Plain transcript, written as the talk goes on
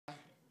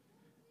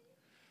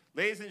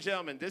Ladies and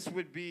gentlemen, this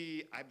would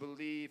be, I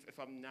believe, if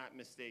I'm not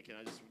mistaken,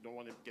 I just don't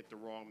want to get the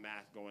wrong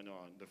math going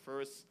on. The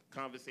first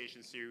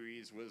conversation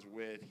series was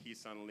with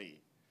Hee-Sun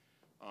Lee.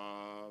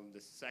 The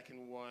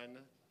second one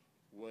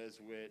was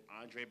with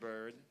Andre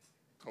Bird,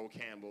 Cole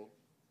Campbell,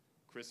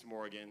 Chris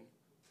Morgan,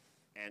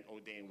 and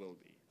O'Dane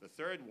Wilby. The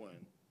third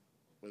one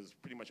was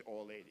pretty much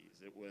all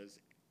ladies. It was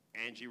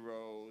Angie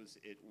Rose,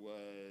 it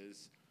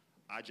was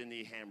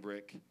Ajani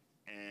Hambrick,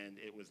 and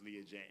it was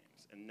Leah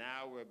James. And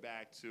now we're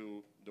back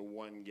to the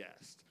one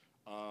guest.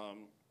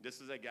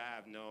 This is a guy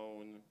I've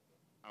known,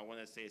 I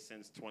want to say,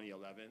 since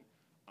 2011.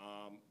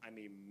 I'm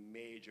a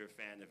major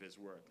fan of his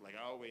work. Like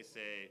I always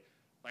say,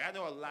 like I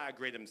know a lot of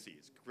great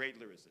MCs, great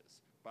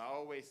lyricists, but I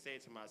always say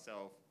to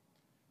myself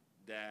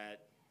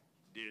that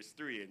there's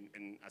three,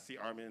 and I see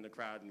Armin in the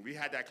crowd, and we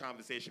had that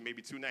conversation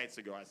maybe 2 nights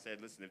ago. I said,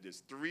 listen, if there's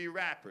 3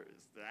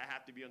 rappers that I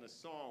have to be on a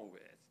song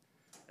with,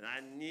 and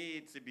I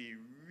need to be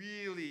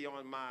really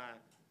on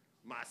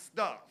my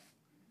stuff,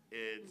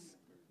 it's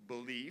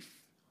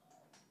Belief,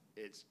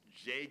 it's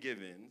Jay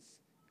Givens,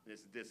 and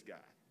it's this guy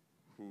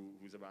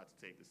who's about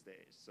to take the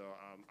stage. So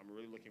I'm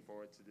really looking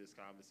forward to this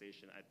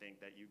conversation. I think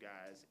that you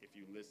guys, if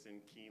you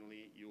listen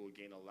keenly, you will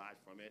gain a lot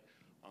from it.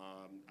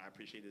 I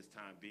appreciate his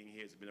time being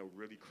here. It's been a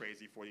really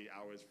crazy 48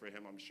 hours for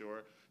him, I'm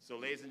sure. So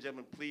ladies and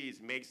gentlemen, please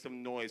make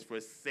some noise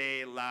for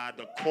Say La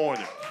the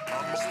Corner.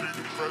 I must be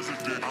the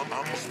president. I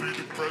must be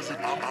the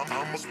president.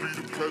 I must be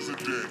the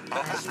president. I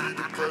must be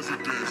the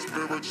president.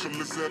 Spiritual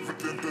is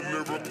evident, the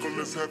lyrical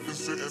is heaven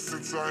sent. And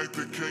since I ain't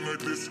the king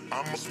of this,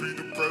 I must be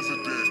the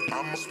president.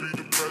 I must be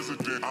the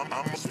president. I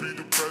must be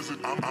the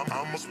president.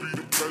 I must be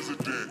the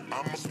president.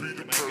 I must be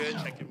the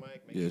president. Check your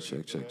mic. Yeah,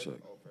 check.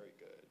 Oh, very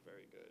good,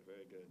 very good,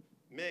 very good.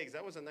 Migs,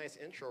 that was a nice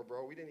intro,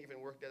 bro. We didn't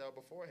even work that out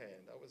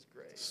beforehand. That was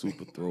great.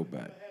 Super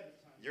throwback.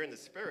 You're in the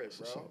spirit,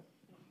 bro.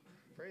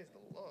 Praise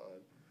the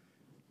Lord.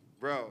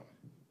 Bro,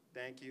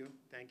 thank you.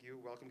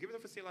 Welcome. Give it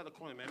up for Say La the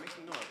Corner, man. Make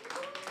some noise.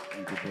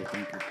 Thank you, bro.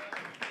 Thank you.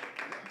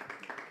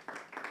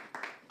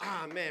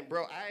 Ah, man,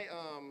 bro,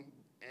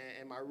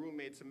 and my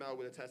roommate Tamel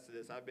would attest to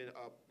this. I've been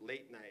up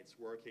late nights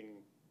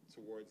working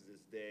towards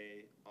this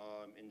day,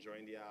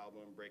 enjoying the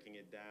album, breaking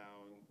it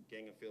down,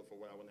 getting a feel for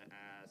what I want to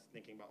ask,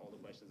 thinking about all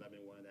the questions I've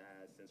been wanting to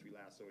ask since we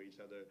last saw each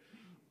other.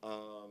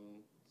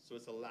 So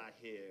it's a lot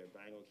here,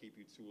 but I ain't gonna keep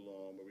you too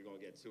long, but we're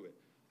gonna get to it.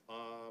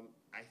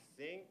 I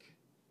think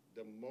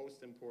the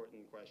most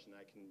important question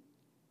I can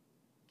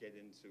get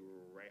into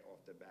right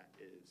off the bat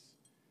is,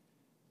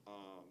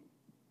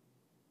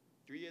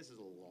 3 years is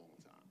a long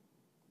time.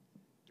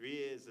 3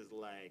 years is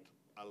like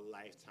a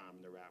lifetime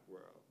in the rap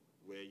world,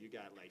 where you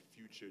got like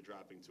Future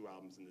dropping 2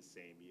 albums in the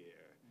same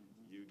year.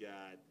 You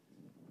got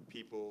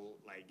people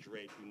like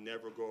Drake who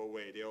never go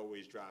away. They're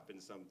always dropping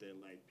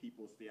something. Like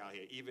people stay out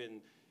here.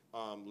 Even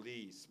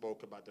Lee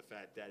spoke about the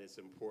fact that it's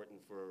important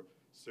for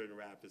certain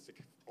rappers to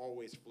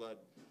always flood,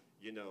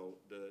 you know,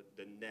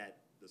 the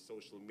net, the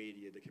social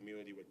media, the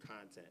community with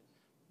content.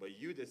 But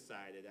you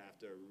decided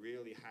after a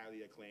really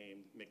highly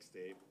acclaimed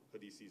mixtape,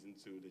 Hoodie Season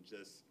 2, to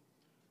just,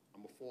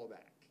 I'm gonna fall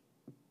back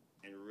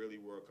and really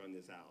work on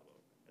this album.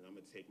 And I'm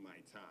gonna take my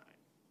time.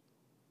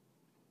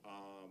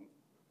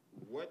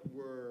 What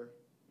were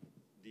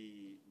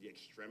the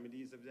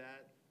extremities of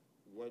that?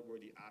 What were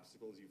the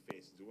obstacles you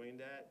faced doing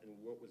that? And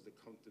what was the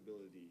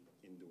comfortability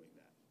in doing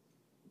that?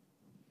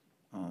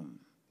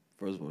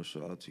 First of all,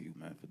 shout out to you,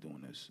 man, for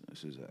doing this.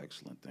 This is an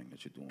excellent thing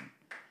that you're doing.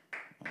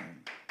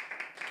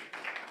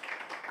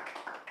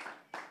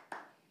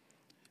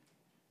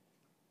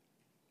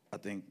 I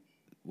think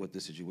with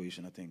this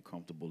situation, I think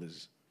comfortable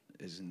is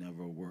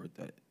never a word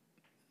that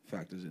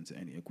factors into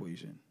any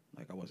equation.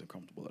 Like I wasn't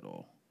comfortable at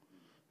all.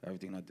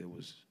 Everything I did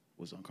was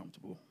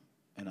uncomfortable.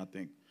 And I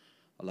think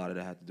a lot of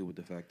that had to do with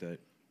the fact that,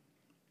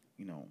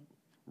 you know,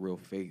 real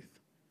faith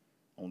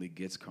only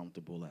gets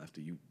comfortable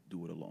after you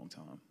do it a long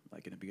time.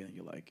 Like in the beginning,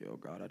 you're like, yo,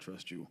 God, I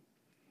trust you.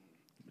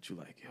 But you're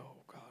like,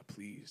 yo, God,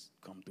 please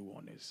come through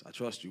on this. I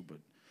trust you, but,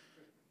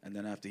 and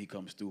then after he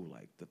comes through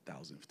like the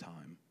 1000th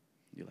time,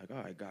 you're like,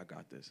 all right, God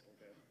got this.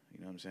 Okay. You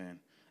know what I'm saying?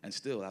 And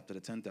still, after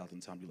the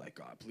 10,000th time, you're like,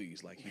 God,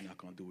 please, like, he's not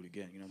gonna do it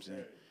again, you know what I'm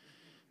saying?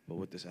 But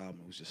with this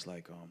album, it was just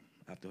like,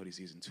 after Hoodie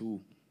Season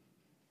 2,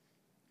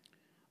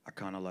 I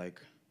kind of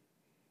like,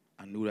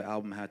 I knew the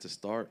album had to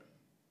start,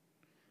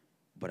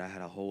 but I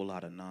had a whole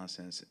lot of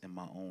nonsense in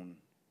my own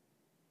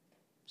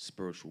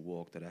spiritual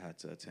walk that I had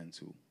to attend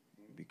to,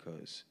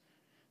 because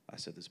I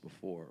said this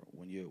before,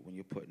 when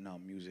you're putting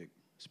out music,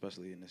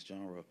 especially in this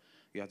genre,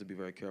 you have to be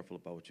very careful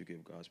about what you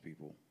give God's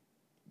people,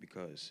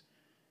 because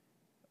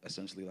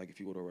essentially, like if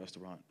you go to a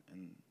restaurant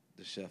and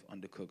the chef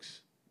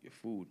undercooks your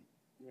food,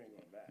 You ain't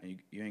going back. and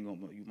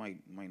you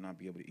might not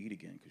be able to eat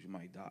again because you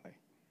might die.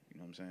 You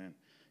know what I'm saying?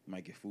 You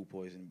might get food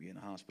poisoning, be in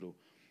the hospital.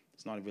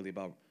 It's not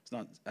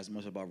as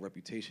much about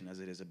reputation as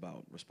it is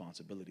about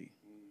responsibility.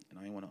 And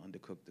I didn't want to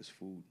undercook this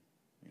food.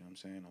 You know what I'm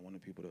saying? I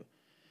wanted people to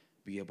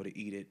be able to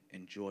eat it,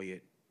 enjoy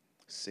it,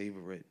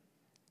 savor it,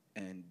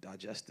 and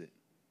digest it,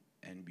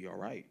 and be all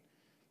right.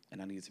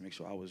 And I needed to make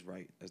sure I was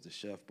right as the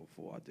chef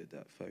before I did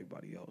that for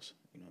everybody else.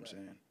 You know what I'm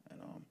saying? And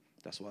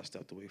That's why I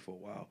stepped away for a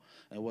while.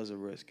 And it was a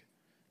risk,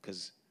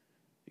 because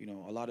you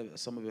know,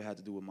 some of it had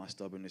to do with my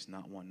stubbornness,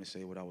 not wanting to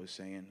say what I was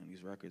saying in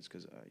these records,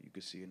 because you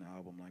could see in the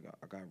album, like,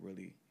 I got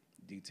really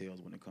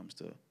details when it comes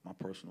to my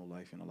personal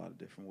life in a lot of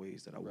different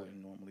ways that I wouldn't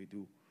normally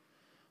do.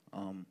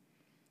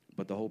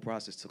 But the whole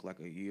process took like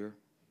a year.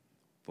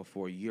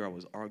 For a year, I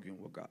was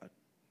arguing with God.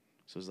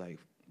 So it's like,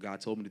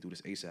 God told me to do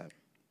this ASAP.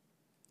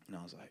 And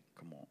I was like,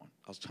 come on.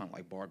 I was trying to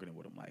like bargaining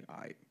with him, like, all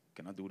right,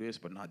 can I do this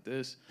but not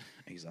this?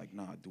 And he's like,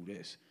 nah, do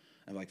this.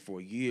 And like for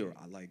a year,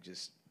 I like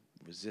just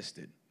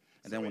resisted.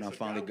 And then when I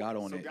finally got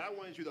on it. So God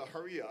wanted you to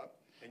hurry up,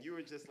 and you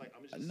were just like,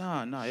 I'm just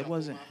Nah, it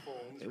wasn't.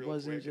 It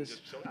wasn't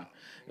just chill out.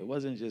 It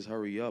wasn't just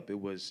hurry up. It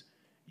was,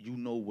 you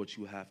know what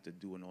you have to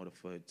do in order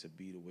for it to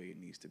be the way it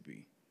needs to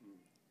be.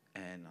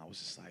 And I was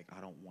just like,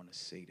 I don't want to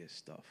say this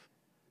stuff.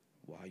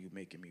 Why are you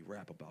making me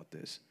rap about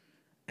this?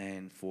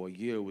 And for a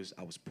year,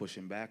 I was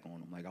pushing back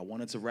on him. Like, I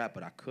wanted to rap,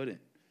 but I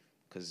couldn't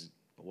because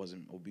I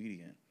wasn't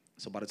obedient.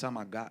 So by the time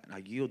I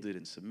yielded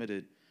and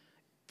submitted,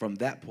 from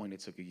that point, it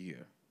took a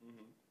year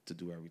to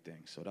do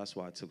everything. So that's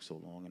why it took so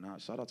long. And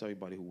shout out to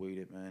everybody who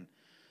waited, man.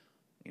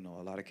 You know,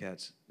 a lot of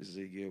cats, this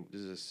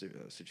is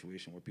a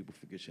situation where people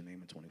forget your name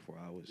in 24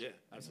 hours. Yeah,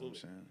 absolutely.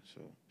 You know what I'm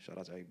saying? So shout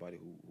out to everybody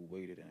who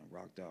waited and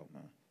rocked out,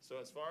 man. So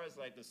as far as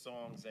like the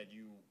songs that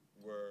you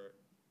were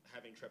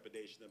having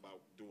trepidation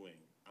about doing,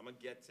 I'm gonna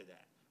get to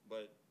that.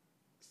 But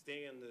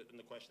staying in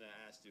the question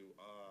I asked you,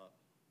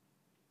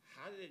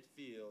 how did it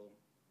feel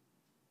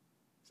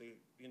to,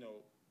 you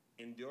know,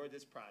 endure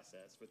this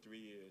process for 3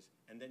 years,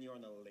 and then you're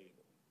on a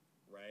label,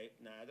 right?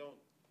 Now, I don't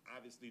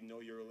obviously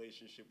know your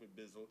relationship with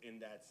Bizzle in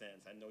that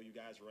sense. I know you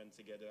guys run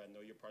together. I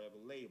know you're part of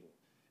a label.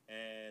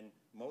 And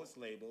most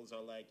labels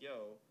are like,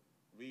 yo,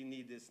 we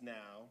need this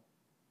now.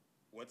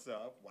 What's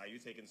up? Why are you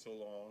taking so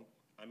long?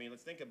 I mean,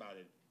 let's think about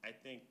it. I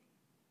think,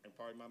 and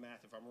pardon my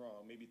math if I'm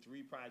wrong, maybe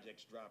 3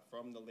 projects dropped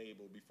from the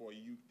label before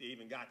they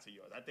even got to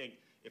yours. I think,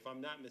 if I'm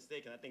not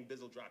mistaken, I think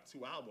Bizzle dropped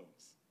 2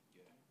 albums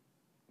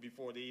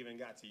before they even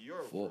got to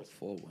your first.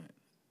 4 went.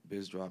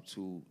 Biz dropped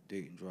 2,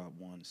 Dayton dropped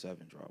 1,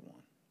 7 dropped 1.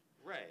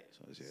 Right.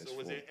 So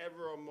was there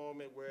ever a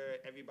moment where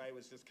everybody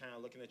was just kind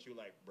of looking at you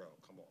like, bro,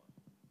 come on?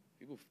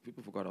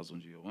 People forgot I was on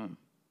GOM.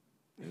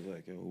 They was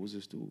like, yo, who's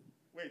this dude?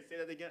 Wait, say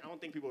that again? I don't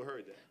think people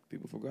heard that.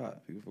 People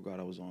forgot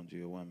I was on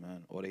GOM,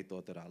 man. Or they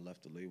thought that I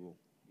left the label.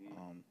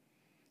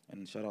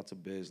 And shout out to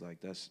Biz,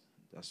 like, that's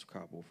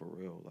Capo for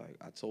real. Like,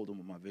 I told him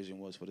what my vision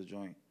was for the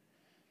joint.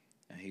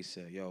 And he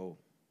said, yo,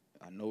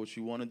 I know what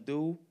you want to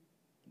do,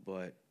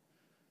 but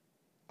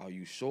are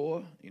you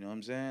sure? You know what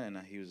I'm saying? And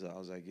I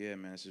was like, yeah,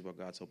 man, this is what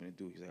God told me to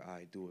do. He's like, all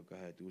right, do it. Go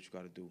ahead, do what you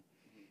got to do.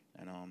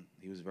 And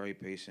he was very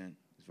patient.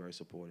 He was very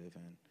supportive.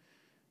 And,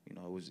 you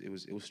know,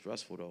 it was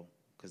stressful, though,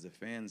 because the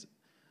fans,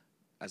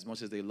 as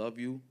much as they love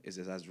you, is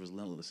as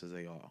relentless as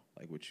they are,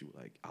 like with you.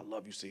 Like, I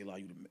love you, say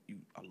I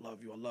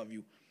love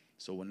you.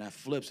 So when that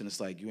flips and it's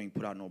like you ain't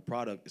put out no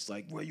product, it's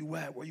like, where you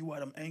at?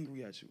 I'm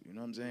angry at you. You know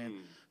what I'm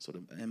saying? So the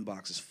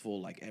inbox is full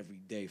like every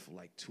day for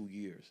like 2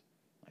 years.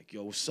 Like,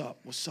 yo, what's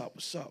up?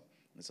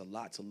 It's a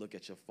lot to look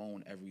at your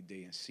phone every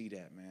day and see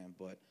that, man.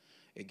 But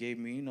it gave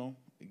me, you know,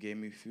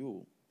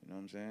 fuel. You know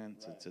what I'm saying?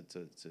 Right.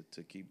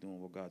 To keep doing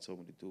what God told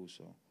me to do.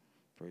 So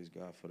praise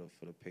God for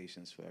the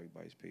patience, for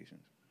everybody's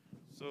patience.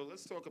 So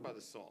let's talk about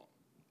the song.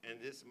 And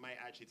this might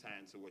actually tie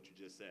into what you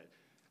just said.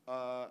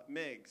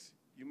 Megs,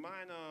 you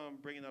mind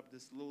bringing up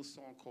this little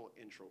song called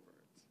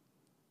Introverts?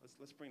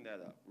 Let's bring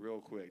that up real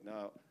quick.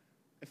 Now,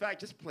 in fact,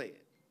 just play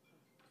it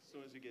as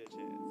soon as you get a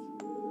chance.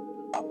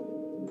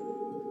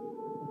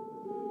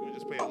 We'll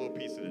just play a little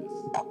piece of this.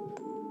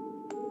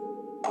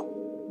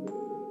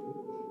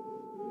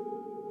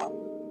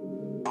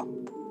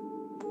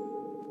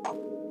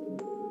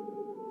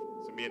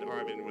 So me and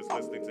Armin was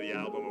listening to the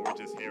album and we're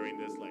just hearing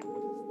this like,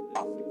 what is this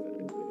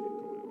exactly going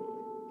on?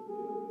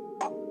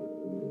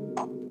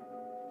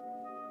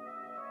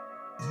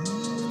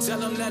 Tell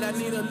them that I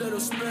need a little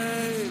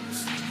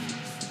space.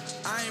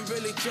 I ain't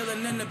really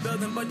chillin' in the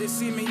building, but they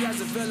see me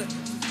as a villain.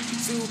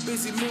 Too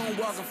busy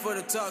moonwalking for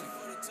the target.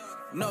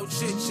 No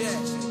chit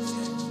chat,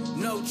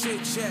 no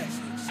chit chat.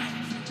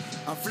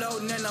 I'm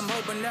floating and I'm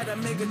hoping that I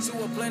make it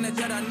to a planet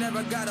that I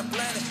never got a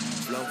planet.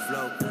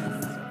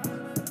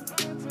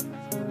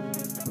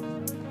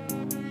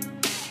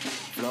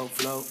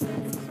 Float.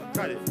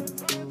 Cut it.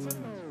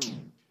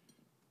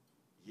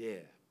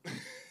 Yeah.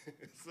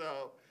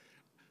 So,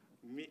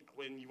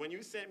 when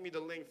you sent me the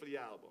link for the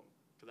album,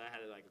 because I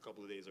had it like a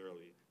couple of days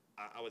early,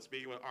 I was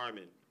speaking with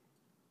Armin,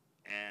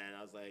 and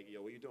I was like,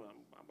 yo, what you doing?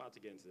 I'm about to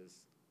get into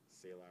this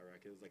Selah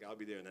record. Like, I'll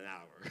be there in an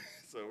hour.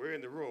 So we're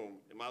in the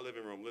room, in my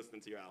living room,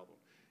 listening to your album.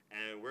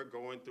 And we're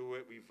going through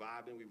it, we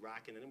vibing, we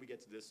rocking, and then we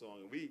get to this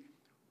song. And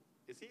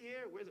is he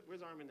here?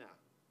 Where's Armin now?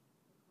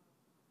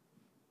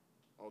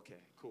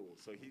 Okay, cool.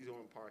 So he's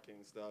on parking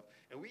and stuff.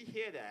 And we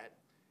hear that,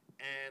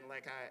 and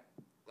like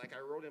I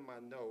wrote in my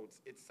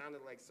notes, it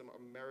sounded like some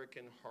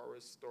American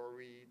Horror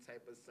Story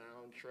type of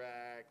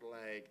soundtrack.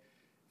 Like,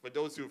 for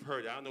those who've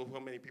heard it, I don't know how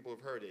many people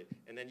have heard it.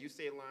 And then you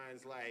say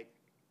lines like,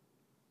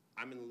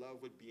 I'm in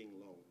love with being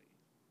lonely.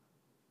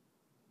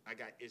 I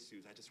got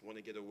issues. I just want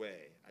to get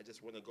away. I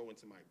just want to go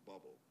into my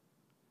bubble,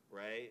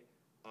 right?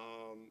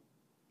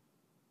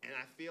 And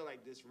I feel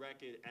like this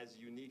record, as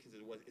unique as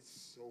it was, it's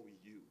so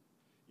you.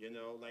 You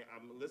know, like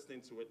I'm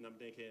listening to it and I'm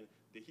thinking,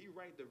 did he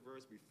write the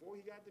verse before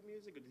he got the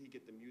music, or did he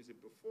get the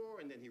music before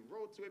and then he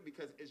wrote to it?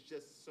 Because it's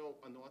just so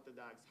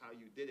unorthodox how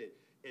you did it.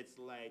 It's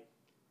like,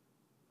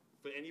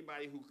 for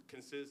anybody who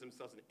considers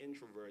themselves an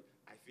introvert,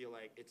 I feel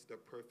like it's the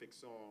perfect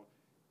song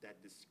that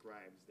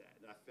describes that.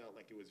 And I felt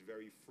like it was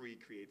very free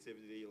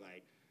creativity,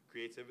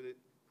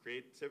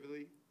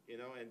 you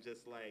know, and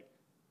just like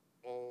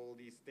all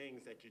these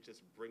things that you're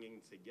just bringing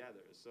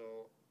together.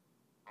 So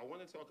I want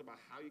to talk about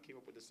how you came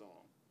up with the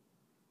song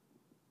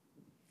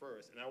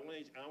first. And I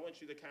want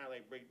you to kind of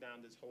like break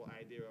down this whole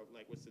idea of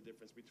like what's the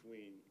difference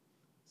between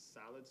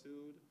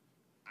solitude,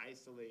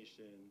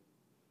 isolation,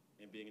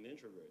 and being an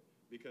introvert.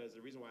 Because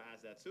the reason why I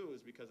ask that too is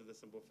because of the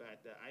simple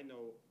fact that I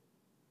know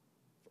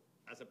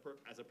as a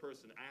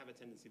person, I have a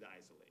tendency to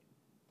isolate.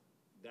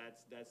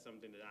 That's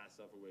something that I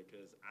suffer with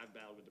because I've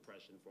battled with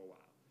depression for a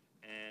while.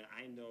 And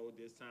I know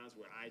there's times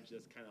where I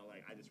just kind of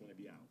like, I just want to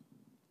be out.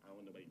 I don't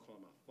want nobody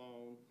calling my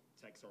phone.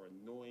 Texts are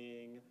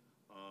annoying.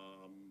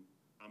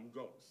 I'm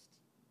ghost.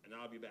 And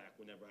I'll be back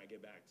whenever I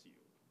get back to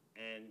you.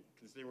 And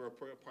considering we're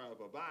a part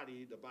of a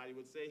body, the body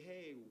would say,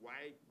 hey,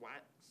 why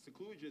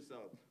seclude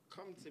yourself?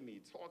 Come to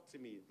me, talk to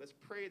me, let's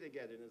pray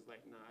together. And it's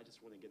like, nah, I just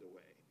want to get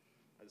away.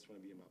 I just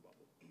want to be in my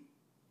bubble.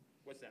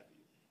 What's that for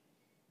you?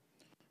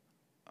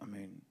 I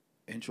mean,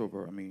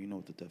 introvert, I mean, you know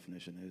what the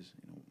definition is.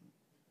 You know,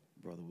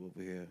 brother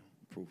over here,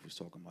 Proof was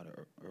talking about it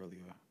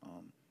earlier.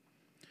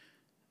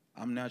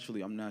 I'm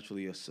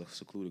naturally a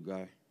secluded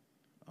guy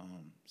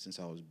since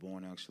I was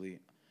born, actually.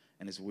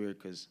 And it's weird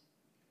because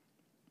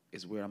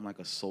I'm like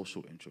a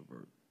social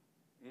introvert.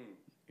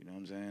 You know what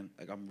I'm saying?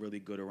 Like, I'm really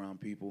good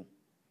around people.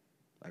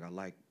 Like, I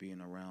like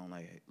being around,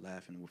 like,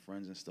 laughing with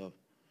friends and stuff.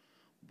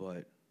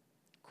 But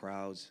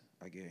crowds,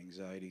 I get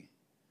anxiety.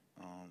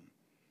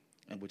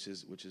 And which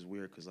is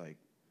weird because, like,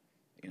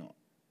 you know,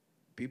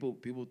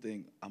 people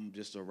think I'm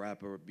just a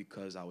rapper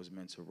because I was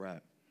meant to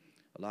rap.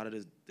 A lot of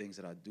the things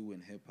that I do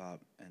in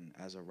hip-hop and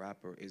as a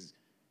rapper is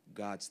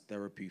God's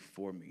therapy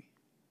for me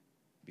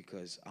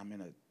because I'm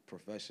in a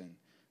profession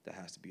that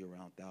has to be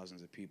around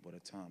thousands of people at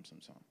a time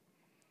sometimes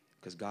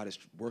because God is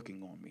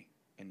working on me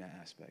in that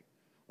aspect.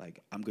 Like,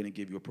 I'm going to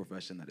give you a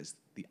profession that is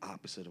the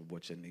opposite of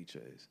what your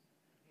nature is.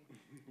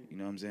 You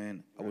know what I'm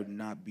saying? Right. I would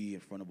not be in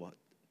front of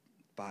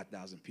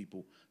 5,000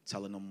 people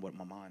telling them what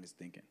my mind is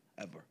thinking,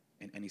 ever,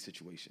 in any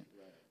situation.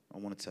 Right. I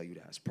want to tell you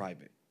that. It's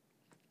private.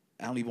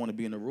 I don't even want to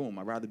be in the room.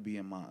 I'd rather be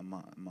in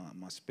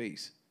my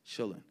space,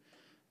 chilling.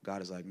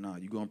 God is like, nah,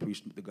 you're going to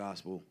preach the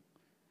gospel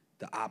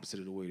the opposite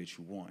of the way that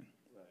you want.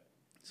 Right.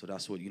 So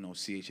that's what, you know,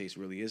 CHH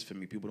really is for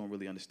me. People don't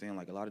really understand.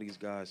 Like, a lot of these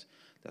guys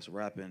that's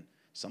rapping,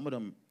 some of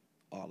them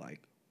are,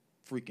 like,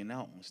 freaking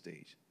out on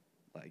stage.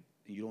 Like,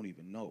 and you don't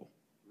even know.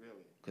 Really?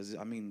 Because,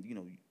 I mean, you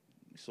know, you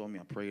saw me,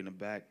 I pray in the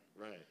back.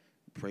 Right.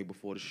 Pray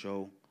before the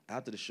show.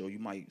 After the show,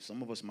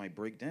 some of us might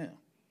break down.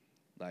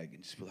 Like,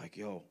 and just be like,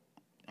 yo,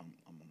 I'm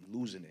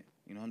losing it.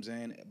 You know what I'm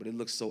saying? But it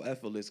looks so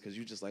effortless because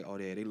you're just like, oh,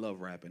 they love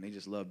rapping. They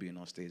just love being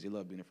on stage. They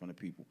love being in front of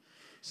people.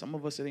 Some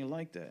of us, it ain't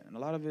like that. And a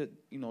lot of it,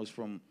 you know, is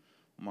from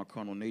my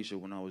carnal nature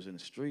when I was in the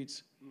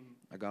streets.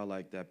 Mm-hmm. I got,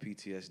 like, that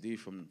PTSD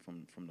from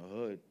the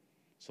hood.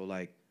 So,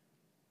 like,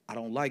 I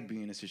don't like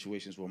being in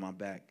situations where my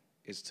back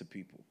is to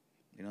people.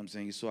 You know what I'm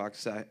saying? So I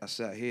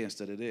sat here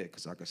instead of there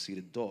because I could see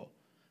the door,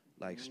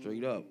 like,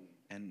 straight up.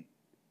 And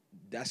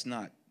that's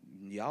not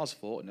y'all's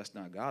fault, and that's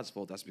not God's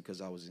fault. That's because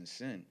I was in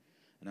sin.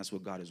 And that's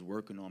what God is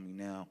working on me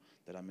now,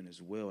 that I'm in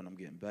his will, and I'm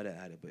getting better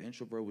at it. But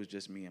introvert was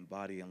just me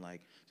embodying, like,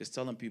 just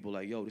telling people,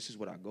 like, yo, this is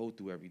what I go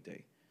through every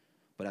day.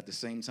 But at the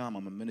same time,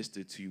 I'm a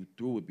minister to you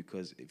through it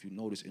because if you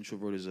notice,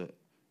 introvert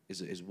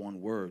is one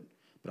word,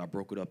 but I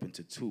broke it up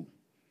into two.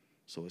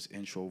 So it's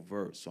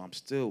introvert. So I'm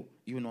still,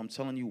 even though I'm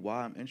telling you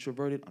why I'm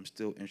introverted, I'm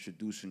still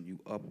introducing you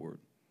upward.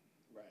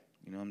 Right.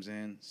 You know what I'm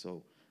saying?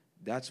 So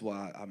that's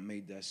why I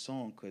made that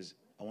song, because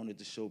I wanted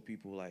to show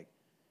people, like,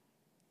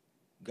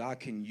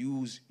 God can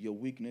use your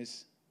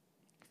weakness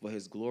for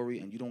his glory,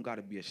 and you don't got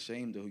to be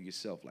ashamed of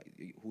yourself, like,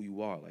 who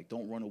you are. Like,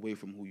 don't run away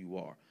from who you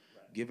are.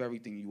 Right. Give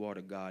everything you are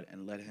to God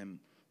and let him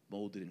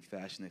mold it and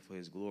fashion it for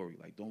his glory.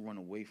 Like, don't run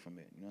away from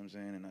it. You know what I'm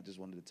saying? And I just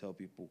wanted to tell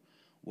people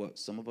what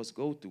some of us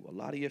go through. A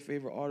lot of your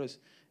favorite artists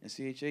in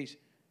CHH,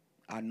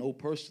 I know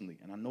personally,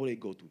 and I know they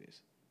go through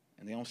this.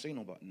 And they don't say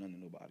none to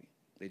nobody.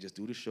 They just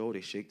do the show,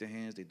 they shake their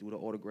hands, they do the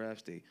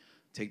autographs, they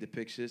take the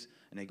pictures,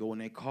 and they go in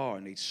their car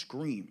and they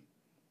scream.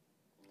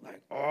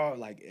 Like, oh,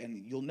 like,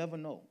 and you'll never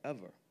know,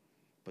 ever.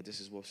 But this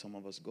is what some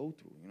of us go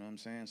through, you know what I'm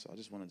saying? So I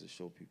just wanted to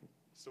show people.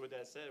 So with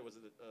that said, was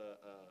it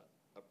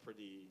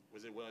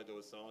was it one of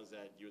those songs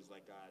that you was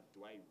like, God,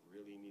 do I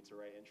really need to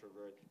write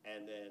Introvert?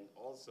 And then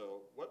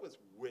also, what was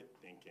Whit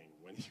thinking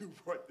when you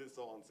brought this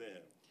song to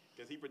him?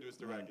 Because he produced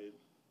the record.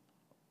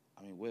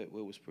 I mean, Whit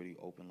was pretty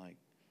open, like,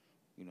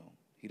 you know,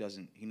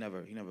 he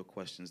never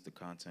questions the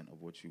content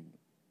of what you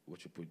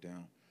put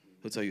down.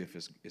 He'll tell you if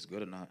it's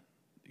good or not.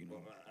 you know.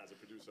 Well, as a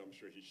producer, I'm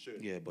sure he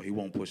should. Yeah, but he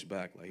won't push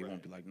back. Like he Right.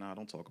 won't be like, nah,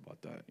 don't talk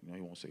about that. You know,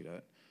 he won't say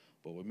that.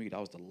 But with me, that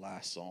was the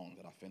last song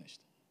that I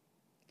finished.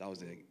 That was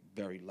the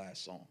very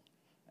last song,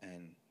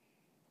 and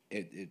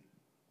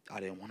I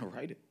didn't want to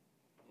write it.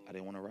 I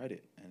didn't want to write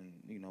it, and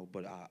you know,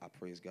 but I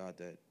praise God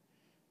that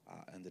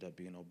I ended up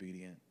being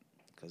obedient,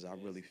 because I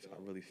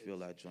really feel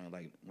that joint.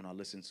 Like when I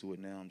listen to it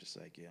now, I'm just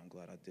like, yeah, I'm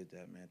glad I did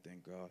that, man.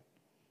 Thank God.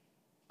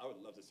 I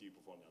would love to see you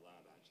perform that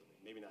live, actually.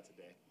 Maybe not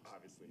today,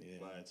 obviously, Yeah,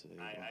 but not today,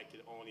 I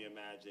can only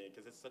imagine,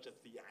 because it's such a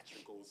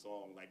theatrical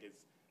song. Like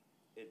it's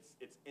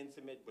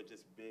intimate, but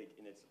just big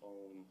in its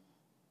own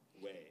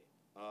way.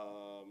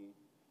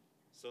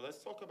 So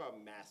let's talk about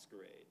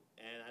Masquerade.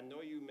 And I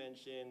know you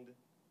mentioned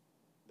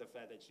the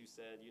fact that you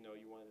said, you know,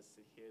 you wanted to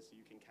sit here so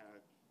you can kind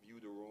of view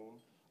the room.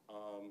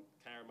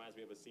 Kind of reminds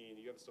me of a scene.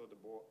 You ever saw the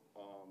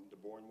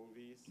Bourne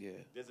movies?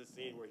 Yeah. There's a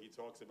scene where he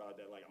talks about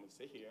that, like, I'm gonna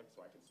sit here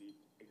so I can see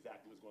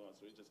exactly what's going on.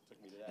 So it just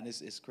took me to that. And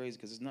it's crazy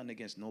because it's nothing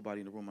against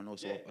nobody in the room. I know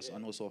it's all, I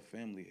know it's all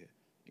family here.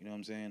 You know what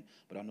I'm saying?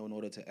 But I know in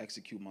order to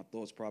execute my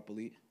thoughts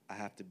properly, I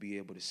have to be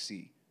able to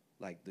see,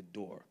 like, the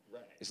door.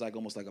 Right. It's like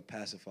almost like a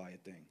pacifier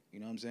thing. You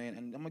know what I'm saying?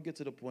 And I'm gonna get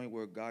to the point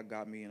where God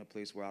got me in a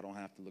place where I don't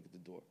have to look at the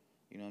door.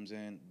 You know what I'm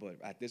saying? But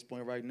at this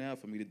point right now,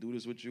 for me to do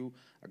this with you,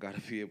 I gotta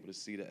be able to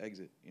see the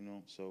exit. You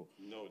know, so.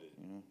 Noted.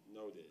 You know?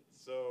 Noted.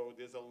 So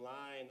there's a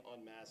line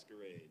on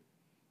Masquerade.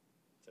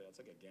 I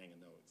took a gang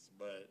of notes,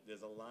 but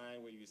there's a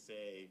line where you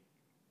say,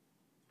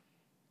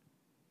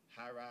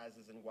 high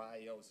rises and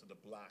YO, so the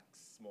block's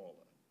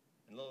smaller.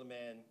 And little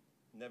man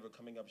never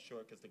coming up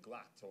short because the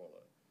Glock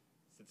taller.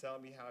 So tell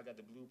me how I got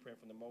the blueprint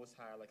from the Most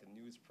High like a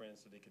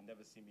newsprint so they can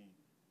never see me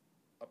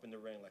up in the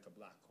ring like a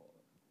block caller.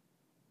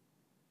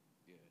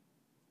 Yeah.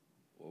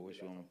 Well,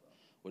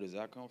 where does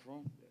that come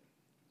from? Yeah.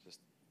 Just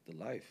the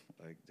life.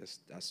 Like that's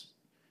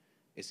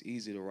it's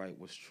easy to write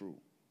what's true.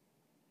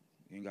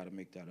 You ain't got to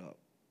make that up.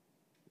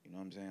 You know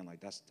what I'm saying? Like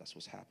that's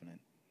what's happening.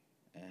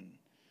 And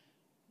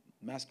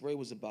Masquerade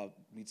was about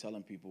me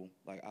telling people,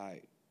 like,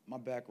 my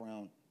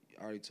background,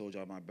 I already told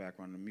y'all my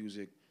background in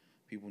music.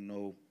 People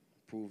know,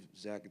 prove,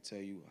 Zach could tell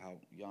you how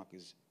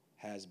Yonkers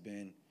has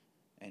been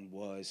and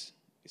was.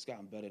 It's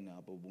gotten better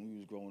now, but when we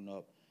was growing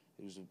up,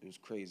 it was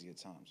crazy at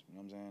times. You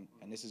know what I'm saying?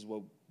 And this is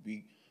what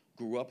we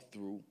grew up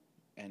through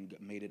and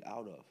made it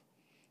out of.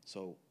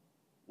 So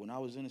when I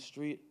was in the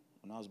street,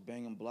 when I was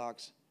banging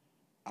blocks,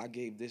 I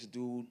gave this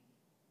dude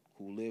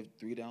who lived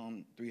three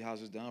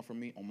houses down from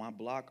me on my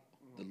block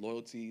the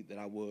loyalty that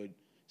I would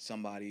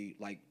somebody,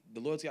 like the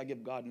loyalty I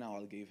give God now,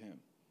 I gave him.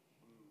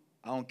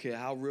 I don't care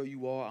how real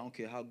you are. I don't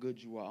care how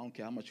good you are. I don't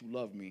care how much you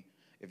love me.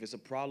 If it's a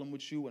problem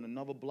with you in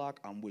another block,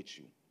 I'm with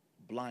you.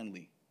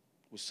 Blindly.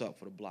 What's up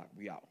for the block?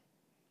 We out.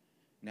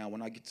 Now,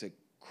 when I get to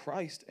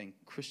Christ and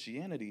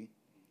Christianity,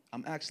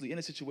 I'm actually in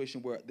a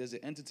situation where there's an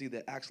entity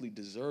that actually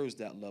deserves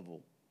that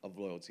level of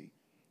loyalty.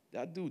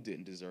 That dude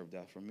didn't deserve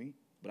that from me,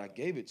 but I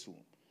gave it to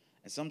him.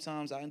 And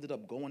sometimes I ended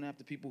up going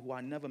after people who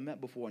I never met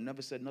before and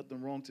never said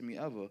nothing wrong to me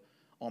ever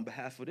on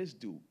behalf of this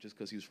dude just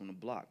because he was from the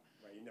block.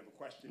 Right, you never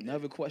questioned it.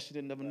 Never questioned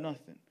it, never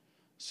nothing.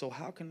 So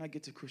how can I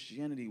get to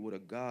Christianity with a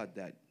God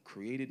that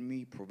created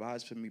me,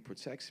 provides for me,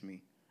 protects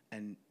me,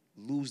 and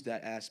lose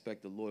that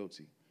aspect of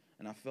loyalty?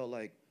 And I felt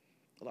like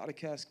a lot of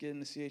cats get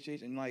into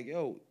CHH and like,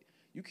 yo,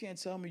 you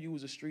can't tell me you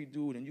was a street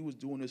dude and you was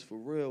doing this for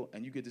real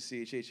and you get to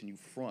CHH and you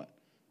front,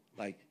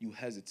 like you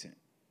hesitant.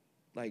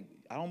 Like,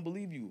 I don't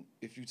believe you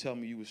if you tell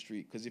me you was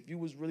street. Because if you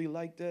was really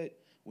like that,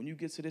 when you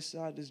get to this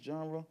side, this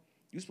genre,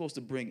 you're supposed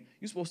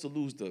to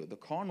lose the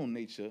carnal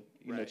nature,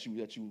 right.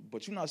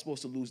 But you're not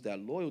supposed to lose that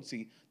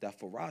loyalty, that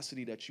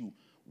ferocity that you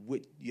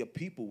with your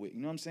people with. You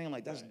know what I'm saying?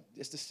 Like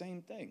it's the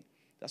same thing.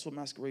 That's what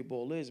Masquerade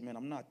Ball is, man.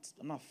 I'm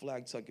not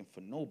flag tugging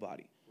for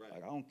nobody. Right.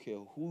 Like I don't care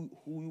who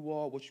you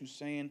are, what you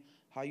saying,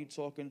 how you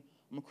talking.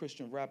 I'm a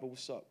Christian rapper.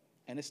 What's up?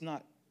 And it's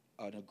not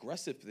an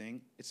aggressive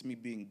thing. It's me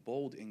being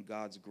bold in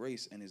God's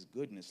grace and His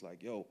goodness.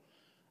 Like, yo,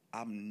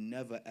 I'm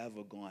never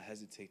ever gonna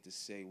hesitate to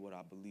say what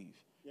I believe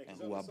and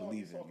who I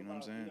believe in. You know what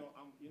I'm saying?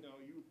 You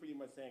were pretty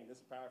much saying, this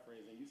is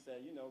paraphrasing. You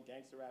said,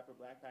 gangster rapper,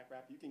 black pack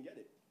rapper, you can get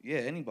it. Yeah,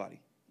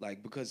 anybody.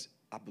 Like, because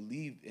I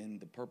believe in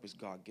the purpose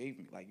God gave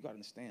me. Like, you gotta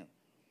understand,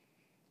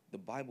 the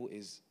Bible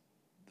is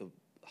the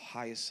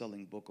highest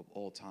selling book of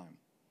all time.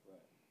 Right.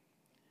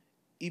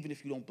 Even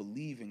if you don't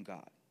believe in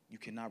God, you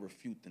cannot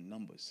refute the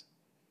numbers.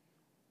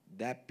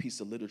 That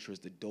piece of literature is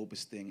the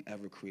dopest thing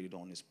ever created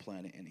on this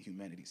planet in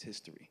humanity's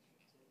history.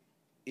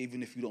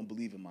 Even if you don't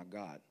believe in my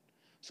God.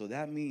 So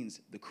that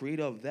means the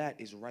creator of that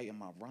is writing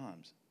my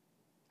rhymes.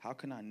 How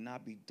can I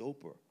not be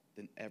doper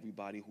than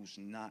everybody who's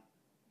not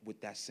with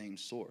that same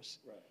source?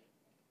 Right.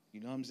 You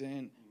know what I'm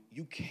saying? Mm-hmm.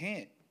 You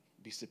can't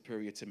be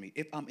superior to me.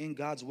 If I'm in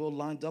God's will,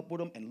 lined up with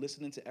him and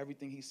listening to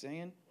everything he's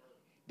saying,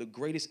 the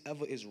greatest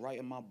ever is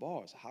writing my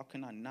bars. How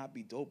can I not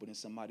be doper than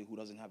somebody who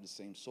doesn't have the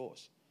same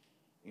source?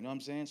 You know what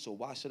I'm saying? So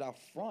why should I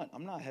front?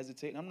 I'm not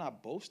hesitating. I'm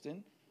not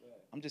boasting. Right.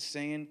 I'm just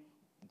saying,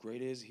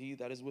 greater is he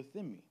that is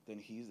within me than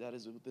he that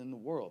is within the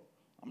world.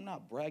 I'm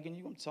not bragging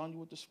you. I'm telling you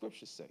what the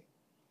scriptures say.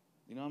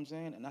 You know what I'm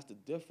saying? And that's the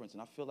difference.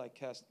 And I feel like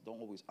cats don't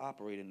always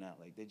operate in that.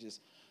 Like, they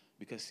just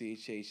because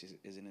CHH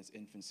is in its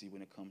infancy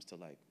when it comes to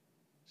like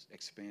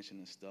expansion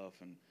and stuff.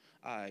 And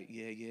all right,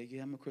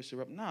 yeah, I'm a Christian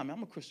rapper. Nah, man,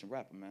 I'm a Christian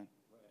rapper, man.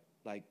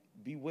 Right. Like,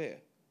 beware.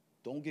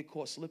 Don't get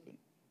caught slipping.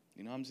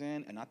 You know what I'm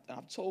saying? And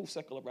I've told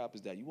secular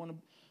rappers that. You want to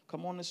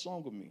come on this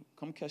song with me.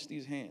 Come catch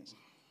these hands.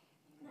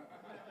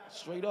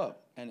 Straight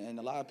up. And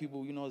a lot of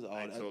people, you know,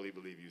 I totally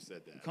believe you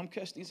said that. Come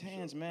catch these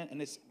hands, man.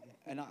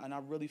 And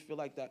I really feel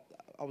like that.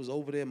 I was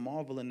over there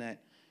marveling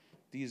at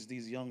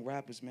these young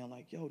rappers, man.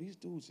 Like, yo, these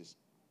dudes is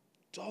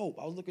dope.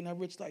 I was looking at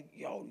Rich like,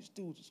 yo, these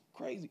dudes is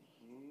crazy.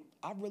 Mm-hmm.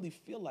 I really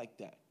feel like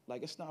that.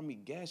 Like, it's not me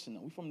gassing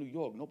them. We from New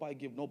York. Nobody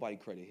give nobody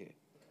credit here.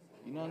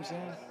 You know what I'm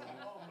saying?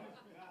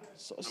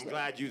 So I'm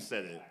glad you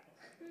said it.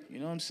 You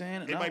know what I'm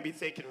saying? It might be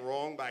taken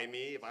wrong by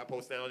me if I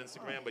post that on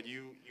Instagram, but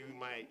you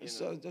might.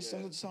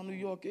 That's how New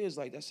York is.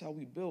 Like, that's how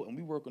we built, and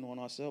we working on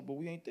ourselves, but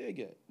we ain't there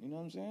yet. You know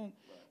what I'm saying?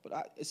 Right.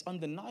 But it's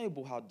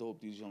undeniable how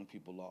dope these young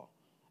people are,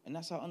 and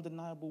that's how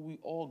undeniable we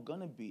all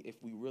gonna be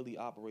if we really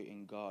operate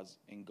in God's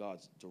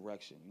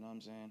direction. You know what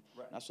I'm saying?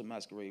 Right. That's what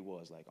Masquerade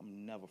was. Like,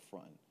 I'm never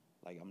fronting.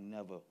 Like, I'm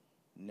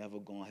never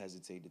gonna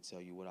hesitate to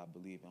tell you what I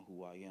believe and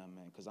who I am,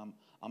 man. Cause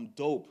I'm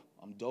dope.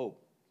 I'm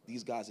dope.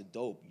 These guys are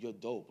dope. You're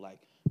dope. Like,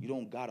 you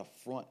don't gotta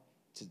front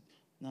to.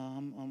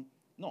 I'm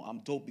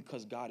dope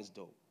because God is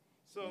dope.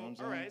 So, you know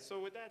all right. So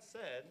with that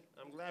said,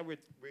 I'm glad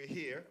we're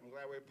here. I'm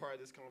glad we're part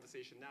of this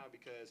conversation now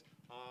because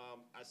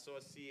I saw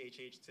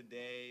CHH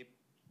today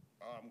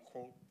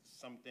quote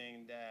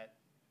something that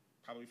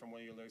probably from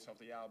one of your lyrics off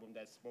the album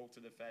that spoke to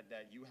the fact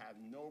that you have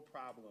no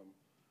problem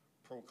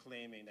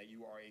proclaiming that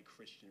you are a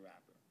Christian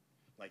rapper.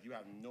 Like, you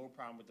have no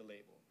problem with the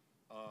label.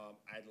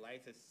 I'd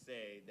like to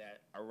say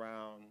that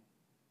around.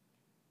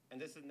 And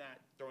this is not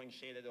throwing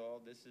shade at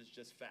all. This is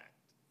just fact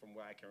from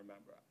what I can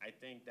remember. I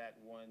think that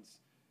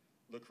once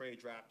Lecrae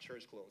dropped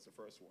Church Clothes, the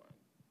first one,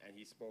 and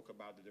he spoke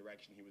about the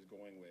direction he was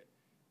going with,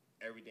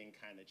 everything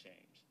kind of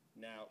changed.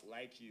 Now,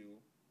 like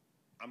you,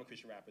 I'm a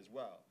Christian rap as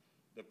well.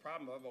 The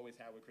problem I've always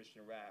had with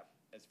Christian rap,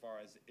 as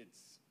far as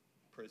its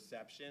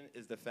perception,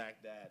 is the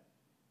fact that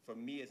for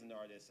me as an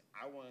artist,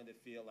 I wanted to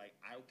feel like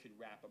I could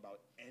rap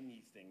about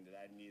anything that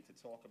I needed to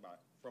talk about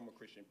from a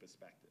Christian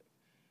perspective.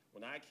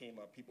 When I came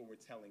up, people were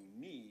telling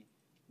me,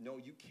 no,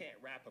 you can't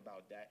rap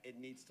about that. It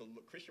needs to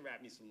look, Christian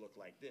rap needs to look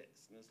like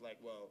this. And it's like,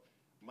 well,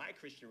 my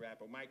Christian rap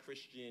or my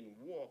Christian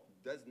walk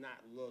does not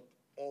look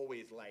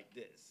always like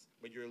this,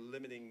 but you're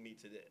limiting me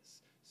to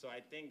this. So I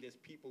think there's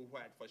people who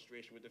had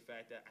frustration with the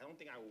fact that I don't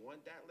think I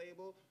want that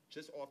label,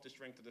 just off the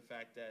strength of the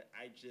fact that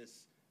I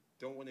just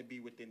don't want to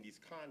be within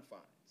these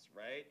confines,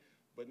 right?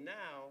 But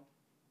now,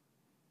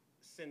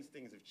 since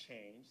things have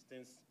changed,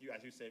 since,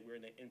 as you said, we're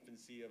in the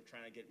infancy of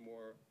trying to get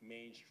more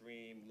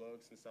mainstream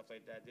looks and stuff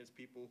like that, there's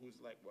people who's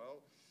like,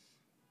 well,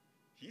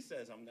 he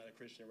says I'm not a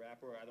Christian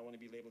rapper, or I don't want to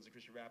be labeled as a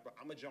Christian rapper,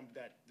 I'm going to jump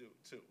that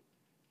too.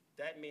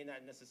 That may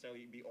not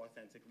necessarily be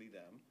authentically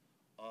them.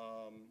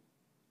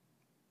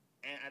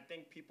 And I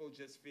think people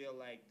just feel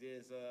like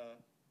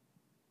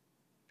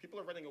people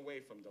are running away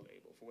from the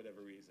label for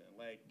whatever reason.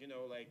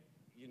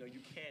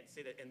 You can't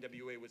say that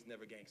NWA was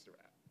never gangster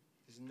rap.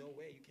 There's no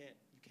way you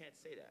can't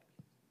say that.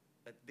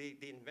 They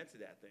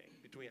invented that thing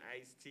between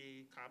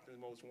Ice-T, Compton's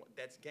Most Wanted.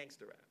 That's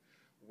gangster rap.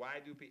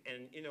 Why do people?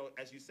 And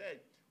as you said,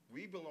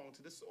 we belong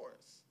to the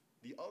source,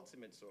 the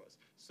ultimate source.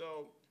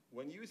 So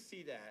when you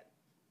see that,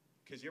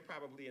 because you're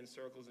probably in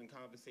circles and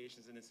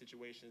conversations and in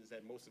situations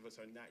that most of us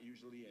are not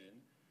usually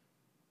in,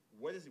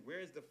 where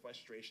is the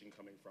frustration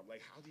coming from?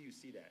 Like, how do you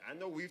see that? I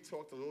know we've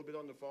talked a little bit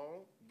on the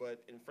phone,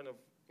 but in front of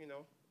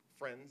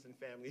friends and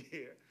family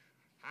here,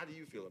 how do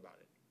you feel about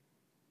it?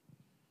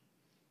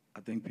 I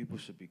think people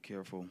should be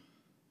careful.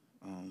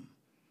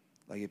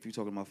 Like, if you're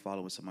talking about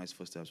following somebody's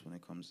footsteps when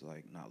it comes to,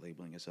 like, not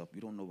labeling yourself,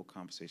 you don't know what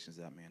conversations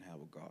that man had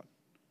with God.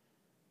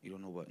 You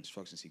don't know what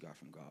instructions he got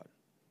from God.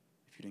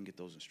 If you didn't get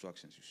those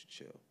instructions, you should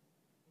chill.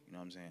 You know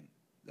what I'm saying?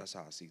 That's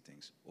how I see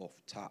things. Off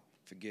top,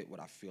 forget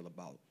what I feel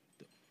about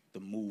the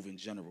move in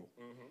general.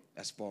 Mm-hmm.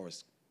 As far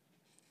as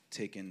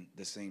taking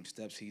the same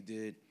steps he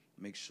did,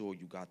 make sure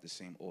you got the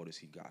same orders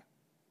he got.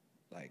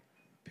 Like,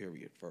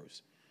 period,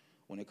 first.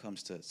 When it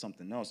comes to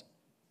something else,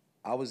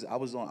 I was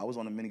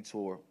on a mini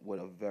tour with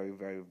a very,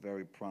 very,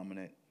 very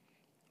prominent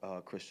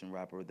Christian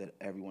rapper that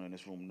everyone in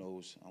this room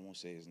knows. I won't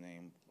say his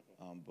name,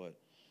 but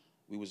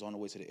we was on the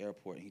way to the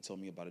airport, and he told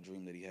me about a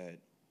dream that he had.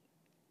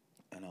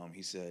 And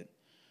he said,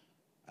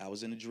 I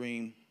was in a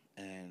dream,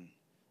 and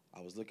I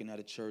was looking at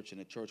a church,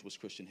 and the church was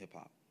Christian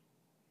hip-hop.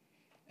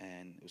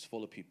 And it was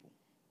full of people.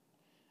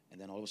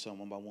 And then all of a sudden,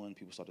 one by one,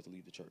 people started to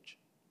leave the church.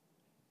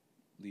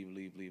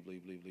 Leave.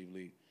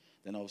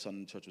 Then all of a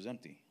sudden, the church was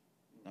empty.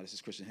 Now, this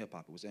is Christian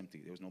hip-hop. It was empty.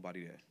 There was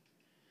nobody there.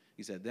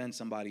 He said, then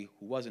somebody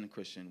who wasn't a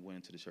Christian went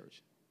into the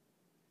church.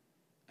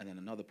 And then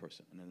another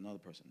person, and then another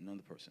person,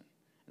 another person.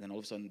 And then all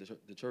of a sudden,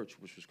 the church,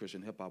 which was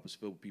Christian hip-hop, was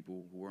filled with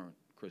people who weren't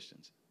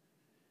Christians.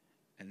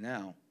 And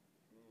now,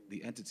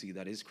 the entity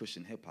that is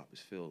Christian hip-hop is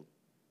filled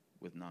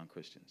with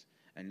non-Christians.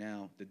 And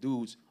now,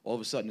 all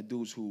of a sudden, the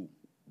dudes who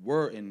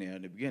were in there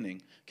in the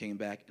beginning came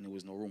back, and there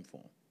was no room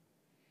for them.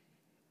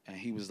 And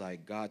he was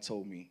like, God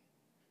told me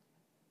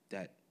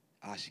that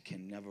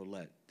can never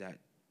let that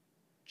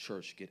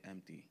church get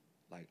empty.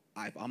 Like,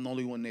 if I'm the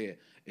only one there,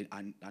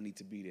 I need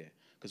to be there.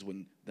 Because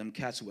when them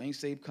cats who ain't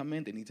saved come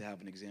in, they need to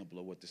have an example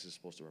of what this is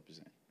supposed to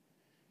represent.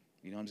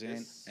 You know what I'm saying?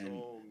 There's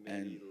so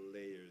many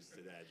layers to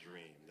that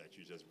dream that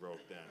you just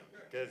broke down.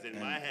 Because in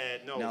my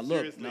head, no, now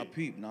seriously. Look,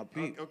 now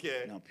peep.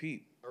 Okay. Now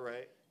peep. All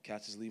right.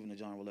 Cats is leaving the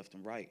genre left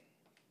and right.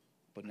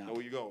 But now,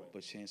 where you going?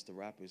 But Chance the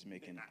Rapper is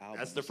making albums.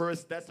 That's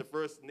the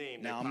first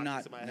name that pops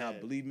into my head. Now,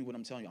 believe me what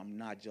I'm telling you, I'm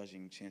not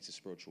judging Chance's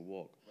spiritual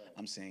walk. Right.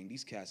 I'm saying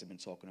these cats have been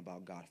talking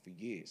about God for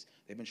years.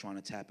 They've been trying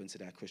to tap into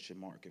that Christian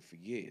market for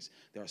years.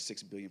 There are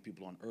 6 billion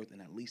people on earth,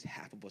 and at least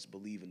half of us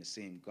believe in the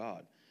same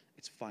God.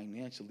 It's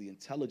financially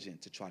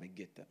intelligent to try to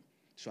get them,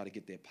 to try to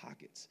get their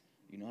pockets.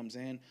 You know what I'm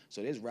saying?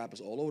 So there's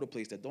rappers all over the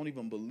place that don't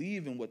even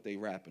believe in what they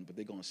rapping, but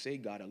they're going to say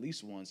God at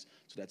least once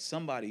so that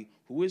somebody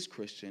who is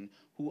Christian,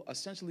 who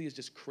essentially is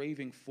just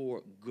craving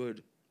for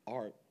good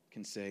art,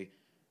 can say,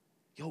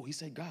 yo, he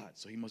said God,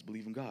 so he must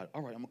believe in God.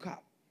 All right, I'm a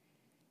cop.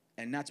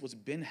 And that's what's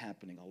been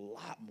happening a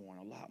lot more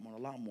and a lot more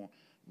and a lot more.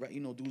 You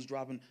know, dudes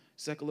dropping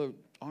secular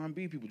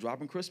R&B people,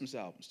 dropping Christmas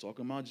albums,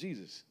 talking about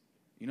Jesus.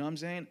 You know what I'm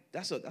saying?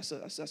 That's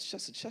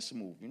just a chess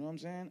move, you know what I'm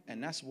saying?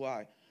 And that's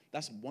why...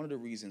 That's one of the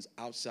reasons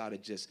outside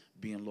of just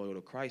being loyal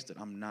to Christ that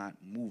I'm not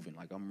moving.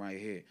 Like, I'm right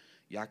here.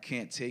 Y'all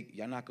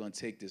not going to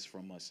take this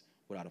from us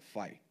without a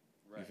fight.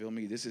 Right. You feel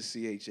me? This is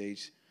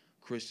CHH,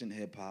 Christian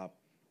hip hop.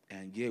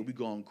 And yeah, we're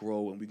going to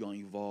grow and we're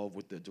going to evolve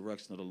with the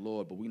direction of the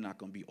Lord, but we're not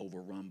going to be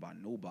overrun by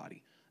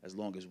nobody as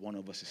long as one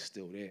of us is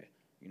still there.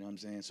 You know what I'm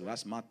saying? So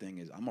that's my thing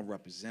is I'm going to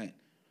represent.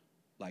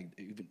 Like,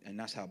 even, and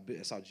that's how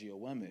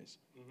GOM is.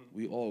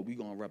 Mm-hmm. We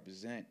going to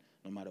represent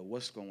no matter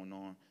what's going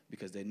on,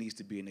 because there needs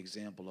to be an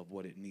example of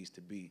what it needs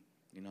to be.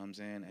 You know what I'm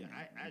saying? Yeah,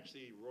 I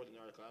actually wrote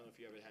an article. I don't know if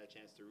you ever had a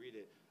chance to read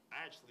it.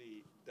 I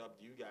actually dubbed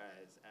you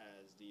guys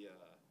as the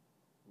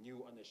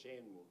new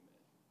Unashamed movement.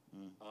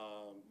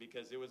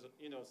 Because there was,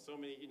 so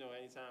many,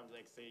 anytime,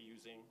 like, say,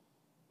 using,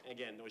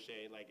 again, no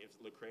shade, like, if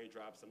Lecrae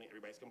drops something,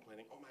 everybody's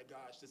complaining, oh, my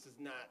gosh, this is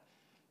not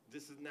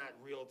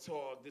real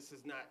talk, this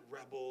is not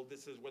rebel,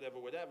 this is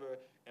whatever.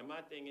 And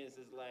my thing is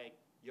like,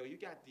 yo, you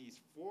got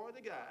these 4 other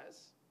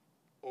guys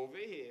over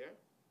here.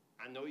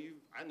 I know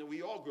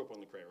we all grew up on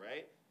Lecrae,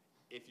 right?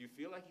 If you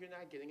feel like you're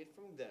not getting it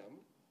from them,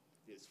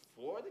 there's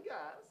 4 other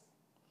guys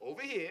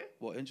over here.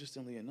 Well,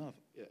 interestingly enough,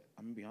 yeah,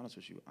 I'm gonna be honest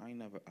with you. I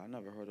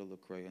never heard of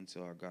Lecrae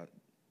until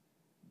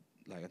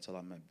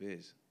I met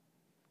Biz.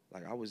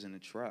 Like, I was in the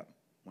trap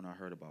when I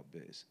heard about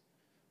Biz.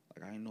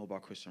 Like, I didn't know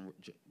about Christian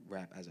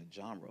rap as a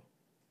genre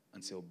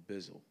until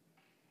Bizzle.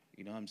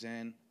 You know what I'm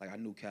saying? Like, I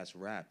knew cats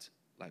rapped,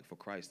 like, for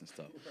Christ and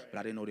stuff. Right. But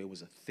I didn't know there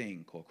was a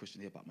thing called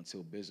Christian hip-hop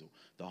until Bizzle.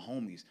 The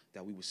homies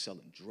that we was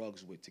selling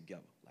drugs with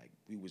together, like,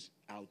 we was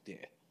out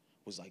there,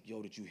 was like,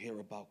 yo, did you hear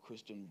about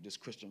this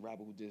Christian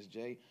rapper who did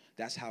Jay?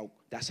 That's how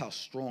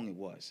strong it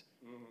was,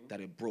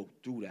 that it broke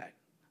through that.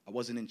 I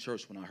wasn't in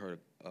church when I heard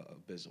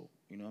Bizzle.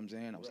 You know what I'm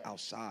saying? I was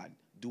outside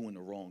doing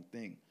the wrong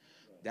thing.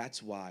 Right.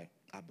 That's why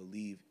I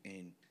believe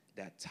in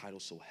that title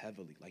so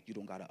heavily. Like, you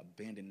don't got to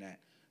abandon that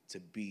to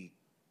be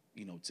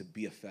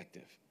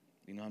effective.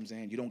 You know what I'm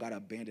saying? You don't gotta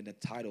abandon the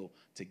title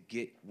to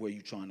get where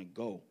you're trying to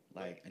go,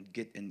 like, right, and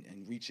get and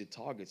reach your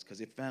targets.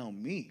 Cause it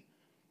found me,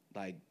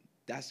 like,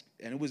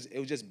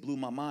 it just blew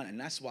my mind, and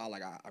that's why,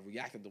 like, I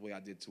reacted the way I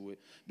did to it,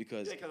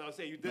 because yeah, cause I was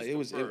saying you did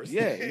like, first.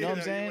 Yeah, you know what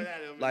I'm saying?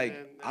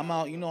 Like, I'm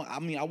out, I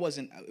mean, it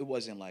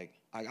wasn't like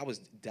I was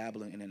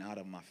dabbling in and out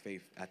of my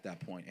faith at that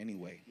point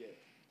anyway. Yeah.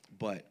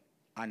 But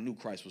I knew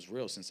Christ was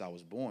real since I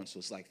was born. So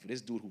it's like, for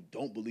this dude who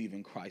don't believe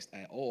in Christ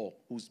at all,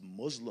 who's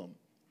Muslim,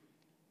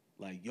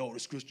 like, yo,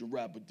 this Christian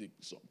rapper did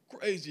something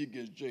crazy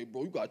against Jay,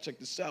 bro. You gotta check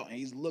this out. And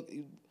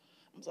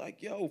I was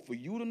like, yo, for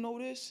you to know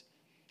this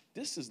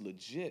is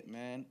legit,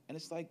 man. And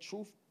it's like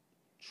truth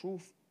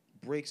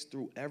breaks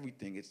through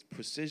everything. It's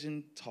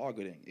precision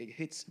targeting. It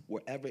hits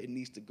wherever it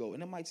needs to go.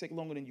 And it might take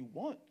longer than you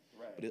want,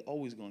 right, but it's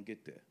always gonna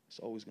get there. It's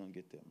always gonna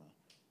get there, man.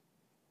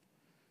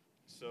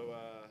 So,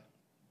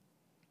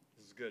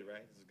 this is good,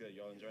 right? This is good.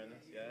 Y'all enjoying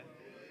this? Yeah?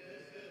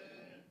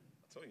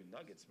 I told you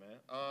nuggets,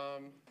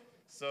 man.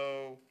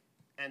 So,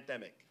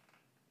 Anthemic.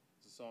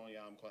 It's a song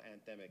called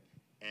Anthemic.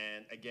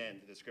 And again,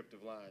 the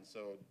descriptive line.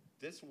 So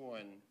this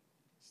one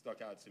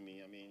stuck out to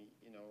me. I mean,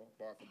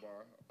 bar for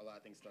bar, a lot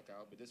of things stuck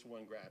out, but this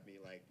one grabbed me.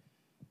 Like,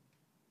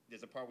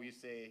 there's a part where you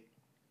say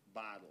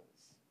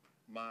bottles,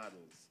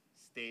 models,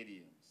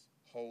 stadiums,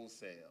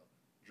 wholesale,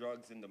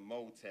 drugs in the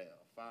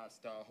motel,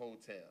 5-star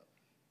hotel,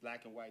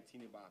 black and white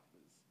teeny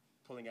boppers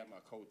pulling at my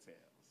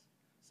coattails.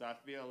 So I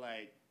feel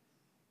like,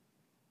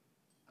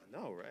 I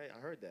know, right? I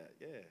heard that.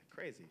 Yeah,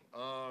 crazy.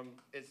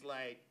 It's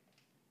like,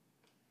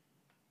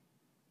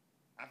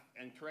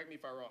 and correct me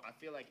if I'm wrong, I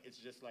feel like it's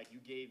just like you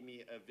gave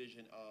me a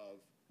vision of,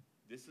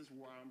 this is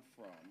where I'm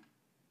from,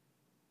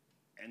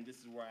 and this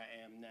is where I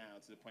am now,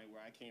 to the point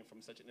where I came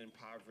from such an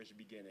impoverished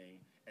beginning,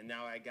 and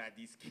now I got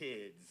these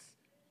kids,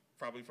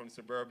 probably from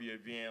suburbia,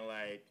 being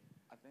like...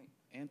 I think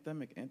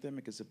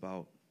Anthemic is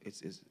about,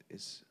 it's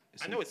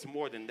I know it's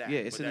more than that. Yeah,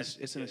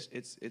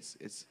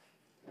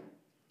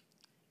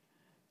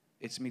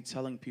 it's me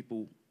telling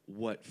people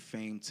what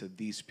fame to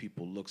these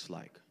people looks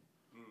like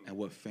and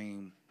what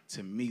fame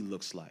to me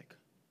looks like.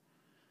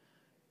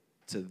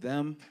 To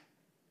them,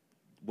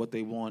 what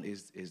they want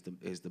is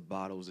the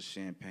bottles of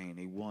champagne.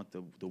 They want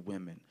the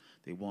women.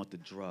 They want the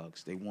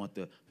drugs. They want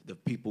the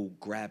people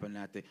grabbing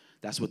at the.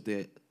 That's what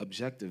their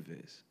objective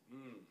is.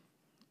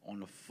 On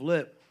the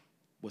flip,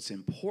 what's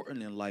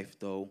important in life,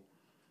 though,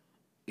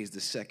 is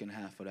the second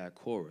half of that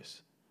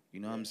chorus. You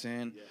know what I'm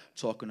saying? Yeah.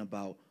 Talking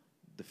about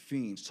the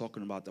fiends,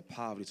 talking about the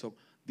poverty.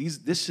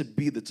 This should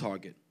be the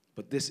target,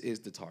 but this is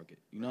the target.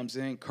 You know what I'm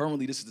saying?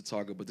 Currently, this is the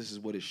target, but this is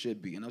what it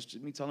should be. And that's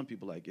just me telling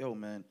people, like, yo,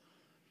 man,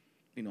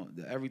 you know,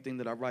 everything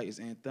that I write is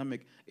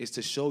anthemic, is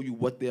to show you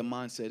what their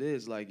mindset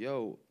is. Like,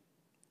 yo,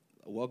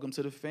 welcome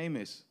to the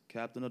famous,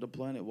 captain of the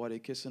planet, while they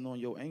kissing on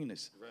your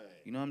anus. Right.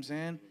 You know what I'm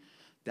saying?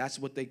 That's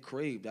what they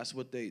crave. That's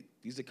what these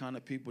are the kind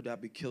of people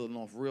that be killing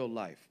off real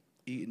life.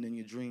 Eating in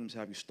your dreams,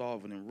 have you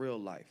starving in real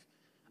life.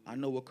 I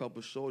know a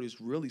couple shorties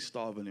really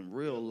starving in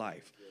real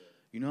life.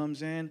 You know what I'm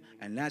saying?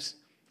 And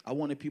I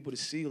wanted people to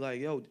see, like,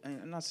 yo,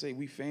 and I'm not saying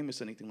we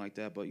famous or anything like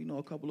that, but, you know,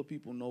 a couple of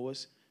people know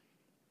us.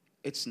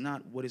 It's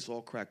not what it's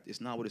all cracked. It's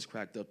not what it's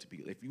cracked up to be.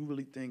 If you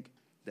really think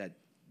that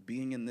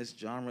being in this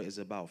genre is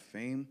about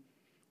fame,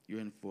 you're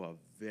in for a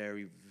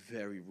very,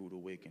 very rude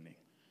awakening.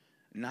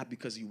 Not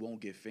because you won't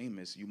get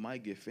famous. You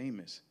might get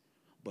famous.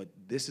 But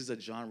this is a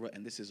genre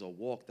and this is a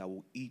walk that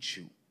will eat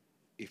you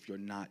if you're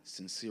not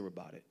sincere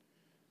about it.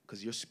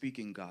 Because you're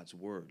speaking God's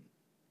word.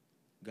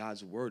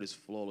 God's word is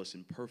flawless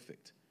and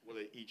perfect. Will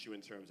it eat you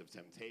in terms of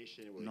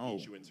temptation? Will it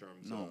eat you in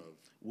terms of...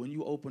 When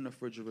you open the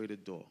refrigerator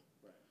door,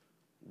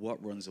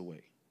 what runs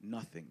away?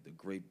 Nothing. The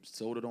grape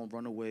soda don't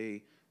run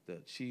away. The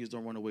cheese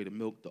don't run away. The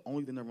milk. The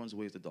only thing that runs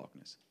away is the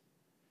darkness.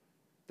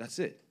 That's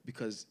it.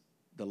 Because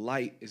the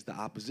light is the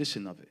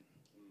opposition of it.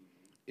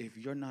 If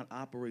you're not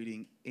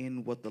operating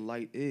in what the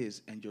light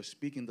is and you're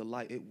speaking the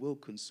light, it will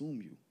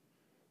consume you.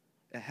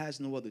 It has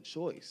no other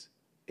choice.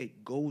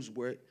 It goes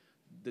where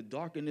the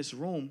dark in this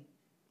room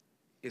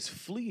is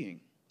fleeing.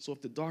 So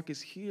if the dark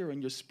is here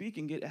and you're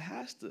speaking it,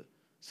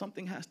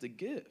 something has to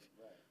give.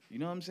 Right. You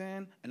know what I'm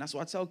saying? And that's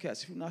why I tell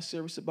cats, if you're not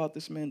serious about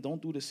this, man,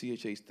 don't do the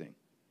CHH thing.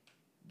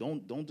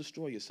 Don't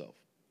destroy yourself.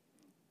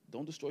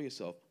 Don't destroy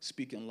yourself.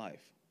 Speak in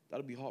life.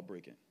 That'll be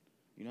heartbreaking.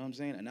 You know what I'm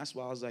saying? And that's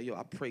why I was like, yo,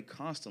 I pray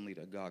constantly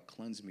that God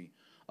cleanse me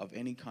of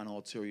any kind of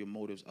ulterior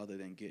motives other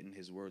than getting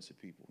his words to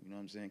people. You know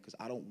what I'm saying? Because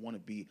I don't want to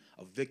be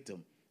a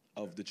victim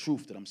of the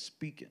truth that I'm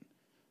speaking.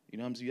 You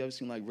know what I'm saying? You ever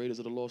seen like Raiders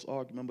of the Lost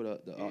Ark? Remember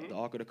the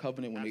Ark of the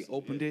Covenant when they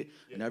opened it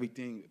and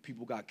everything,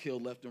 people got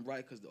killed left and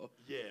right because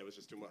it was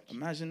just too much.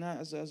 Imagine that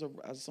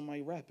as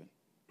somebody rapping.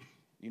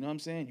 You know what I'm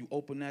saying? You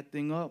open that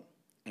thing up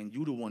and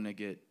you the one that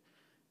get.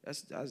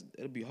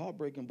 It'll be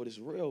heartbreaking, but it's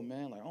real,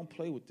 man. Like, I don't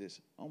play with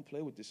this. I don't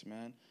play with this,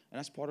 man. And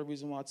that's part of the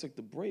reason why I took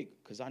the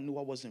break, because I knew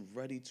I wasn't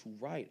ready to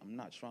write. I'm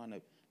not trying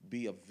to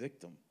be a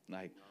victim.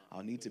 Like,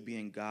 I need to be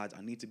in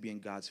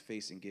God's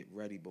face and get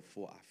ready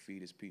before I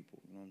feed his people.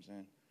 You know what I'm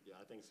saying? Yeah,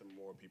 I think some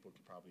more people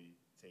could probably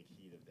take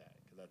heed of that,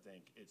 because I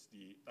think it's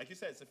like you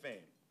said, it's the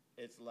fame.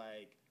 It's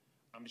like,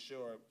 I'm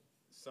sure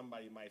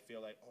somebody might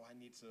feel like, oh, I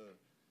need to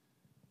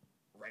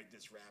write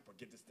this rap or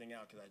get this thing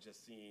out because I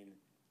just seen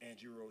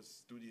Andrew Rose's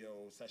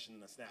studio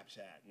session on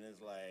Snapchat, and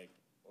it's like,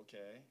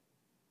 okay,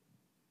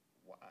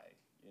 why?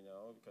 You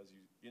know, because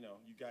you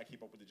gotta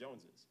keep up with the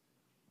Joneses,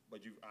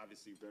 but you've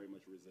obviously very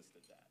much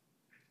resisted that.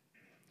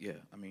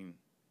 Yeah, I mean,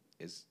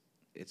 it's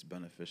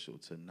beneficial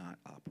to not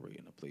operate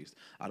in a place.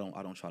 I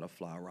don't try to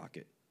fly a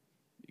rocket.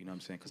 You know what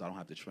I'm saying? Because I don't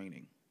have the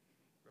training.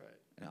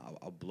 Right. And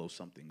I'll blow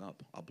something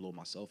up. I'll blow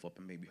myself up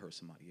and maybe hurt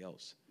somebody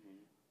else.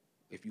 Mm-hmm.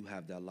 If you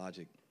have that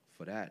logic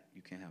for that,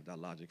 you can't have that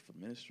logic for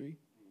ministry.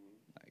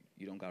 Like,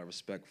 you don't got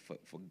respect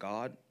for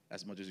God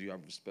as much as you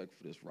have respect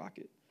for this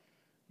rocket.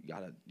 You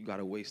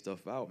gotta weigh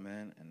stuff out,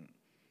 man, and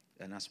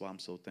that's why I'm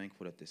so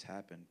thankful that this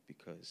happened,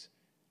 because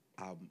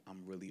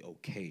I'm really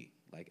okay.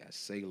 Like as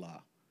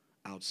Selah,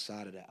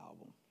 outside of the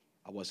album,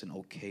 I wasn't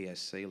okay as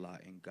Selah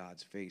in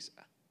God's face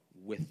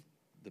with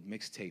the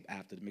mixtape.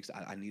 After the mix,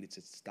 I needed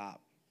to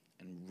stop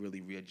and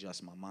really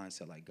readjust my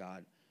mindset. Like,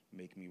 God,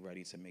 make me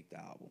ready to make the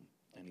album,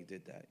 and He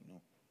did that. You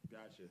know.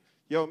 Gotcha.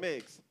 Yo,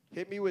 Migs,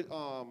 hit me with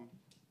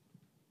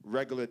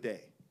Regular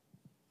Day.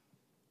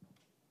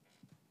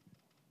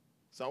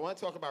 So I want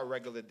to talk about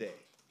Regular Day.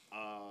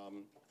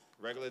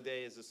 Regular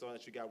Day is the song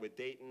that you got with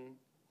Dayton,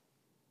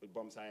 with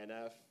Bumps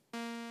INF.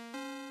 Don't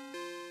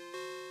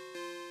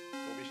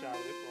be shy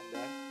with it, Bump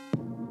that.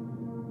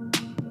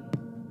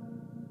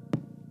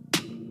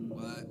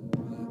 What?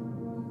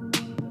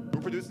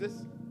 Who produced this?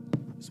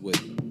 It's Wit.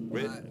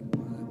 Wit?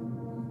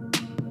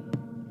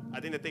 I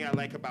think the thing I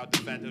like about the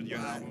fact of your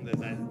album is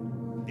that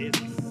it's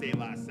a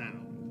Selah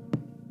sound.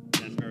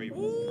 That's very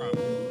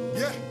prominent.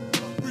 Yeah,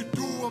 we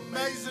do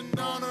amazing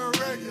on a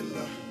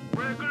regular.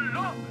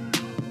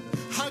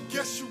 I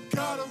guess you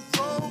gotta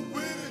roll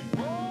with it.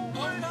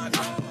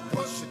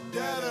 Push your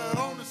data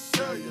on the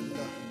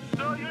cellular.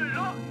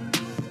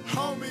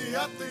 Homie,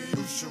 I think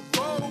you should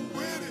roll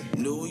with it.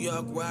 New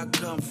York, where I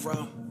come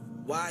from.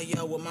 Why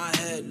yo with my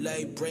head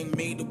laid? Bring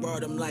me the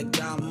word, I'm like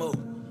Damu.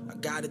 I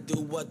gotta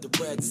do what the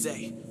Reds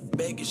say.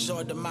 Making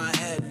sure that my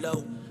head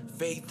low,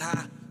 faith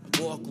high,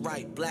 walk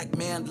right. Black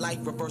man life,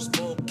 reverse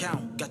full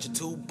count. Got your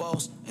 2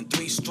 balls and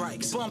 3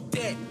 strikes. Bump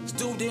that,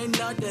 student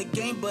of the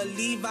game.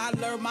 Believe I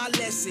learned my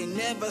lesson.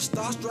 Never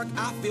starstruck,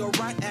 I feel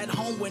right at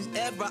home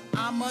whenever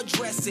I'm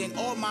addressing.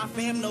 All my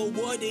fam know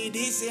what it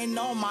is, and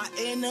all my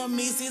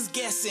enemies is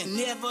guessing.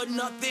 Never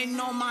nothing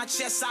on my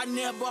chest, I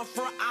never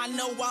front. I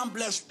know I'm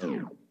blessed.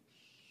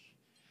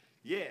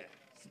 Yeah.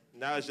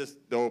 Now it's just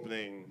the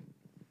opening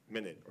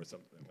minute or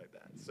something like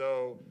that.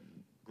 So,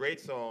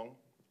 great song.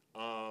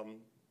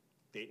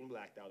 Dayton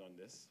blacked out on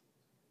this.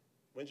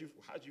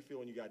 How did you feel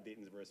when you got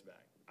Dayton's verse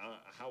back?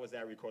 How was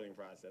that recording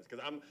process?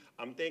 Because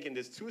I'm thinking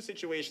there's 2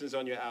 situations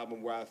on your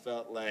album where I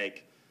felt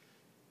like,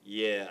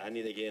 yeah, I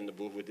need to get in the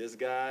booth with this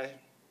guy.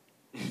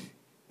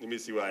 Let me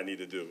see what I need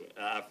to do.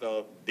 I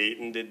felt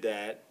Dayton did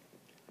that.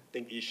 I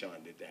think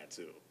Eshawn did that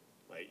too.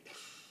 Like,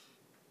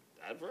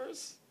 that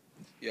verse?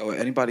 Yo,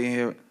 anybody in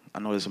here, I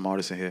know there's some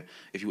artists in here,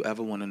 if you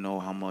ever want to know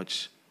how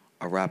much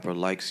a rapper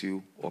likes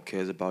you or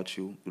cares about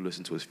you, you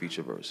listen to his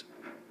feature verse.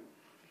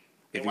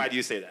 And why do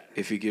you say that?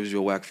 If he gives you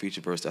a whack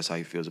feature verse, that's how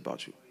he feels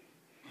about you.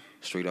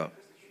 Straight up.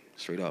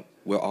 Straight up.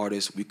 We're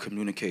artists, we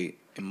communicate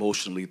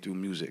emotionally through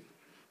music.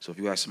 So if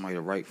you ask somebody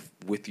to write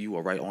with you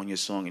or write on your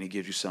song and he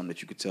gives you something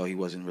that you could tell he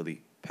wasn't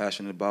really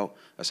passionate about,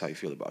 that's how he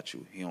feel about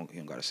you. He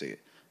don't got to say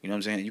it. You know what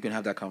I'm saying? You can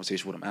have that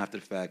conversation with him after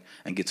the fact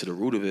and get to the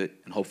root of it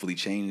and hopefully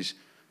change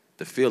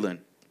the feeling,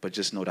 but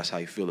just know that's how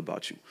he feel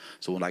about you.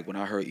 So when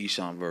I heard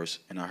Eshawn verse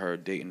and I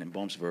heard Dayton and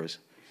Bump's verse,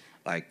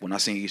 like, when I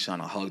seen Eshawn,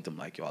 I hugged him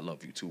like, yo, I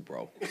love you too,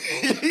 bro.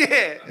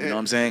 Yeah. You know what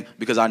I'm saying?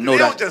 Because I know they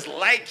that. They don't just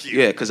like you.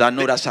 Yeah, because I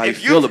know that's how he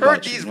feel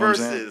about you. If you've heard heard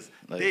these verses,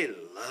 like, they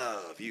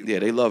love you. Yeah,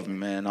 they love me,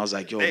 man. I was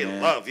like, yo, they man.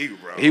 They love you,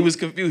 bro. He was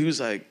confused. He was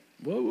like,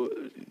 what?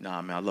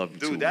 Nah, man, I love you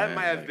too, dude, that man.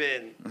 might have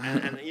been,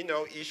 and you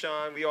know,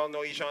 Eshawn, we all know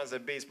Eshawn's a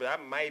bass, but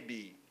that might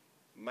be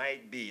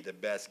the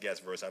best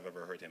guest verse I've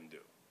ever heard him do.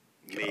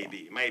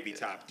 Maybe. Might be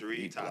top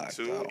 3, top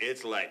 2. Out.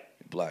 It's like.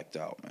 Blacked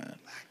out, man.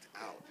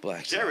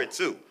 Blacked Jared, out.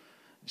 too.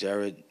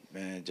 Jared,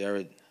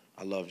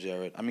 I love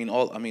Jared. I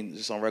mean,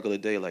 just on regular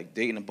day, like,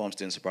 Dayton and Bumps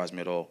didn't surprise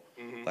me at all.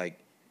 Mm-hmm. Like,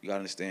 you got to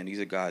understand, these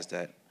are guys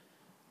that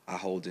I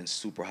hold in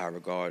super high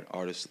regard,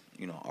 artists,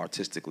 you know,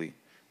 artistically.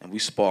 And we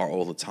spar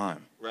all the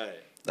time. Right.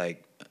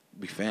 Like,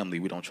 we family.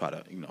 We don't try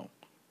to, you know,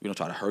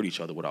 hurt each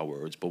other with our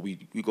words. But we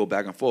go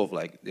back and forth.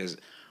 Like, there's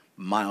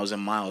miles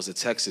and miles of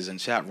texts and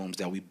chat rooms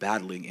that we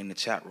battling in the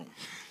chat room.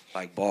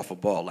 Like, ball for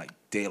ball, like,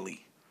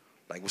 daily.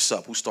 Like, what's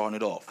up? Who's starting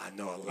it off? I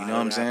know a lot you know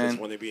what I'm saying?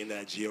 want to be in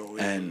that GOM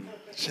and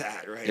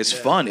chat, right? It's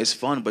fun. It's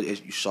fun, but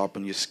you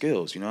sharpen your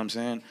skills. You know what I'm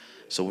saying?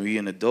 So when we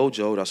in the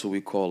dojo, that's what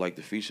we call, like,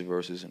 the feature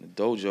verses. In the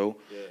dojo,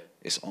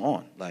 it's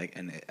on. Like,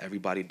 and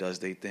everybody does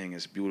their thing.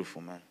 It's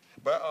beautiful, man.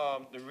 But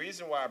the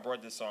reason why I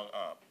brought this song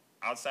up,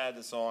 outside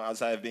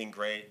of being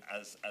great,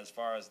 as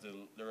far as the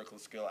lyrical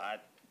skill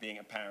being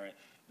apparent,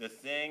 the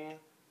thing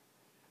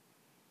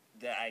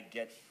that I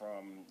get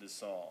from the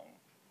song,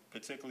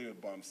 particularly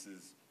with Bumps,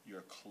 is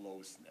your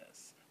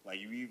closeness. Like,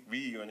 you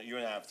and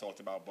I have talked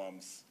about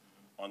Bumps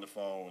on the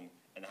phone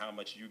and how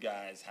much you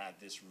guys have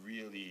this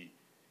really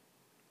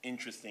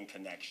interesting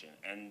connection.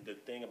 And the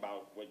thing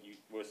about what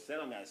was said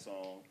on that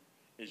song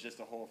is just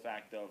the whole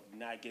fact of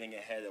not getting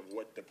ahead of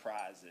what the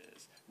prize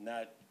is.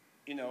 Not,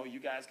 you know, you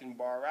guys can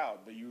bar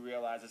out, but you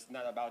realize it's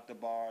not about the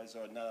bars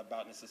or not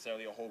about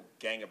necessarily a whole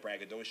gang of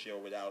braggadocio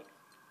without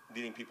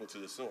leading people to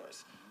the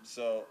source.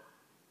 So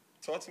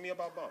talk to me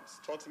about Bumps.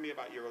 Talk to me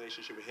about your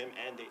relationship with him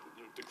and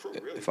the crew,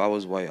 really. If I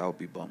was white, I would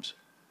be Bumps.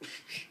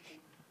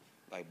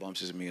 Like,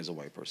 Bumps is me as a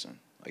white person,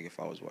 like, if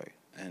I was white.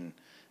 And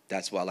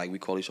that's why, like, we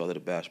call each other the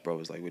Bash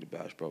Brothers. Like, we're the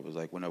Bash Brothers.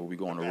 Like, whenever we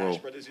go on the road.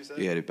 Bash Brothers, you said?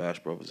 Yeah, the Bash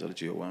Brothers of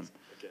the GOM.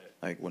 Okay.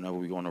 Like, whenever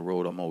we go on the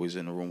road, I'm always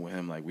in the room with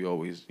him. Like, we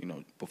always, you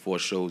know, before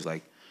shows,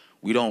 like,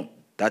 we don't,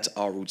 that's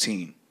our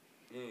routine.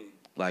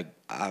 Like,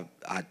 I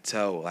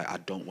tell, like, I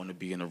don't want to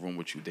be in the room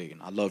with you, Dayton.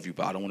 I love you,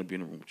 but I don't want to be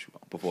in the room with you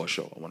before a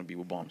show. I want to be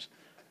with Bumps.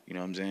 You know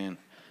what I'm saying?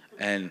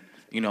 And,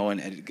 you know,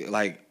 and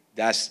like,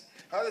 that's...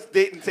 How does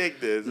Dayton take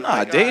this? Nah,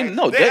 like, Dayton,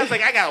 no. Dayton's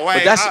like, I got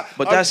white.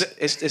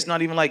 It's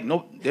not even like,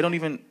 no, they don't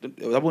even,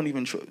 that wouldn't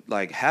even,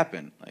 like,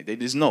 happen. Like, they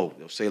just know.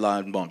 They'll say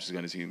Live and Bumps is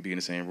going to be in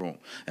the same room.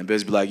 And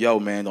Biz be like, yo,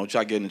 man, don't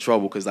try getting in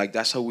trouble, because, like,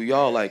 that's how we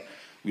are. Like,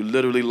 we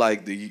literally,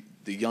 like, the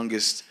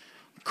youngest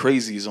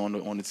crazies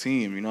on the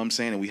team, you know what I'm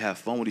saying? And we have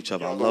fun with each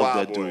other. I love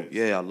that dude.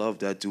 Yeah, I love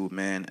that dude,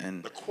 man.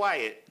 And the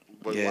quiet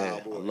but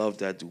wild boy. I love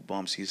that dude,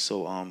 Bumps. He's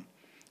so, a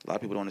lot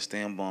of people don't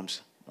understand Bumps,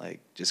 like,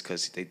 just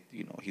because they,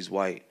 you know, he's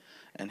white.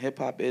 And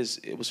hip-hop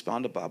it was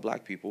founded by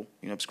black people.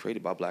 You know, it was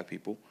created by black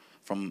people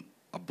from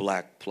a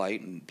black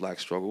plight and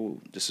black struggle.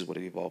 This is what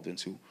it evolved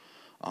into.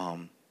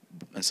 And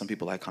some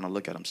people, like, kind of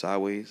look at him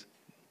sideways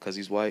because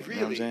he's white. Really?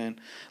 You know what I'm saying?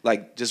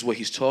 Like, just what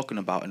he's talking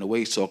about and the way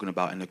he's talking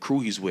about and the crew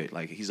he's with.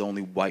 Like, he's the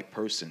only white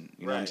person.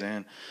 You know what I'm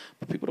saying?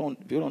 But people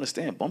don't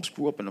understand. Bumps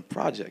grew up in the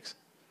projects.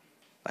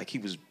 Like, he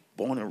was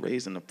born and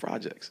raised in the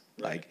projects.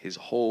 Right. Like, his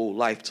whole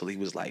life till he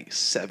was, like,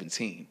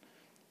 17.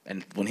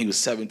 And when he was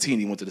 17,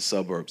 he went to the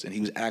suburbs, and he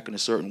was acting a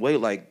certain way,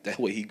 like that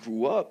way he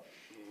grew up.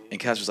 And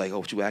Cass was like, "Oh,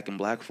 what you acting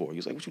black for?" He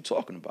was like, "What you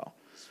talking about?"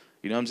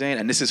 You know what I'm saying?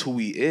 And this is who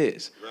he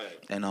is.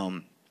 Right.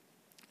 And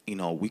you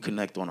know, we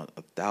connect on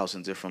a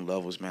thousand different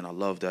levels, man. I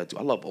love that dude.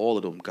 I love all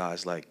of them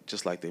guys, like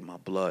just like they my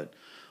blood.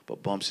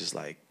 But Bumps is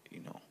like, you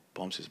know,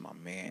 Bumps is my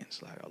man.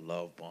 It's like I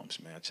love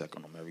Bumps, man. I check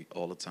on him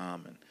all the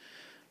time, and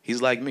he's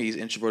like me. He's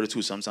introverted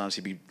too. Sometimes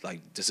he be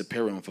like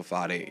disappearing for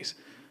 5 days,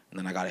 and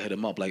then I gotta hit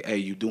him up like, "Hey,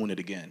 you doing it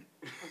again?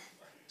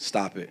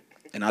 Stop it."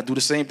 And I do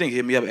the same thing.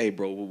 Hit me up, "Hey,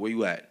 bro, where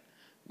you at?"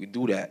 We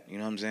do that. You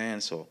know what I'm saying?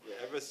 So Yeah,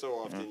 ever so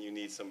often you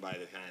need somebody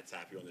to kind of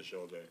tap you on the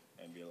shoulder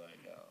and be like,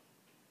 "Yo,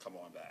 come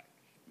on back."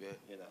 yeah,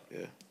 You know.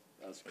 yeah.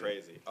 That's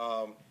crazy.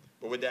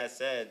 But with that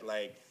said,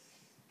 like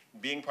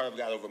being part of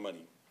God Over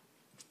Money,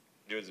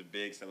 there was a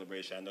big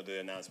celebration. I know the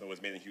announcement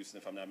was made in Houston,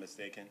 if I'm not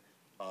mistaken.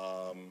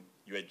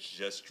 You had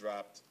just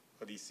dropped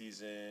hoodie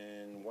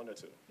season 1 or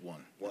 2.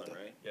 One,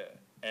 Right? Yeah.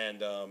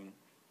 And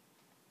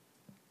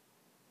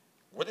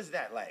what is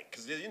that like?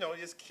 Because you know,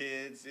 there's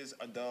kids, there's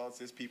adults,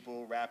 there's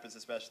people, rappers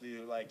especially,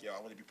 who are like, "Yo, I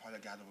want to be part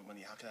of God Over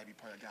Money. How can I be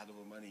part of God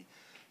Over Money?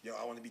 Yo,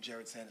 I want to be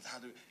Jared Sanders. How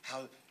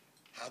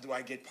do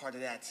I get part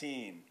of that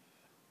team?"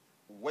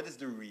 What is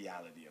the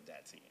reality of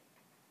that team?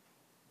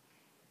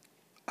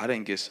 I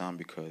didn't get signed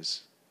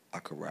because I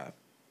could rap.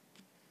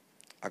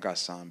 I got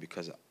signed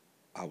because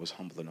I was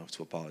humble enough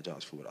to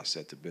apologize for what I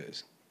said to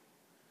Biz.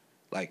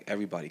 Like,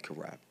 everybody could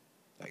rap.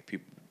 Like,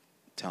 people,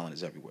 talent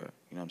is everywhere.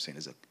 You know what I'm saying?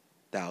 There's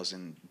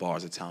 1,000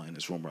 bars of talent in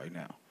this room right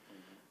now.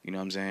 You know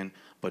what I'm saying?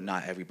 But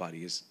not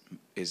everybody is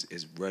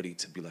ready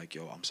to be like,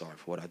 "Yo, I'm sorry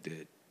for what I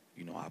did.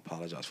 You know, I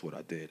apologize for what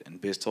I did."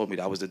 And Biz told me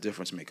that was the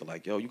difference maker.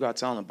 Like, "Yo, you got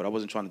talent, but I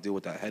wasn't trying to deal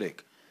with that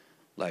headache,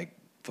 like,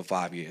 for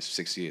 5 years,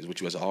 6 years with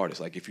you as an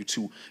artist. Like, if you're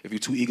too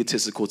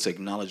egotistical to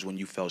acknowledge when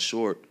you fell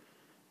short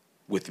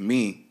with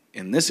me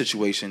in this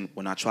situation,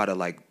 when I try to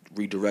like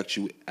redirect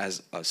you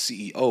as a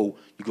CEO,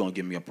 you're gonna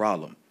give me a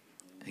problem."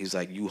 He's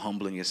like, "You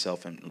humbling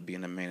yourself and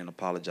being a man and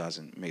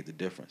apologizing made the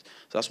difference."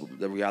 So that's what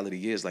the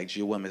reality is. Like,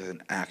 GOM is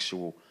an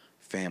actual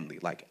family,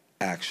 like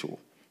actual.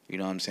 You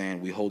know what I'm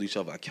saying? We hold each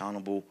other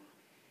accountable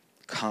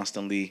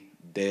constantly,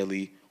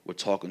 daily. We're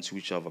talking to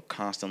each other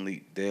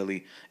constantly,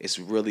 daily. It's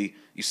really,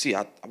 you see,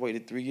 I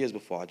waited 3 years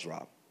before I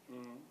dropped.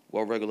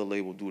 What regular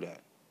label do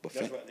that? But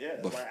That's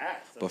why I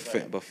asked.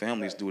 but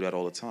families do that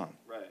all the time.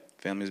 Right.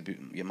 Families,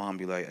 your mom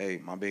be like, "Hey,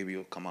 my baby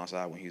will come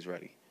outside when he's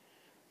ready,"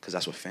 because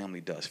that's what family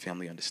does.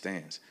 Family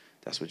understands.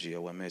 That's what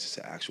GOM is. It's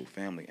an actual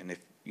family. And if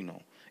you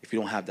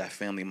don't have that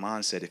family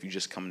mindset, if you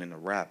just coming in to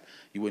rap,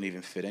 you wouldn't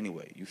even fit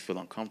anyway. You feel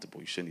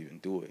uncomfortable. You shouldn't even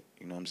do it.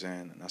 You know what I'm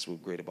saying? And that's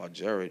what's great about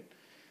Jared,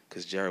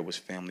 because Jared was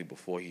family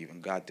before he even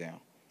got down.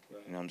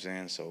 Right. You know what I'm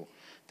saying? So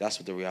that's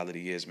what the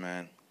reality is,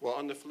 man. Well,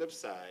 on the flip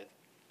side,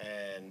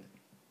 and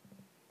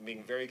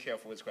being very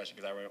careful with this question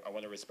because I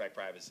want to respect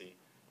privacy.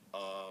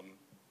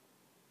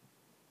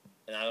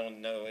 And I don't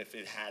know if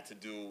it had to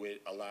do with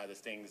a lot of the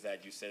things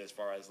that you said as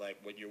far as like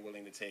what you're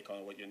willing to take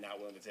on, what you're not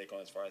willing to take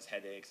on, as far as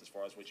headaches, as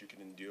far as what you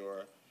can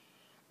endure.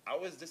 I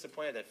was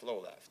disappointed that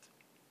Flo left,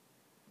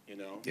 you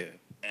know? Yeah.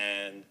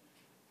 And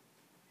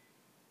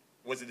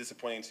was it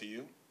disappointing to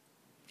you?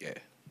 Yeah.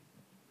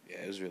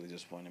 Yeah, it was really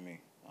disappointing to me,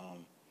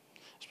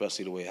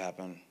 especially the way it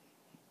happened,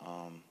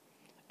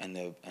 and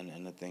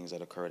the things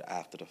that occurred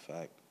after the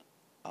fact.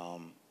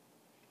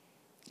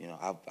 You know,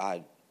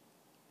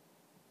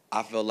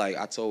 I felt like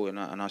I told, and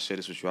I'll share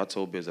this with you. I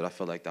told Biz that I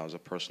felt like that was a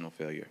personal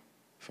failure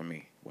for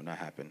me when that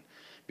happened,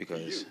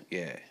 because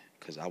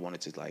I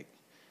wanted to like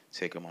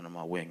take him under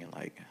my wing and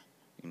like,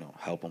 you know,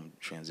 help him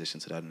transition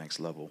to that next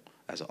level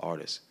as an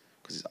artist.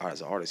 Because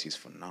as an artist, he's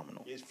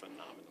phenomenal. He's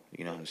phenomenal.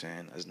 You know what I'm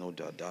saying? There's no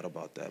doubt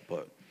about that.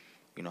 But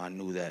you know, I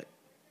knew that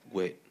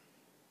with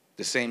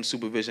the same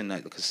supervision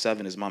that, because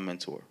Seven is my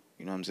mentor.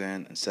 You know what I'm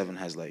saying? And Seven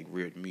has like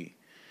reared me.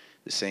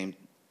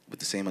 With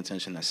the same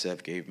attention that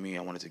Sev gave me,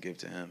 I wanted to give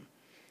to him.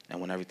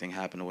 And when everything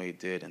happened the way it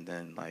did, and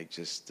then like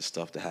just the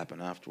stuff that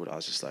happened afterward, I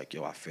was just like,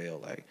 "Yo, I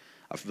failed." Like,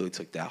 I really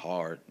took that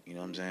hard. You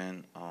know what I'm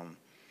saying?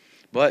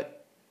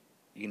 But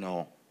you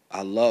know,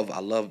 I love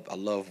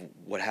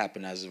what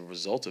happened as a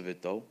result of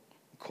it, though.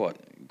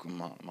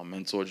 My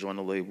mentor joined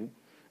the label,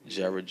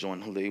 Jared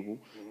joined the label,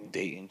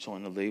 Dayton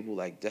joined the label.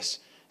 Like, it's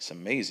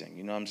amazing.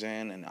 You know what I'm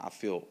saying? And I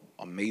feel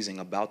amazing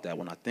about that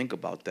when I think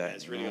about that. Yeah,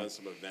 it's really on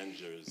some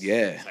Avengers.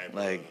 Yeah, type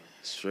like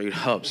straight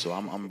up. So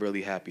I'm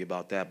really happy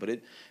about that.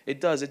 But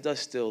it does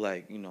still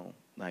like, you know,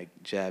 like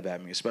jab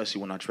at me,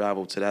 especially when I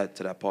travel to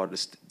that part of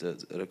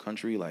the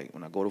country. Like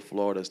when I go to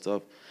Florida and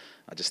stuff,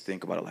 I just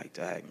think about it like,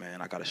 "Dang,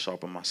 man, I gotta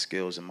sharpen my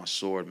skills and my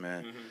sword,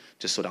 man,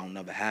 just so that'll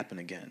never happen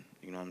again."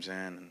 You know what I'm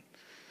saying? And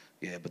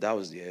yeah, but it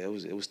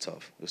was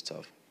tough. It was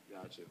tough.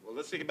 Gotcha. Well,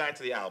 let's take it back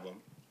to the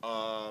album.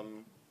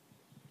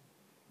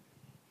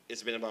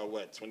 It's been about,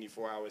 what,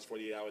 24 hours,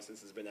 48 hours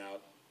since it's been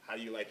out. How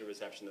do you like the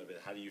reception of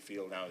it? How do you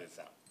feel now that it's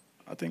out?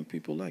 I think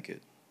people like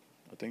it.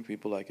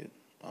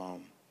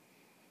 And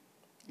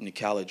the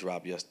Khaled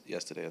dropped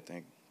yesterday, I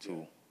think,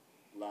 too.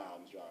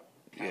 Limes dropped.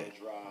 Yeah. Khaled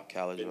dropped.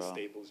 Khaled Vince dropped.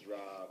 Staples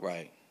dropped.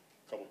 Right.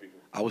 A couple people.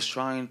 I was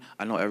trying.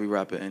 I know every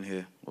rapper in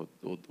here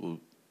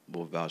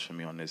will vouch for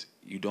me on this.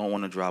 You don't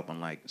want to drop on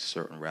like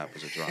certain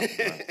rappers are dropping.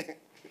 Right?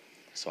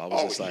 So I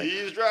was just like,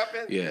 he's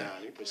dropping. yeah.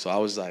 Nah, So I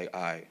was like,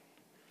 all right,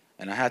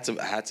 and I had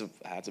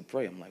to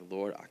pray. I'm like,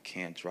 Lord, I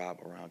can't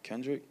drop around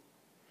Kendrick.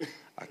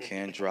 I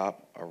can't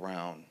drop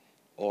around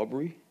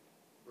Aubrey.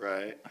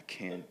 Right. I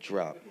can't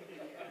drop.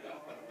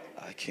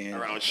 I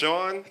can't Around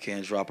Sean. I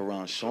can't drop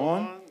around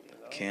Sean.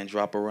 Can't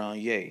drop around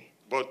Ye.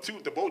 But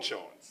the both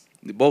Seans.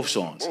 Both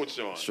Seans. Both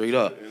Seans. Straight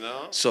up. You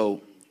know.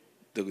 So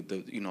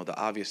the you know the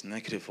obvious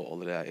negative for all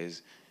of that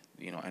is,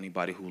 you know,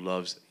 anybody who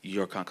loves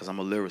your because I'm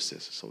a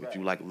lyricist. So if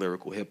you like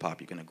lyrical hip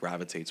hop, you're gonna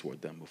gravitate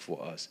toward them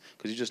before us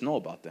because you just know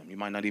about them. You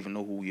might not even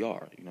know who we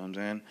are. You know what I'm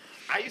saying?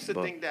 I used to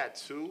think that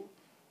too,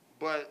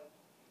 but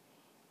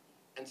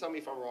and tell me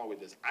if I'm wrong with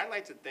this. I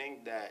like to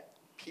think that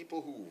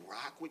people who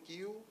rock with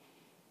you.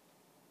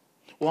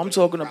 Well, I'm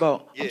talking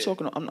about. Yeah.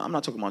 I'm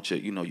not talking about your,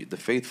 you know, the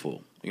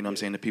faithful. You know what I'm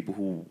saying? The people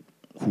who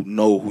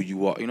know who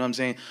you are. You know what I'm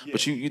saying? Yeah.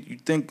 But you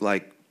think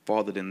like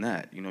farther than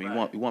that. You know,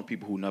 Right. you want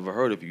people who never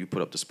heard of you. You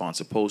put up the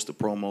sponsor posts, the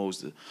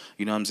promos,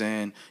 you know what I'm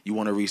saying? You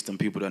want to reach them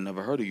people that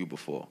never heard of you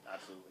before.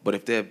 Absolutely. But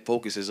if their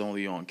focus is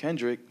only on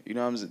Kendrick, you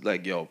know what I'm saying?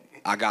 Like, yo,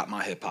 I got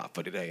my hip hop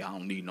for today. I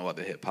don't need no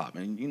other hip hop.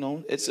 And, you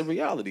know, it's a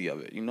reality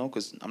of it, you know,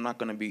 because I'm not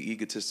going to be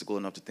egotistical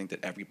enough to think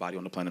that everybody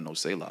on the planet knows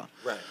Selah.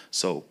 Right.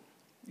 So,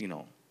 you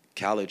know,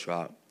 Khaled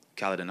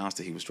announced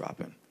that he was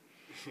dropping.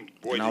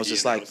 Boy, And I did was he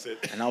just like, announce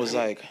it. and I was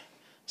like,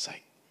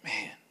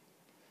 man,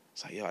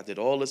 it's like, yo, I did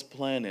all this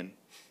planning,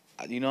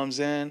 you know what I'm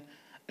saying?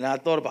 And I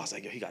thought about, I was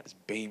like, yo, he got this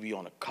baby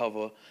on the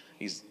cover.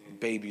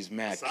 Baby's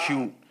mad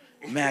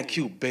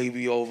cute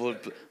baby over.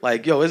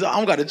 Like, yo, I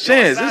don't got a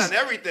chance.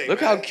 Everything,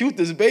 look man. how cute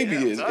this baby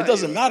Yeah, is. I'm It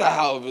doesn't telling matter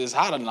how if it's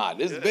hot or not.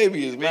 This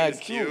baby is mad baby's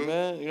cute,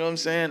 man. You know what I'm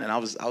saying? And I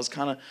was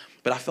kind of,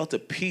 but I felt a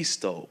peace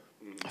though.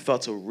 I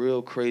felt a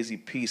real crazy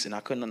peace, and I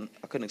couldn't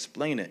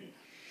explain it.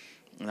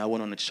 And I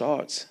went on the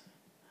charts,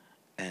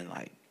 and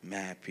like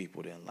mad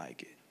people didn't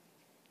like it.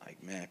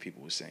 Like mad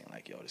people were saying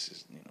like, "Yo, this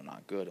is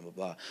not good," and blah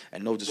blah.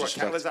 And no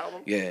disrespect. Khaled's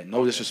album? Yeah,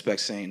 no disrespect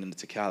saying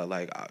to Khaled.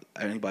 Like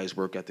anybody's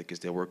work ethic is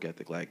their work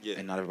ethic. Like, Yeah.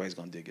 and not everybody's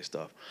gonna dig your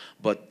stuff.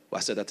 But I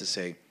said that to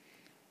say,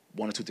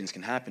 one or two things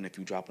can happen if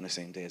you drop on the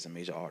same day as a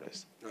major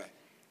artist. Right.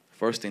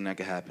 First thing that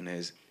could happen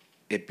is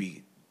it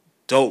be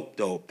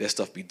dope. Their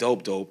stuff be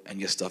dope, and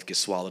your stuff gets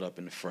swallowed up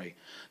in the fray.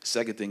 The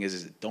second thing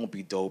is it don't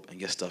be dope, and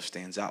your stuff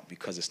stands out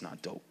because it's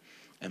not dope.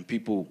 And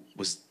people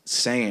was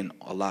saying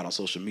a lot on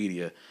social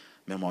media,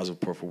 Memoirs of a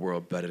Perfect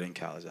World better than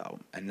Khaled's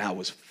album. And that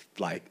was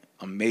like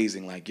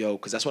amazing. Like, yo,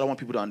 because that's what I want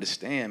people to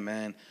understand,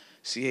 man.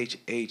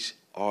 CHH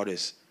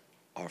artists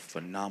are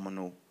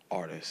phenomenal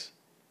artists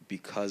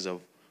because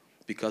of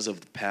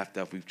the path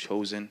that we've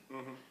chosen.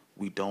 Mm-hmm.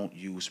 We don't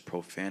use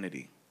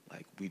profanity.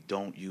 Like, we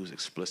don't use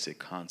explicit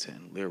content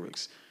and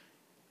lyrics.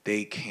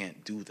 They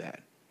can't do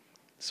that.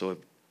 So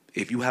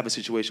if you have a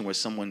situation where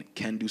someone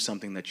can do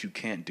something that you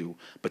can't do,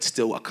 but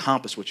still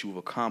accomplish what you've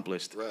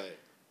accomplished, Right.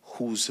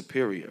 who's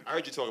superior? I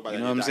heard you talk about You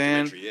that know in what your I'm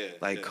saying? documentary. Yeah.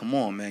 Like, yeah. come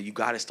on, man. You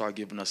got to start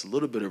giving us a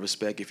little bit of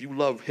respect. If you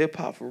love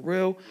hip-hop for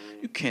real,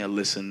 you can't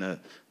listen to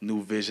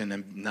New Vision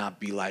and not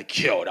be like,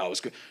 yo, that was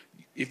good.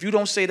 If you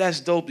don't say that's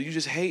dope, you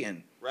just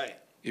hating. Right.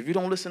 If you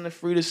don't listen to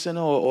Free the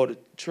Sinner or the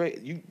Trey,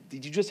 you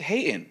just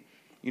hating.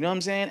 You know what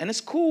I'm saying? And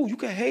it's cool. You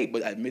can hate,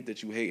 but admit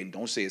that you hate and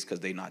don't say it's because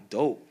they not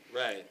dope.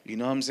 Right. You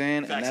know what I'm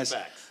saying? Facts.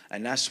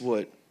 And that's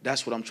what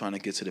I'm trying to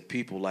get to the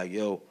people. Like,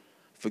 yo,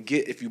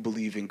 forget if you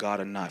believe in God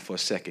or not for a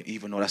second,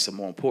 even though that's a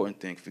more important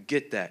thing.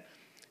 Forget that.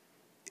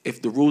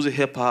 If the rules of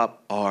hip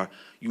hop are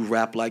you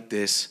rap like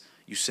this,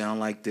 you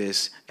sound like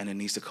this, and it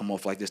needs to come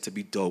off like this to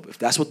be dope. If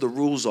that's what the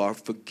rules are,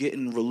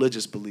 forgetting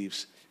religious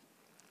beliefs,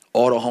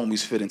 all the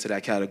homies fit into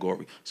that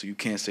category. So you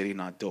can't say they're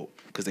not dope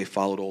because they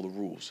followed all the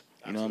rules.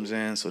 You know what I'm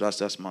saying? So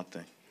that's my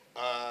thing.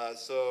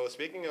 So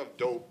speaking of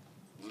dope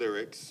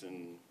lyrics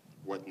and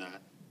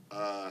whatnot,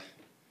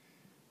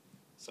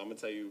 so I'm gonna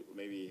tell you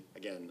maybe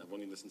again I've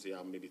only listened to the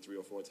album maybe 3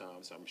 or 4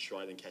 times, so I'm sure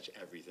I didn't catch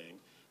everything,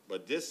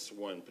 but this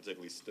one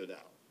particularly stood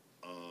out.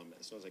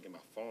 As soon as I get my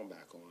phone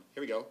back on,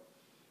 here we go.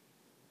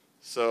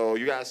 So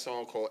you got a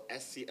song called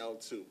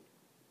SCL2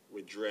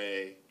 with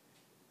Dre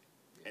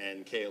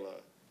and Kayla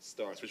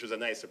Starks, which was a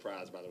nice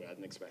surprise, by the way. I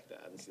didn't expect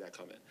that. I didn't see that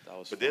coming. That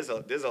was but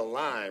fun. there's a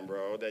line,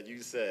 bro, that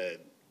you said.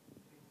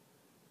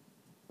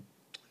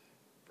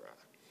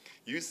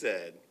 You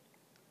said,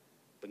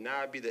 but now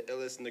I'd be the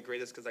illest and the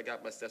greatest because I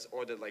got my steps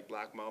ordered like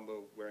Black Mamba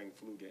wearing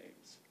flu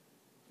games.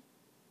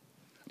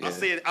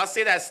 Yeah. I'll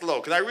say that slow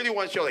because I really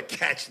want y'all to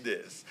catch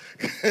this.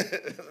 You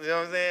know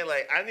what I'm saying?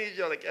 Like, I need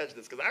y'all to catch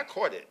this because I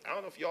caught it. I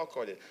don't know if y'all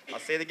caught it. I'll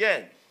say it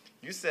again.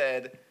 You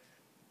said,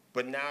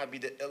 but now I'd be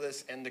the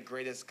illest and the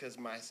greatest because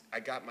I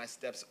got my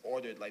steps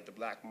ordered like the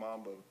Black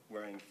Mamba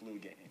wearing flu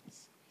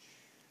games.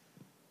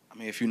 I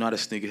mean, if you're not a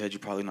sneakerhead, you're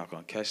probably not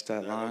going to catch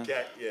that line.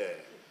 Okay, yeah.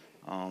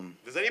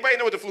 Does anybody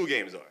know what the flu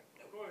games are?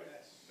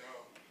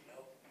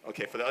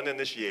 Okay, for the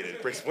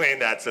uninitiated, explain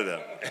that to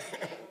them.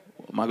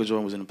 Michael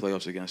Jordan was in the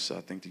playoffs against,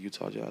 I think, the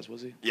Utah Jazz,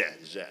 was he? Yeah,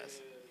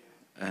 Jazz.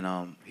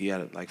 And he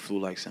had like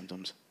flu-like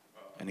symptoms,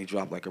 and he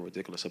dropped like a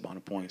ridiculous amount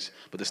of points.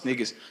 But the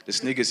sneakers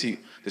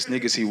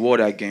he wore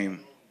that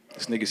game,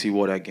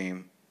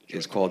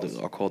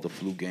 are called the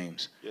flu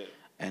games. Yeah.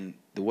 And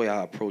the way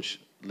I approach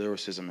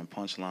lyricism and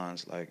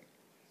punchlines, like,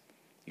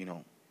 you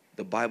know,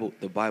 the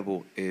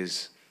Bible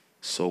is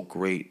so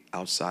great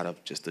outside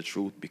of just the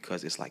truth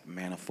because it's like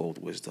manifold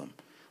wisdom.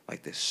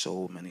 Like there's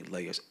so many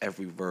layers.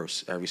 Every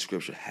verse, every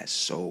scripture has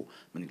so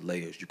many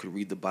layers. You could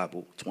read the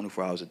Bible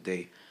 24 hours a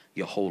day,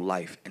 your whole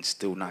life, and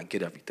still not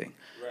get everything.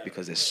 Right.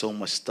 Because there's so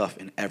much stuff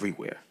in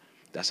everywhere.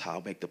 That's how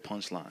I make the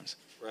punchlines.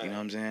 Right. You know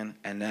what I'm saying?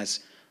 And that's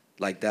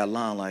like that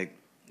line, like,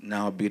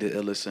 now I be the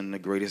illest and the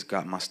greatest,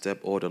 got my step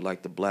order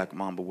like the Black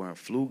Mamba wearing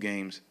flu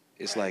games.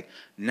 It's like,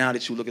 now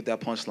that you look at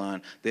that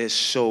punchline, there's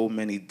so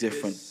many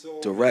different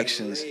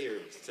directions. Many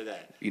layers to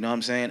that. You know what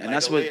I'm saying? And like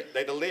that's what...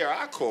 Like the layer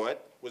I caught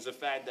was the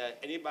fact that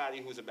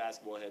anybody who's a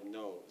basketball head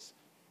knows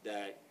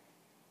that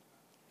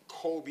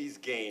Kobe's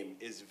game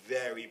is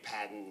very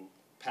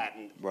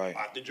patent right.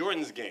 after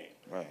Jordan's game.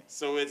 Right.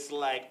 So it's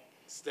like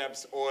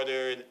steps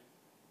ordered,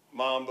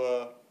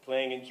 Mamba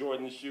playing in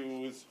Jordan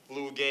shoes,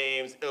 flu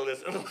games,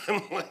 illness. I'm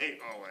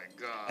like, oh my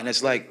God. And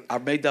it's like, I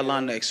made that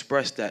line to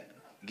express that,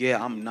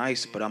 yeah, I'm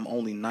nice, but I'm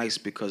only nice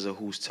because of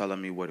who's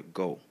telling me where to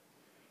go.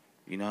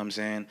 You know what I'm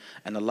saying?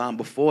 And the line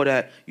before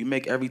that, you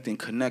make everything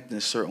connect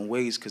in certain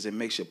ways because it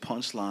makes your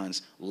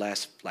punchlines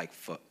last like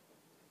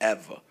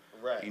forever.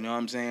 Right. You know what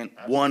I'm saying?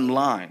 Absolutely. One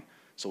line.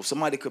 So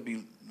somebody could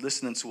be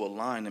listening to a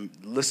line and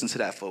listen to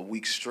that for a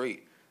week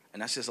straight.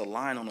 And that's just a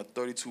line on a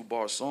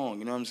 32-bar song.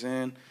 You know what I'm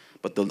saying?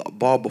 But the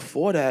bar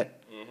before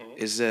that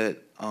is that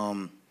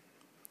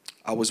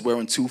I was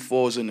wearing 2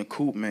 4s in the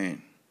coupe,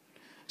 man.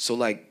 So,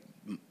 like,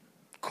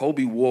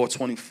 Kobe wore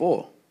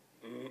 24.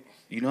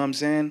 You know what I'm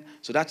saying?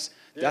 So that's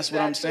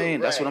what I'm saying.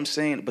 Right. That's what I'm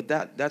saying. But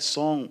that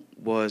song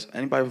was,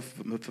 anybody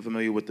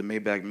familiar with the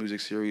Maybach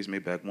music series,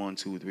 Maybach 1,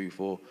 2, 3,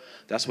 4?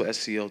 That's what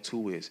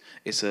SCL2 is.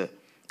 It's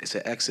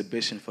an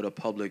exhibition for the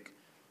public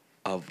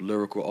of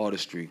lyrical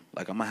artistry.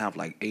 Like, I'm going to have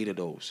like 8 of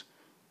those.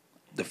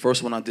 The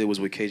first one I did was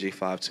with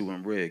KJ52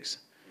 and Riggs.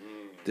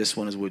 This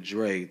one is with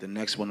Dre. The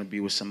next one will be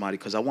with somebody,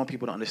 because I want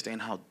people to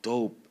understand how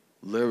dope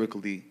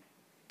lyrically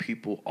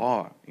people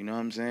are. You know what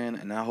I'm saying?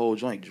 And that whole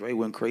joint, Dre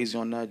went crazy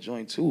on that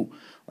joint too.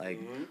 Like,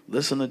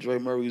 listen to Dre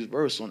Murray's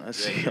verse on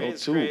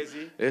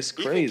SCL2. It's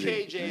crazy.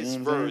 Even KJ's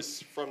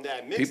verse from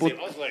that mixtape,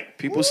 I was like,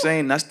 people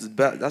saying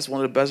that's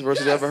one of the best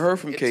verses I ever heard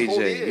from KJ.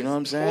 Totally you know what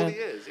I'm saying?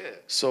 Totally is, yeah.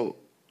 So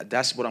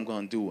that's what I'm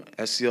gonna do.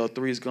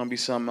 SCL3 is gonna be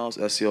something else.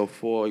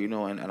 SCL4, you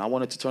know, and I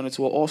wanted to turn it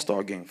to an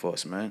all-star game for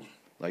us, man.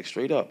 Like,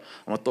 straight up.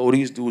 I'm gonna throw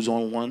these dudes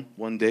on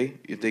one day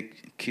if they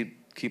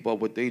keep up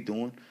what they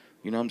doing.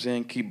 You know what I'm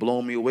saying? Keep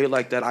blowing me away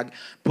like that.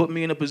 Put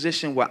me in a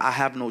position where I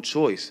have no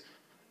choice.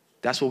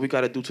 That's what we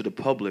got to do to the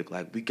public.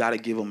 Like, we got to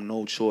give them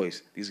no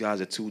choice. These guys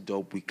are too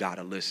dope. We got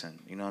to listen.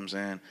 You know what I'm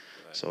saying? Right.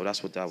 So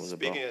that's what that was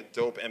about. Speaking of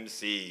dope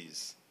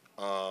MCs,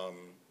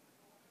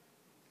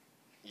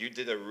 you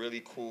did a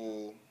really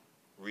cool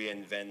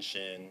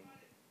reinvention,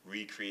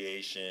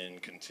 recreation,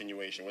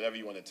 continuation, whatever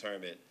you want to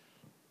term it,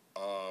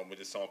 with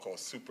a song called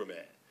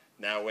Superman.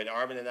 Now, when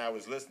Armin and I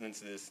was listening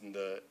to this in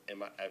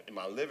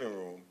my living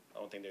room, I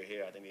don't think they're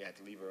here. I think they had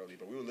to leave early,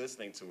 but we were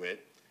listening to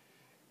it,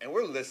 and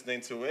we're listening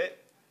to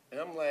it, and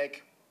I'm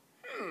like,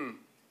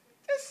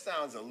 this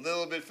sounds a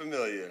little bit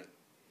familiar.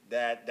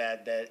 That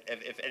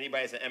if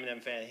anybody's an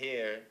Eminem fan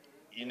here,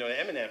 you know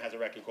that Eminem has a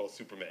record called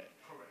Superman.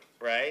 Correct.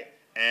 Right?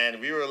 And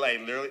we were like,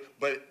 literally,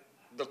 but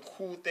the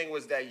cool thing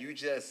was that you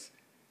just,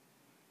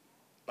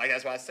 like,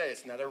 that's why I said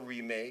it's not a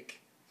remake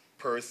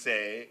per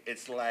se.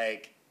 It's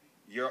like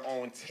your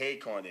own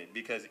take on it,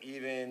 because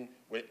even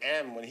with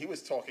M, when he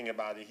was talking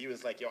about it, he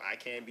was like, yo, I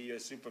can't be your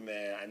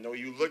Superman. I know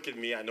you look at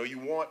me, I know you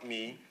want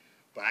me,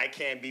 but I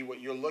can't be what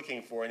you're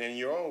looking for. And in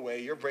your own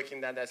way, you're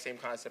breaking down that same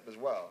concept as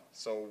well.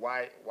 So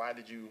why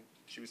did you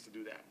choose to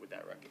do that with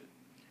that record?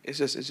 It's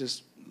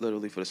just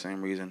literally for the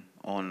same reason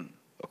on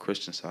a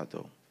Christian side,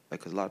 though. Like,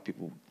 because a lot of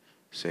people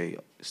say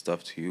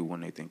stuff to you when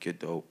they think you're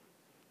dope,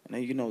 and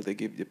then, you know, they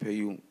pay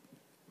you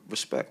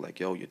respect, like,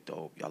 yo, you're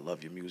dope, I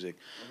love your music.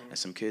 And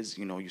some kids,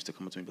 you know, used to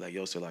come up to me and be like,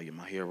 yo, so like, you're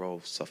my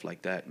hero, stuff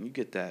like that. And you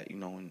get that, you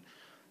know, and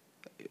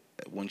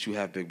once you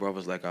have big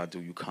brothers like I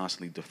do, you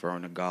constantly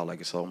deferring to God,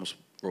 like it's almost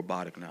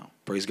robotic now.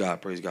 Praise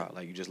God,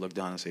 like you just look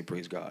down and say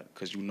praise God,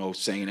 because you know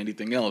saying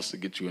anything else to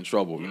get you in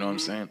trouble, you know what I'm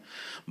saying?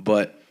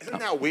 But isn't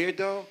that weird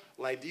though?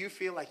 Like, do you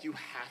feel like you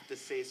have to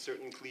say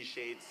certain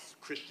cliches,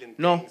 Christian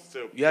no, things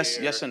to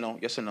yes and no.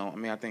 I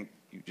mean, I think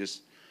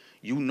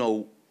you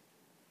know,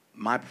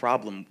 my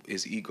problem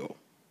is ego.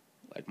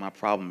 Like, my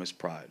problem is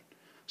pride.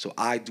 So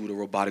I do the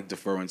robotic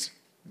deference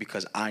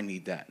because I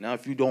need that. Now,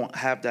 if you don't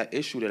have that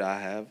issue that I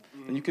have,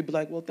 then you could be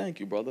like, well, thank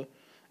you, brother.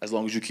 As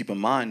long as you keep in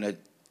mind that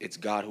it's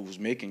God who's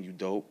making you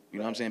dope. You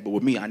know what I'm saying? But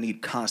with me, I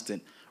need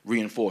constant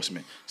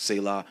reinforcement.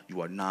 Selah,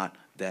 you are not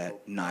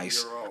that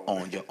nice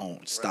on your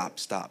own. Stop.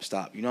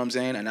 You know what I'm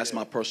saying? And that's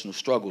my personal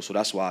struggle, so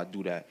that's why I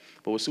do that.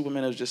 But with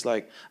Superman, it was just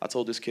like, I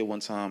told this kid one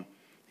time,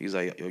 he's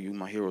like, yo, you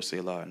my hero,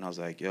 Selah. And I was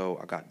like, yo,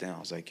 I got down. I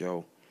was like,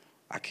 yo,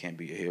 I can't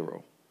be a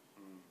hero.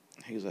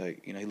 He was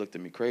like, you know, he looked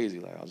at me crazy.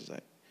 Like, I was just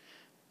like,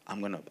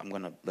 I'm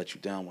gonna let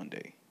you down one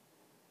day.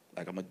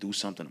 Like, I'm gonna do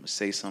something, I'm gonna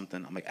say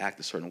something, I'm gonna act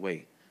a certain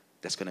way.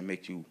 that's gonna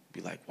make you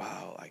be like,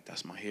 wow, like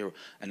that's my hero.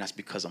 And that's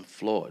because I'm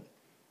flawed.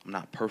 I'm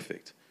not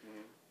perfect.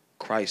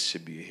 Christ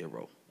should be a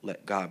hero.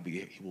 Let God be.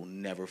 He will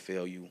never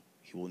fail you.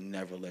 He will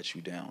never let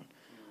you down.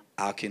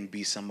 I can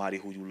be somebody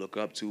who you look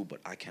up to,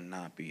 but I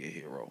cannot be a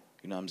hero.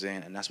 You know what I'm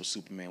saying? And that's what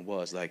Superman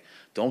was. Like,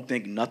 don't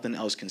think nothing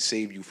else can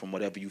save you from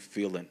whatever you're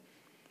feeling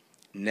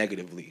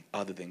negatively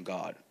other than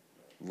God.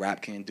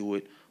 Rap can't do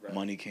it. Right.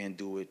 Money can't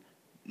do it.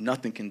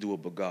 Nothing can do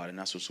it but God, and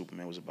that's what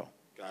Superman was about.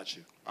 Got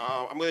you.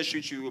 I'm going to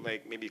shoot you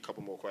like maybe a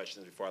couple more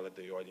questions before I let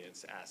the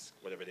audience ask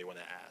whatever they want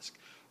to ask.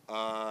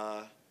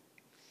 Trying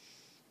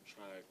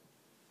to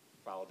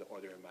follow the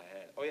order in my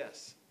head. Oh,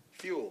 yes.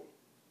 Fuel.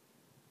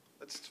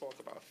 Let's talk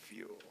about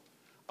Fuel.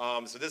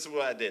 So this is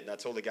what I did. And I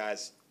told the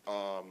guys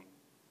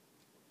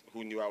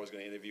who knew I was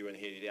going to interview and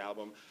hear the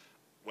album,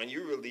 when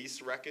you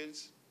release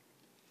records,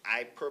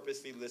 I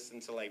purposely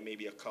listened to like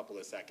maybe a couple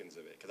of seconds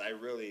of it. Because I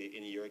really,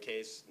 in your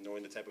case,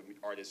 knowing the type of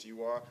artist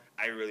you are,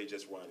 I really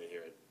just wanted to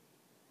hear it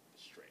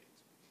straight.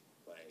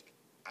 Like,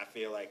 I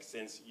feel like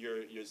since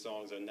your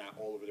songs are not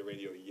all over the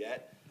radio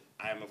yet,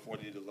 I am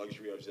afforded you the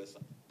luxury of just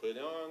put it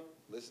on,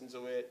 listen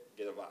to it,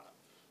 get a vibe.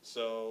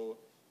 So,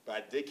 but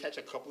I did catch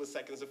a couple of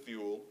seconds of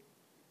Fuel.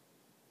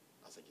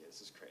 I was like, yeah,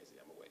 this is crazy,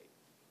 I'm gonna wait.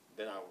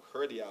 Then I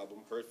heard the album,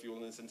 heard Fuel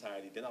in its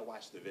entirety, then I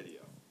watched the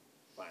video,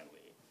 finally.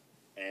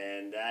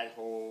 And that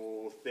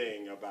whole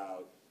thing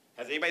about,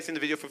 has anybody seen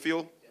the video for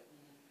Fuel? Yeah.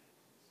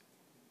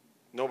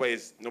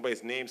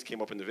 Nobody's names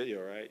came up in the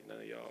video, right? None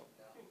of y'all?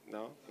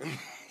 No? All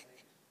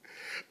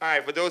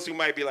right, for those who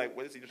might be like,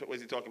 what is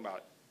he talking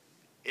about?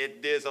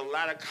 There's a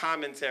lot of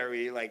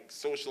commentary, like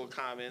social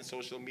comments,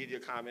 social media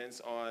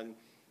comments on,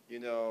 you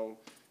know,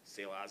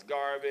 Selah's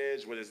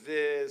garbage, what is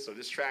this? So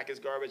this track is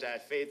garbage, I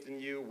had faith in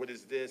you, what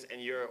is this?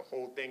 And your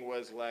whole thing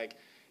was like,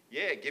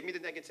 yeah, give me the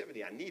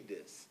negativity, I need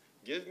this.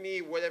 Give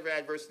me whatever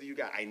adversity you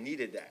got, I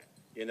needed that.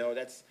 You know,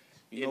 that's,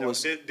 you know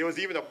there was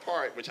even a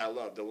part, which I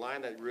loved, the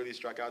line that really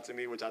struck out to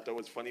me, which I thought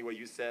was funny, where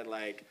you said,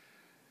 like,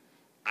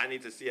 I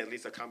need to see at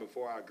least a comment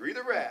before I agree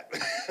to rap.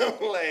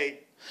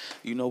 Like,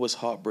 you know what's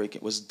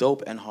heartbreaking, what's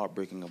dope and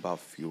heartbreaking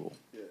about Fuel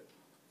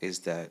is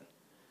that,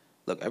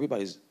 look,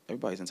 everybody's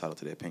entitled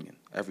to their opinion,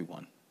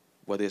 everyone,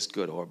 whether it's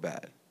good or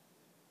bad.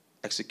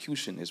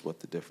 Execution is what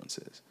the difference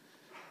is.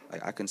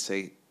 Like, I can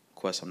say,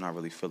 Quest, I'm not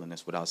really feeling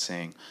this without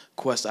saying,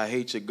 Quest, I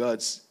hate your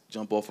guts,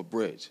 jump off a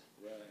bridge.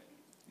 Right.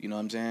 You know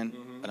what I'm saying?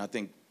 Mm-hmm. And I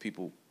think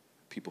people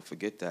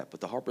forget that. But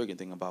the heartbreaking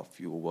thing about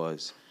Fuel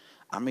was,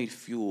 I made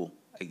Fuel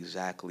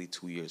exactly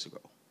 2 years ago.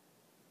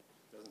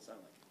 Doesn't sound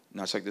like it.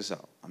 Now check this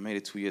out. I made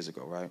it 2 years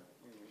ago, right?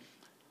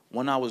 Mm-hmm.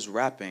 When I was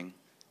rapping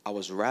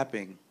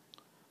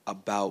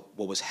about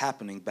what was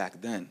happening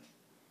back then.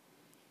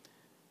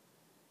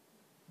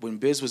 When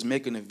Biz was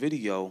making a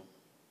video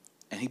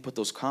and he put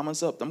those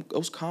comments up,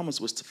 those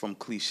comments was from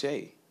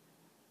Cliche,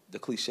 the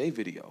Cliche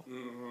video.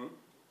 Mm-hmm.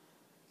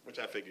 Which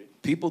I figured.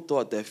 People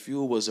thought that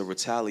Fuel was a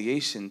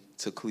retaliation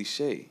to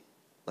Cliche.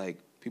 Like,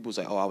 people was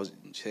like, oh, I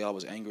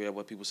was angry at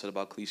what people said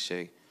about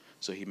Cliche,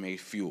 so he made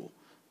Fuel.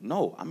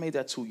 No, I made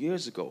that 2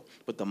 years ago.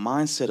 But the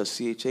mindset of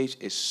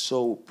CHH is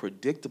so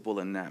predictable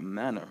in that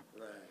manner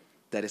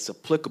that it's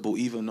applicable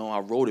even though I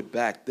wrote it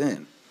back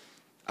then.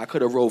 I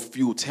could have wrote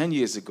Fuel 10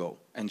 years ago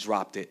and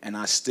dropped it, and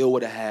I still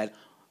would have had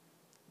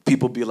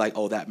people be like,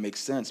 oh, that makes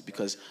sense,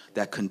 because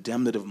that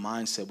condemnative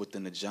mindset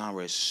within the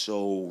genre is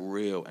so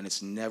real, and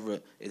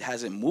it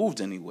hasn't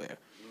moved anywhere.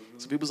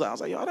 So people say, I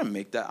was like, yo, I didn't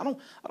make that.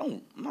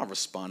 I'm not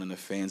responding to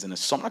fans in a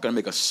song. I'm not gonna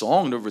make a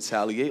song to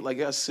retaliate. Like,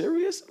 yeah,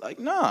 serious? Like,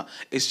 nah.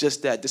 It's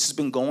just that this has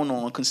been going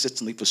on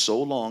consistently for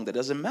so long that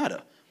doesn't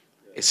matter.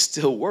 It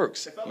still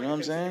works. It felt you know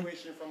like what I'm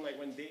saying? From like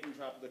when Dayton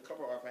dropped the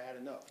cover art for Had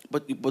Enough.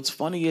 But what's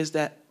funny is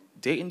that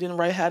Dayton didn't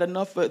write Had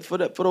Enough for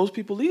those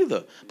people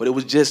either. But it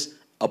was just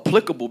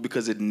applicable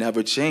because it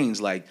never changed.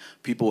 Like,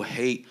 people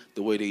hate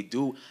the way they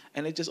do,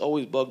 and it just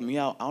always bugged me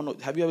out. I don't know.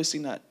 Have you ever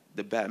seen that?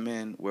 The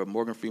Batman, where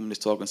Morgan Freeman is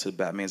talking to the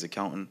Batman's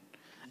accountant,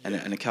 and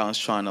the accountant's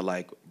trying to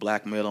like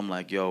blackmail him,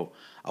 like, yo,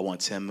 I want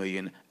 $10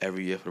 million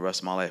every year for the rest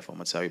of my life. I'm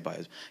gonna tell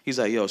everybody. He's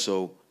like, yo,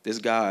 so this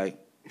guy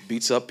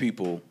beats up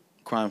people,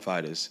 crime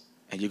fighters,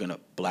 and you're gonna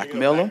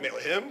blackmail him?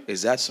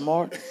 Is that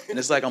smart? And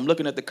it's like, I'm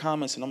looking at the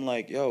comments and I'm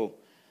like, yo,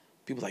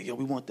 people like, yo,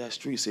 we want that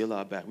street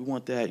Selah back. We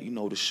want that, you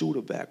know, the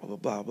shooter back, blah, blah,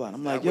 blah, blah. And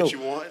I'm like, yo, what you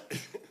want?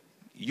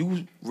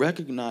 You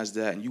recognize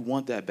that and you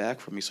want that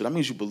back from me. So that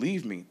means you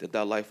believe me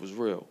that life was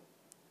real.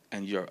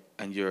 And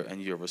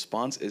your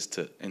response is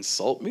to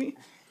insult me?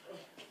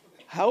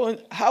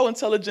 How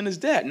intelligent is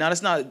that? Now,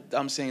 that's not,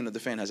 I'm saying that the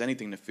fan has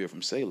anything to fear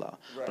from Selah.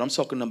 Right. But I'm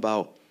talking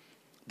about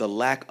the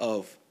lack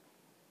of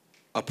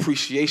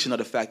appreciation of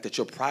the fact that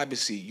your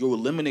privacy, you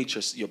eliminate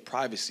your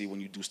privacy when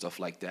you do stuff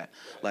like that.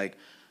 Like,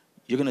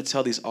 you're going to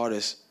tell these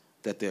artists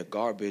that they're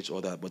garbage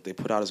or that what they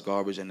put out is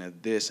garbage and they're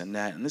this and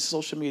that. And this is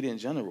social media in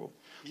general.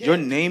 Yeah, your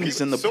name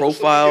is in the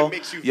profile,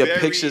 your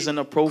picture's in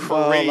the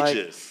profile.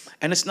 Courageous. Like,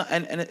 and it's not,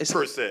 and it's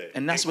per se.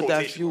 And that's what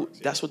that Fuel.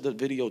 That's what the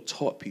video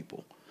taught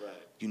people. Right.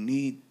 You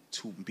need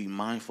to be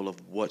mindful of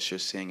what you're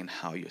saying and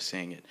how you're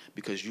saying it,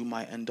 because you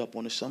might end up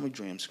on a Summer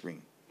Jam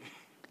screen,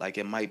 like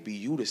it might be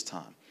you this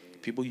time.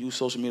 People use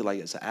social media like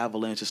it's an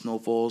avalanche of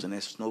snowfalls and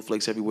there's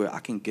snowflakes everywhere. I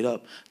can get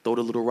up, throw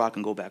the little rock,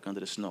 and go back under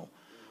the snow.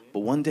 But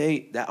one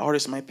day, that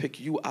artist might pick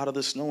you out of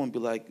the snow and be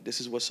like,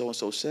 this is what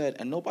so-and-so said.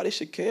 And nobody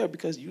should care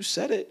because you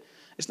said it.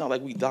 It's not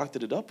like we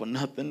doctored it up or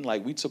nothing.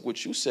 Like, we took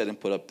what you said and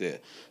put up there.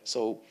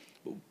 So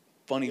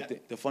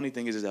the funny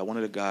thing is that one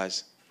of the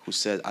guys who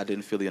said, I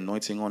didn't feel the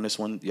anointing on this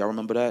one, y'all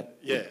remember that?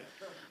 Yeah.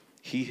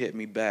 He hit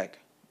me back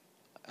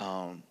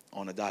on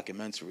a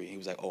documentary. He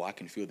was like, oh, I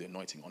can feel the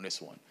anointing on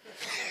this one.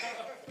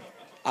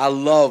 I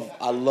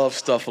love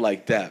stuff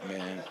like that,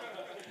 man.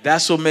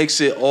 That's what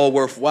makes it all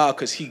worthwhile,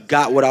 because he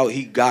got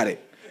he got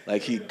it.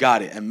 Like, he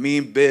got it. And me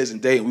and Biz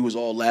and Dayton, we was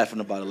all laughing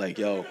about it, like,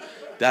 yo,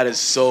 that is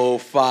so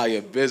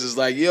fire. Biz is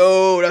like,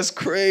 yo, that's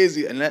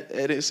crazy. And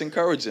it's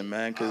encouraging,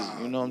 man, because,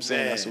 you know what I'm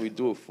saying? Man. That's what we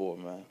do it for,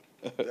 man.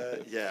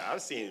 Yeah,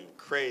 I've seen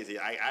crazy.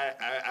 I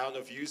don't know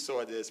if you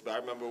saw this, but I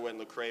remember when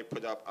Lecrae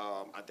put up,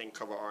 I think,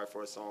 cover art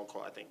for a song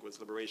called, I think it was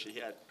Liberation.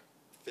 He had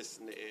fists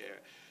in the air.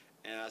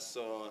 And I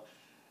saw,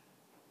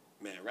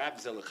 man,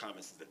 Rapzilla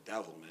comments is the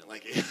devil, man.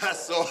 Like,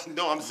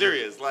 I'm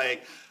serious.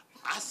 Like,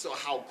 I saw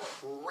how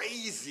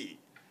crazy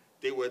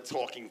they were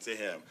talking to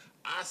him.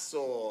 I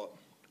saw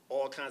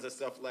all kinds of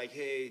stuff like,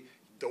 hey,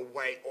 the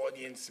white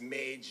audience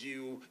made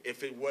you.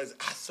 If it was,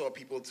 I saw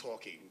people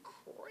talking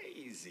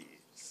crazy.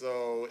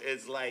 So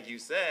it's like you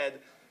said,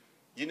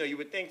 you know, you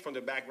would think from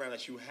the background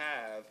that you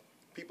have,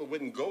 people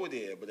wouldn't go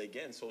there. But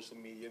again, social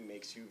media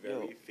makes you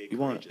very fake. You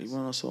want to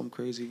know something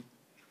crazy?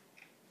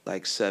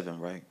 Like Seven,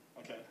 right?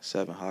 Okay.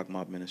 Seven, Hog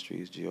Mob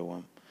Ministries,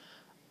 GOM.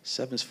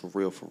 Seven's for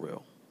real, for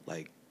real.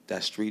 Like,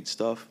 that street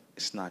stuff,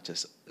 it's not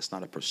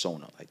a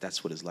persona. Like,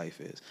 that's what his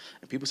life is.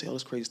 And people say all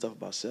this crazy stuff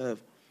about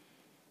Sev.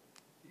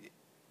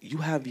 You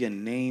have your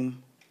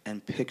name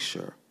and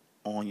picture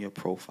on your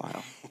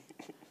profile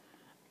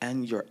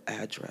and your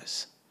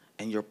address,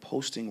 and you're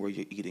posting where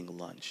you're eating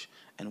lunch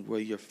and where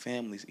your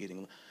family's eating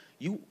lunch.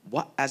 You,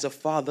 as a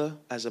father,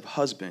 as a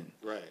husband,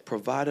 right,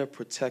 provider,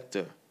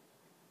 protector,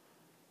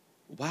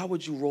 why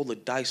would you roll the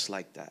dice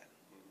like that?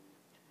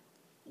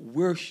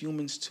 We're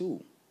humans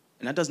too.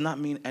 And that does not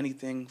mean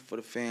anything for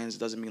the fans. It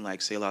doesn't mean like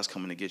Selah's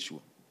coming to get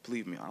you.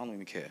 Believe me, I don't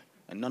even care.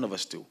 And none of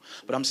us do.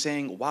 But I'm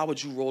saying, why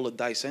would you roll a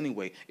dice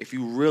anyway if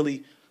you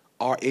really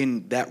are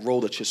in that role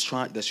that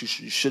you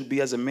should be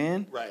as a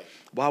man? Right.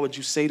 Why would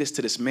you say this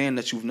to this man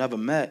that you've never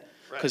met?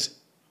 Because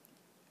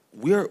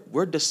we're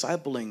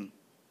discipling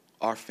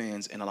our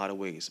fans in a lot of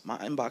ways. My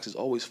inbox is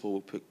always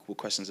full with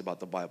questions about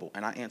the Bible,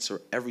 and I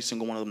answer every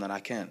single one of them that I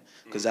can,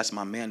 because that's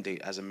my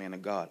mandate as a man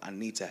of God. I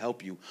need to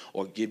help you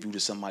or give you to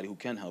somebody who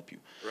can help you.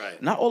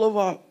 Right. Not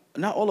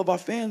all of our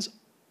fans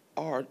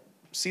are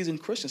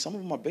seasoned Christians. Some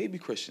of them are baby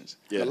Christians.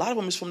 Yeah. A lot of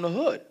them is from the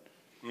hood.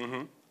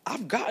 Mm-hmm.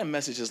 I've gotten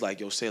messages like,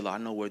 yo, Selah, I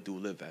know where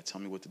dude live at. Tell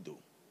me what to do.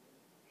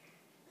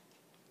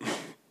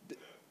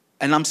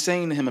 And I'm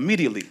saying to him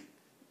immediately,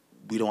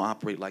 we don't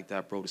operate like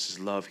that, bro. This is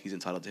love. He's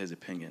entitled to his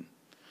opinion.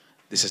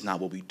 This is not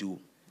what we do.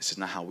 This is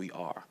not how we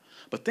are.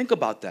 But think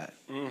about that.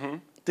 Mm-hmm.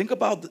 Think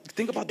about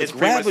the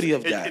gravity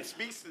of that. It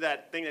speaks to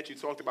that thing that you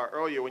talked about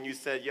earlier when you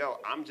said, yo,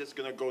 I'm just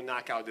going to go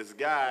knock out this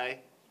guy.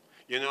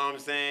 You know what I'm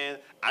saying?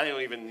 I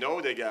don't even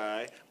know the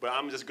guy, but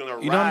I'm just going to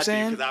ride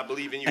you because I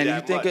believe in you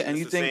that much. And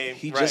you think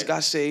he just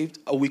got saved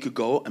a week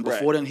ago, and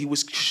before then he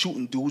was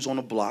shooting dudes on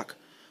the block.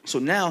 So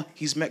now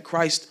he's met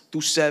Christ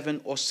through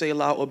Seven or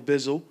Selah or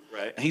Bizzle.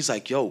 Right. And he's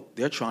like, yo,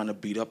 they're trying to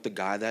beat up the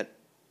guy that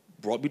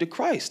brought me to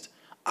Christ.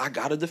 I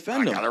got to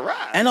defend him. I got to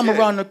ride. And I'm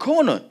around the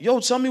corner. Yo,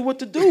 tell me what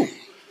to do.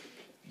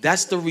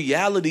 That's the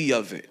reality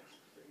of it.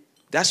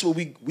 That's what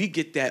we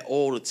get that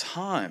all the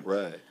time.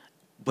 Right.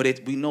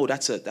 But we know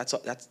that's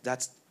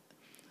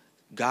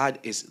God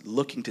is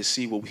looking to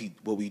see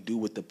what we do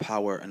with the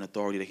power and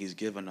authority that he's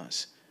given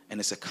us. And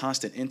it's a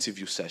constant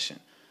interview session,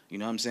 you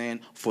know what I'm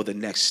saying, for the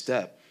next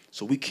step.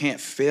 So we can't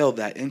fail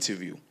that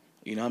interview,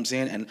 you know what I'm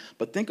saying?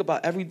 But think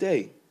about every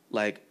day,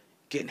 like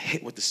getting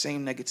hit with the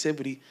same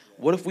negativity.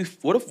 What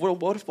if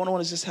one of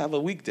us just have a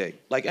weekday,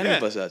 like any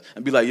of us does,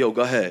 and be like, yo,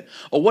 go ahead.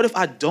 Or what if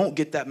I don't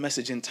get that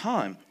message in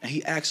time and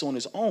he acts on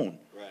his own?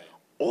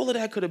 All of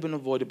that could have been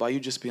avoided by you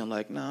just being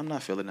like, nah, I'm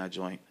not feeling that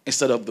joint.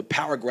 Instead of the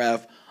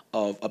paragraph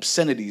of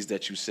obscenities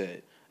that you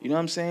said. You know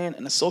what I'm saying?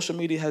 And the social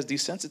media has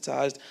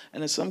desensitized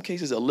and in some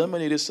cases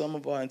eliminated some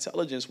of our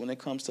intelligence when it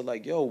comes to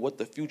like, yo, what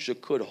the future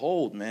could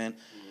hold, man.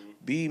 Mm-hmm.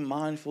 Be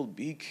mindful,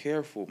 be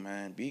careful,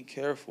 man. Be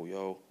careful,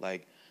 yo.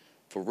 Like,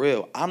 for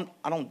real. I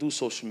don't do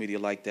social media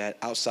like that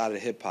outside of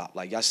hip-hop.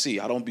 Like, y'all see,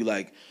 I don't be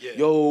like,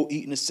 yo,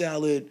 eating a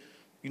salad.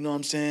 You know what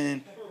I'm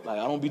saying? Like,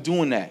 I don't be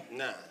doing that.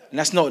 Nah. And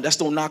that's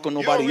no knock on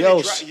nobody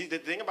else. The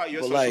thing about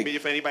your social media,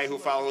 for anybody who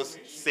follows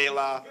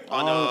Selah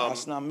on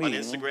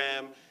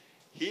Instagram,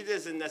 he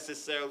doesn't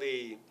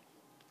necessarily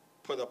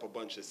put up a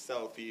bunch of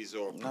selfies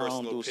or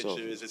personal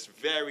pictures. It's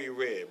very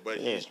rare, but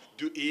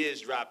he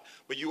is dropped.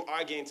 But you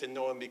are getting to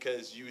know him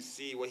because you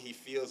see what he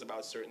feels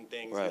about certain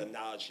things and the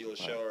knowledge he'll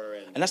show her.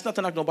 And that's not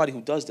to knock nobody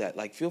who does that.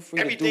 Like, feel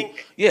free to do.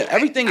 Yeah,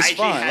 everything is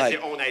fine. IG has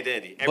their own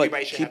identity.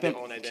 Everybody should have their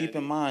own identity. Keep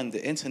in mind,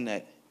 the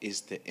internet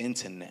is the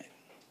internet.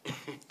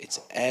 It's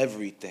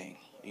everything.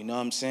 You know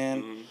what I'm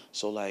saying?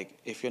 So like,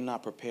 if you're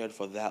not prepared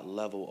for that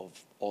level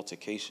of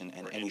altercation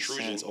and Or any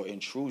intrusion. sense or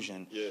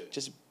intrusion, Yeah.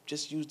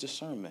 just use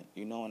discernment,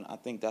 you know. And I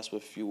think that's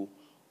what Fuel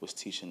was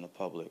teaching the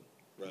public.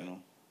 Right. You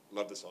know?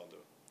 Love the song, though.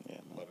 Yeah,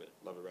 man. Love it.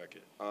 Love the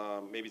record.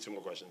 Maybe two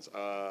more questions.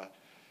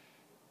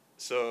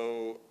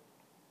 So,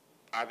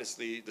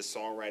 obviously, the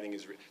songwriting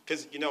is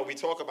because we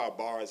talk about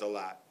bars a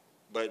lot,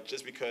 but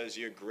just because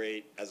you're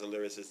great as a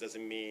lyricist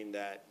doesn't mean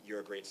that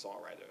you're a great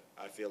songwriter.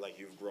 I feel like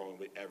you've grown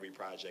with every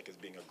project as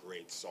being a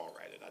great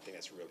songwriter. I think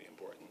that's really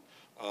important.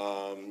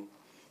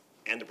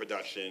 And the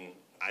production,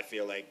 I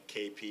feel like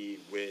KP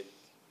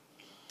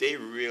they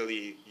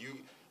really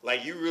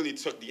you really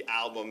took the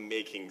album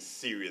making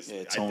seriously.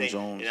 Yeah, Tone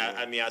Jones.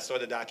 I mean, I saw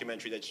the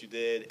documentary that you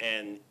did,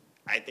 and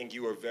I think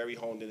you were very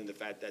honed in the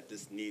fact that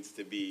this needs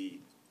to be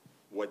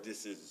what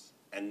this is,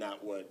 and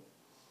not what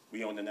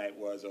We Own the Night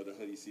was or the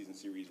Hoodie Season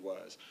series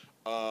was.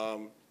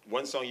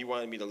 One song you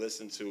wanted me to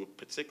listen to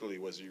particularly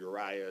was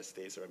Uriah,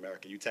 States of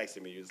America. You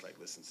texted me, you was like,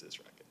 listen to this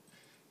record.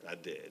 And I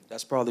did.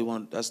 That's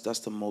probably that's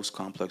the most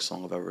complex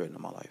song I've ever written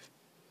in my life.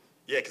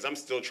 Yeah, because I'm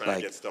still trying to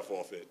Like, get stuff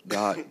off it.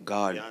 God to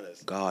be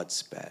honest. God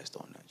spazzed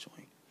on that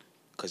joint,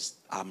 because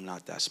I'm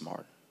not that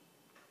smart.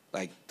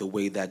 Like, the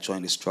way that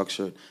joint is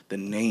structured, the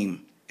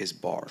name is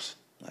bars.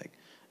 Like,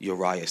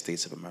 Uriah,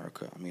 States of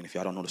America. I mean, if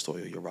y'all don't know the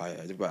story of Uriah,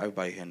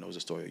 everybody here knows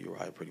the story of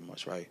Uriah pretty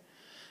much, right?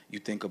 You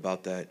think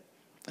about that,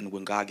 and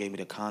when God gave me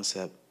the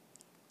concept,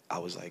 I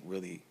was like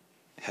really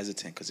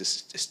hesitant, because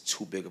it's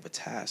too big of a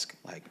task,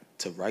 like,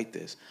 to write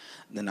this.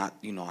 And then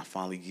I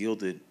finally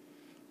yielded.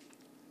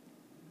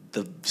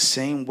 The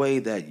same way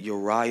that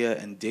Uriah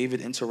and David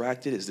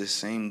interacted is the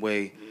same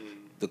way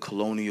the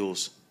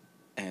colonials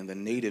and the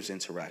natives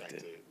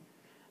interacted.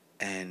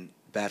 And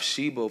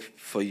Bathsheba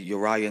for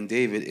Uriah and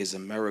David is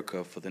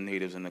America for the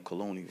natives and the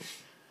colonials.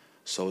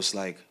 So it's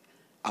like,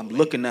 I'm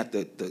looking at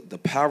the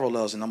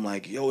parallels, and I'm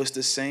like, yo, it's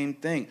the same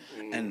thing.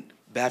 And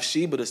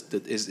Bathsheba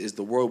is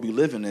the world we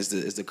live in, is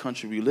the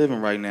country we live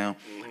in right now.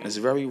 And it's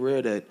very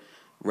rare that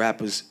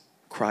rappers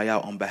cry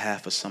out on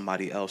behalf of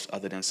somebody else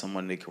other than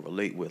someone they can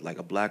relate with. Like,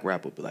 a black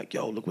rapper will be like,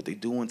 yo, look what they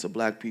doing to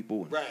black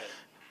people. Right.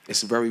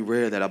 It's very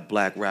rare that a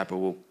black rapper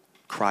will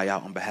cry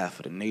out on behalf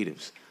of the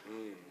natives.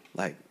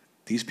 Like,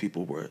 these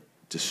people were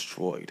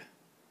destroyed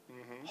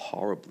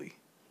horribly.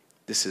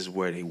 This is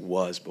where they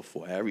was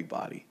before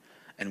everybody.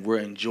 And we're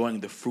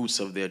enjoying the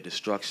fruits of their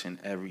destruction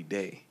every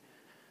day.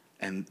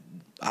 And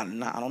I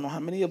don't know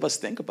how many of us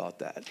think about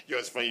that. Yo,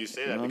 it's funny you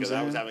say that, know what I'm because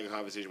I was saying? having a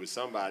conversation with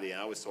somebody,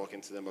 and I was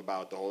talking to them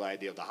about the whole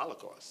idea of the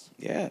Holocaust.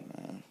 Yeah,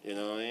 man. You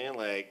know what I mean?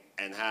 Like,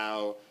 and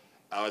how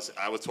I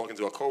was talking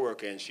to a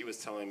coworker, and she was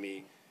telling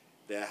me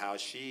that how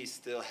she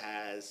still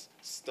has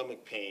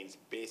stomach pains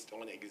based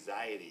on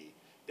anxiety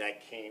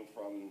that came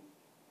from,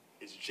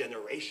 it's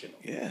generational.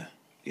 Yeah.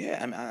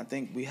 I mean, I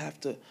think we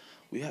have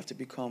to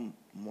become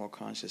more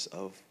conscious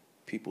of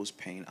people's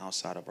pain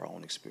outside of our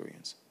own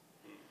experience.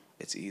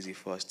 It's easy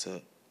for us to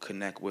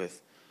connect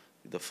with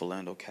the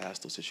Philando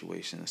Castile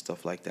situation and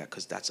stuff like that,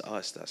 because that's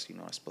us. That's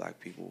us black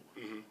people,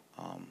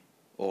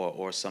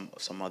 or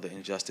some other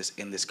injustice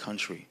in this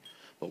country.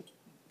 But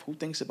who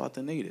thinks about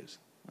the natives?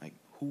 Like,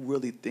 who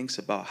really thinks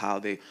about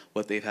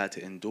what they've had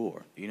to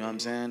endure? You know what I'm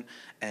saying?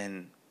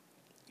 And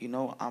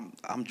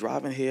I'm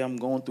driving here. I'm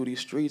going through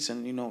these streets,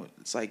 and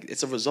it's like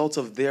it's a result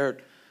of their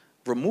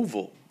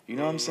removal. You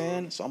know what I'm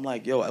saying? So I'm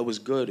like, yo, it was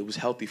good. It was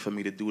healthy for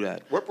me to do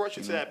that. What brought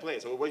you to that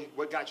place?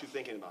 What got you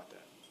thinking about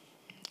that?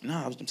 No,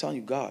 I'm telling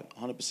you, God,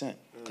 100%.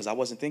 Because I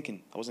wasn't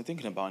thinking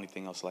about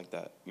anything else like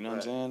that. You know what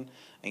I'm saying? And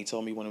he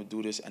told me he wanted to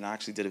do this, and I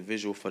actually did a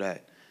visual for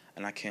that.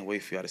 And I can't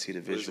wait for y'all to see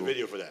the visual. What's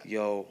the video for that?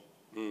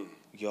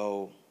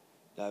 Yo,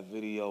 that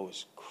video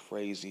is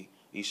crazy.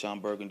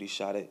 Eshawn Burgundy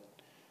shot it.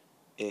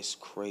 It's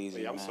crazy,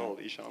 Wait, I'm man. sold.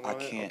 Eshawn,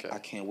 I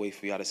can't wait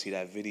for y'all to see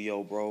that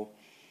video, bro.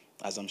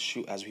 As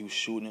he was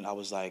shooting it, I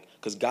was like,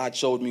 because God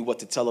showed me what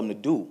to tell him to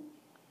do.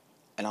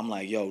 And I'm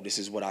like, yo, this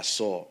is what I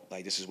saw.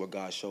 Like, this is what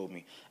God showed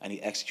me. And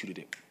he executed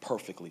it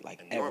perfectly,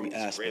 like, and every Norman's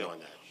aspect. great on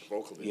that, the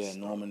vocalist. Yeah,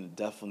 Norman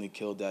definitely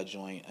killed that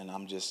joint, and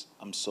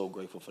I'm so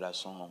grateful for that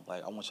song.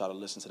 Like, I want y'all to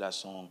listen to that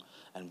song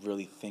and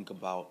really think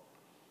about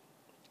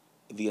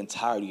the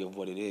entirety of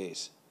what it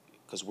is,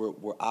 because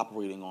we're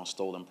operating on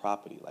stolen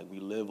property. Like, we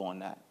live on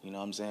that, you know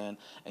what I'm saying?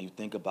 And you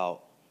think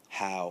about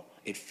how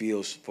it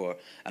feels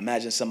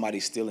imagine somebody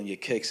stealing your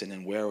kicks and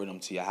then wearing them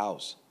to your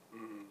house.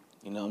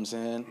 You know what I'm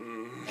saying?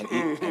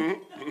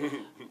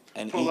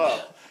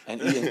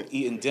 And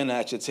eating dinner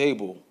at your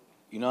table.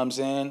 You know what I'm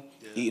saying?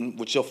 Yeah. Eating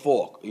with your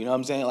fork. You know what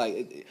I'm saying?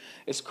 Like,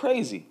 it's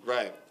crazy.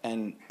 Right.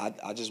 And I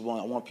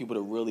want people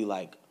to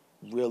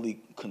really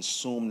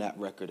consume that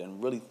record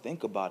and really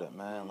think about it,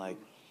 man. Like,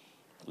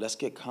 let's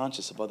get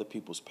conscious of other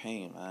people's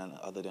pain, man,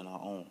 other than our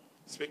own.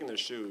 Speaking of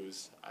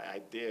shoes,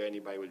 I dare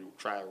anybody would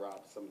try to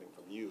rob something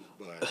from you,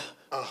 but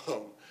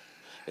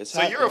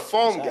so you're a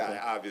foam guy,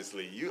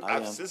 obviously.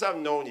 Since I've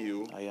known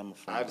you, I am a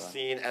foam I've guy.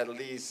 seen at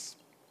least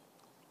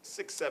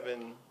 6,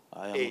 7,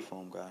 I am 8. a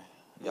foam guy.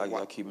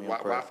 Y'all keep me on Why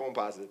prayer. foam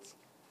posits?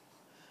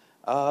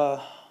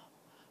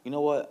 You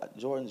know what?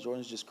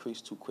 Jordan's just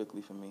creased too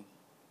quickly for me,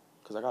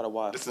 because I got a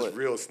wide This foot. is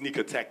real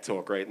sneaker tech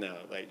talk right now.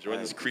 Like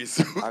Jordan's Like, crease.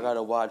 I got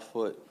a wide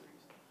foot,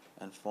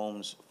 and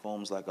foams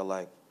like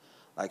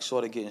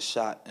short of getting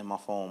shot in my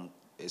foam.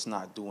 It's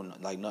not doing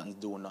like nothing's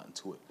doing nothing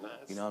to it. Nah,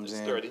 you know what I'm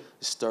saying? Sturdy.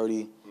 It's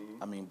sturdy.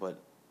 I mean, but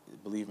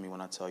believe me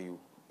when I tell you,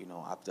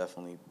 I've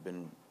definitely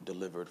been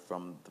delivered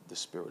from the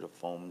spirit of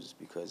foams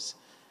because.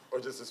 Or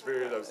just the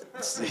spirit of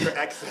sneaker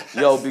excess.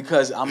 Yo,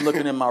 because I'm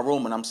looking in my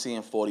room and I'm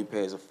seeing 40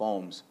 pairs of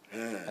foams,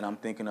 and I'm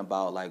thinking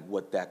about like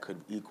what that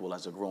could equal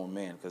as a grown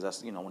man. Because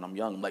that's when I'm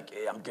young, I'm like,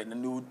 hey, I'm getting a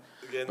new.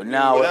 But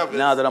now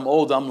that I'm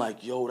older, I'm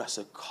like, yo, that's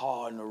a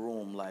car in the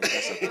room. Like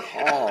that's a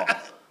car.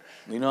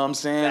 You know what I'm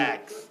saying?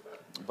 Facts.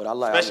 But I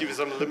like. Especially with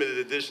some limited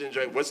edition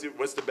joint. What's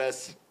the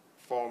best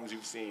foams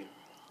you've seen?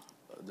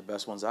 The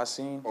best ones I've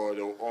seen. Or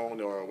the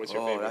own, or what's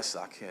your favorite?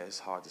 I can't. It's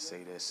hard to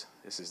say this.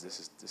 This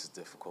is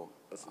difficult.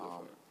 That's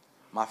different.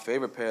 My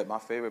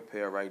favorite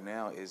pair right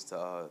now is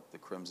the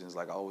Crimsons.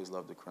 Like I always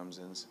loved the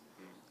Crimsons,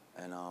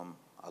 and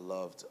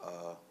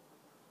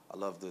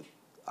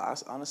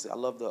honestly I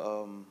love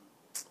the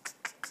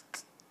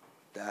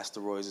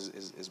Asteroids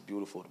is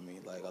beautiful to me.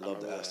 Like I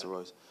love the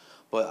Asteroids,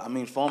 but I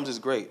mean foams is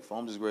great.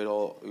 Foams is great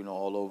all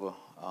over.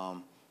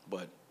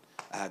 But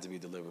I had to be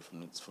delivered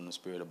from the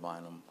spirit of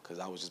buying them because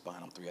I was just buying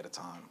them three at a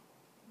time,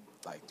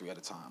 like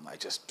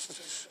just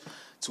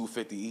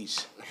 $250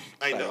 each.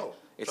 I know.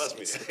 Trust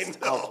me,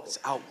 it's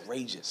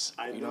outrageous.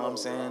 You know what I'm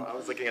saying? I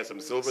was looking at some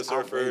Silver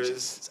Surfers.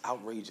 It's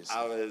outrageous.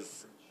 I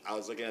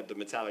was looking at the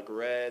metallic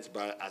reds,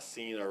 but I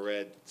seen a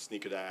red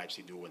sneaker that I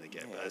actually do want to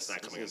get, but it's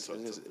not coming until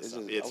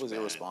I was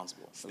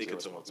irresponsible. Sneaker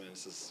talk, man.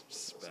 It's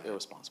just bad.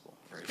 Irresponsible.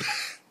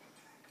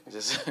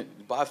 Just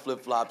buy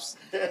flip flops,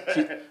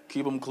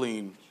 keep them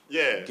clean.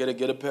 Yeah.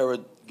 Get a pair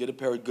of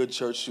good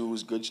church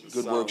shoes,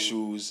 good work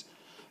shoes.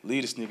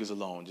 Leave the sneakers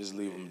alone. Just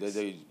leave them.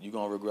 You're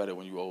gonna regret it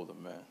when you old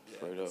them, man.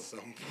 Straight up. At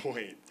some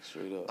point.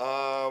 Straight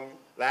up.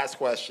 Last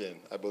question,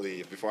 I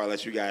believe, before I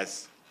let you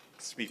guys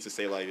speak to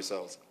Say La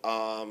yourselves.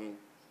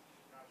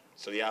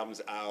 So the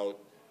album's out.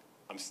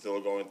 I'm still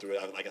going through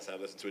it. Like I said,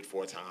 I've listened to it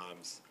 4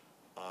 times.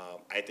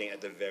 I think at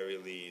the very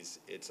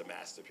least, it's a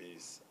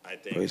masterpiece. I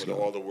think with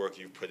all the work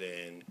you've put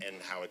in and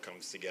how it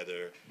comes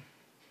together,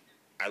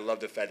 I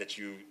love the fact that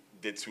you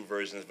did 2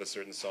 versions of a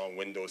certain song,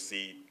 Window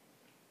Seat.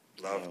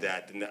 Love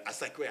that. And I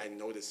was like, wait, I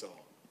know this song.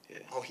 Yeah.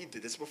 Oh, he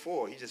did this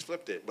before. He just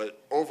flipped it. But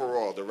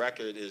overall, the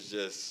record is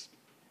just,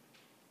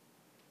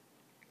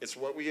 it's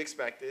what we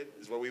expected.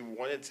 It's what we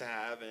wanted to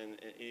have, and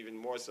even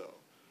more so.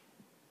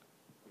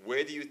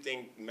 Where do you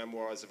think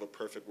Memoirs of a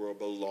Perfect World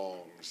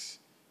belongs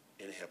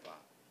in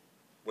hip-hop?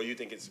 What do you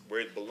think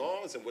where it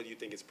belongs, and what do you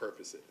think its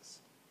purpose is?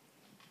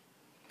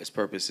 Its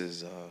purpose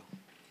is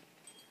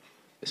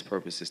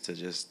to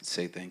just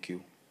say thank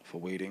you for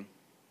waiting.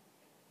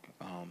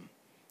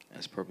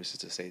 Its purpose is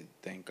to say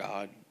thank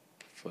God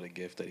for the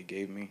gift that He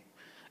gave me.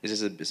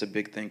 It's a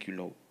big thank you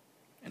note,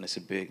 and it's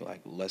a big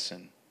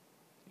lesson,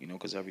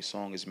 because every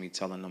song is me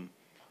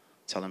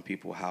telling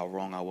people how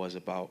wrong I was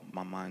about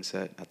my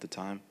mindset at the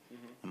time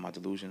and my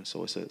delusion.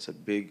 So it's a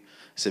big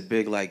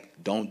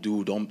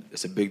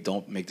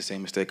don't make the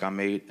same mistake I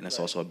made, and it's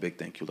also a big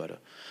thank you letter.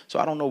 So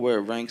I don't know where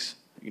it ranks.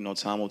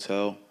 Time will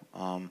tell.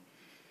 A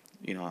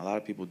lot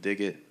of people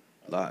dig it.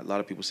 A lot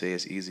of people say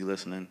it's easy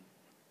listening,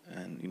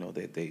 and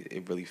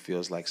it really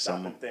feels like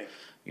someone.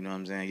 You know what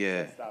I'm saying?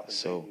 Yeah.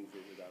 So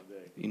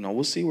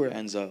we'll see where it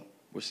ends up.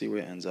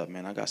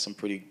 Man. I got some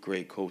pretty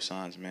great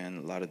cosigns, man.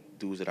 A lot of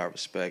dudes that I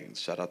respect.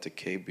 Shout out to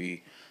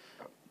KB,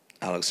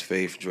 Alex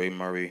Faith, Dre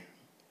Murray.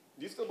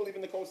 Do you still believe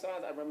in the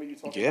cosigns? I remember you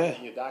talking about it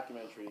in your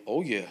documentary.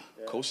 Oh, yeah.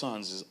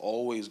 Cosigns is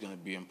always going to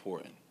be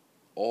important.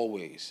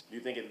 Always. Do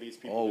you think it leads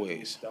people to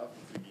do stuff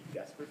to be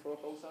desperate for a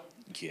cosign?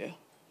 Yeah.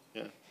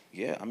 Yeah.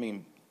 Yeah, I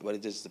mean, but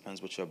it just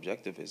depends what your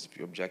objective is. If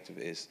your objective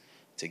is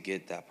to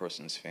get that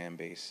person's fan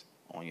base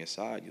on your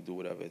side, you do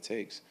whatever it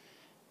takes.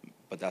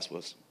 But that's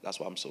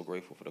why I'm so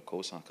grateful for the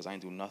cosign, because I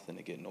ain't do nothing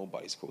to get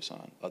nobody's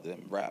cosign other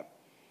than rap.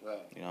 Right.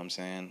 You know what I'm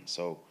saying?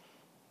 So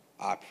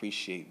I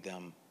appreciate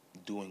them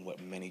doing what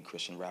many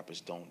Christian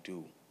rappers don't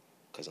do,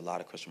 because a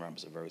lot of Christian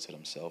rappers are very to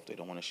themselves. They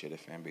don't want to share their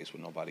fan base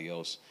with nobody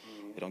else.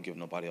 They don't give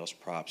nobody else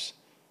props.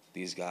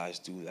 These guys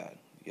do that.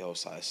 Yo,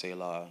 Say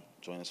La,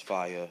 Join Us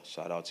Fire,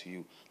 shout out to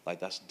you. Like,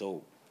 that's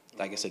dope.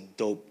 Like, it's a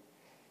dope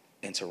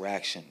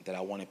interaction that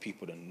I wanted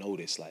people to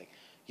notice. Like,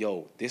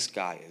 yo, this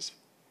guy is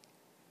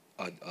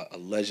a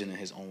legend in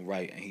his own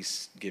right, and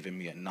he's giving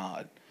me a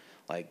nod.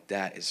 Like,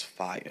 that is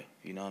fire.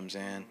 You know what I'm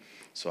saying?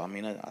 So, I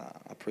mean,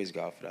 I praise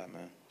God for that,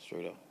 man.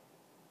 Straight up.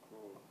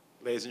 Cool.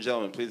 Ladies and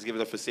gentlemen, please give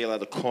it up for Say La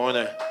the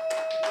Corner.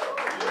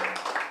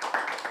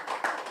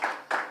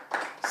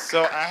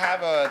 So I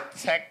have a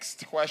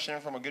text question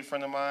from a good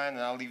friend of mine,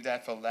 and I'll leave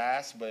that for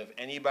last. But if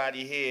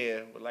anybody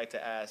here would like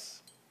to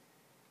ask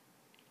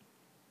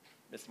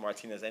Mr.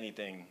 Martinez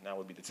anything, now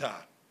would be the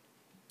time.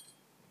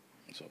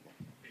 What's up, bro?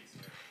 Peace,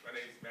 man. My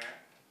name's Matt.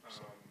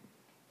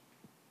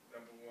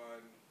 Number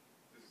one,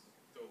 this is a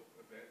dope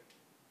event.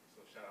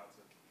 So shout out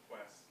to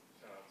Quest.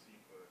 Shout out to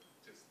you for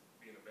just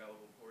being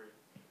available for it.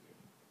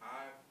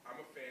 I'm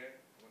a fan.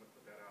 I want to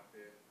put that out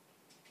there.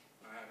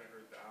 I haven't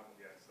heard the album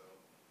yet, so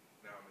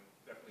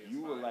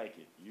You will fine. like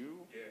it.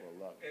 You Yeah.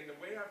 will love it. And the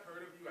way I've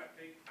heard of you, I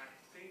think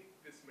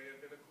this may have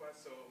been a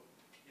quest. So,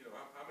 you know,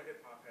 I'm a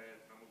hip hop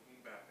head. I'm a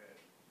boom bap head.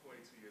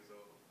 42 years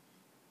old.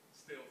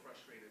 Still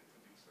frustrated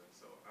producer.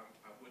 So I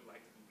would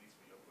like to do beats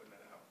for you. I'm putting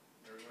that out.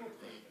 Everyone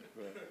in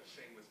the room.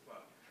 Shameless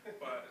plug.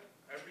 But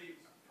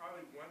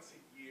probably once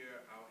a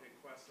year, I'll hit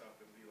Quest up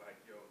and be like,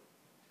 yo,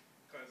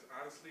 because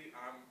honestly,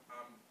 I'm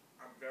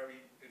very,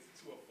 it's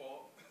to a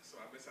fault. So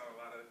I miss out on a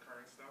lot of the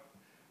current stuff.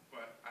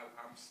 But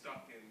I'm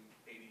stuck in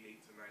 88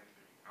 to 93.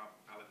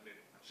 I'll admit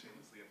it. I'll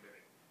shamelessly admit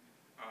it.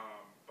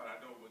 But I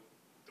know what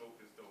dope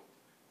is dope.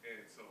 And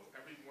so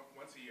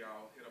once a year,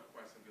 I'll hit up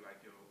Quest and be like,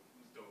 yo,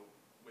 who's dope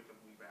with a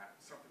boom bap?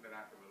 Something that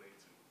I can relate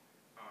to.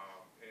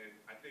 And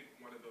I think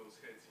one of those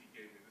hits he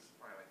gave me, this is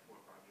probably like 4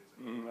 or 5 years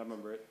ago. I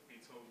remember it.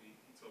 He told me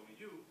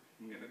you,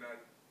 and then I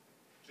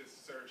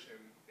just searched and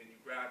you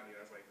grabbed me.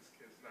 I was like, this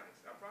kid's nice.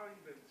 I probably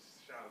even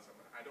shouted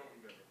something. I don't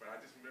remember, but I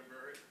just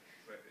remember it.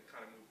 But it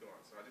kind of moved on.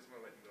 So I just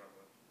want to let you know I'm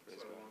a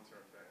sort of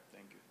long-term fan.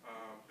 Thank you.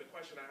 The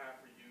question I have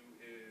for you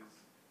is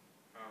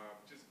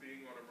just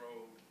being on the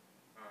road,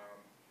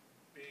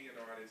 being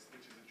an artist,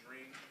 which is a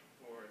dream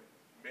for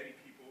many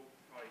people,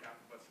 probably half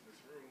of us in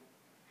this room.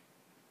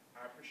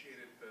 I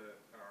appreciated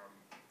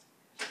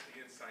just the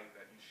insight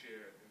that you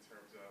shared in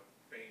terms of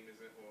fame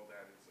isn't all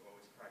that it's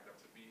always cracked up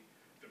to be,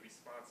 the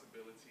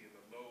responsibility and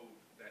the load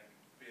that you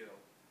feel.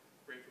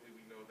 Gratefully,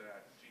 we know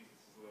that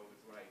Jesus' load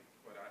is light,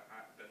 but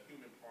the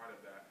human part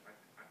of that,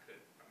 I could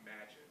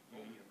imagine,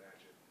 only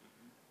imagine.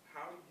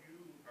 How do you,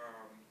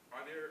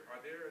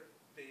 are there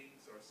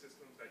things or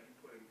systems that you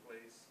put in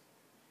place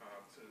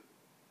to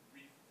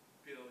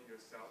refill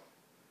yourself?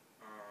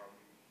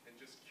 And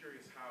just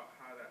curious how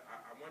that,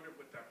 I wonder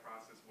what that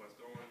process was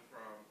going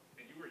from,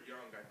 and you were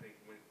young, I think,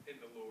 when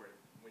in the Lord,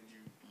 when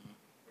you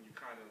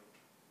kind of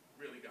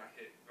really got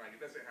hit. Like,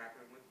 it doesn't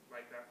happen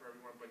like that for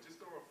everyone, but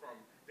just going from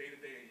day to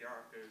day in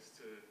Yonkers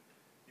to,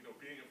 you know,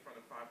 being in front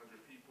of 500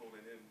 people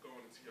and then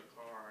going into your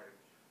car and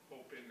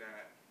hoping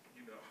that,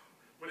 you know,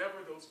 whatever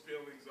those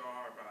feelings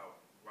are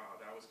about, wow,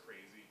 that was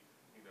crazy.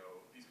 You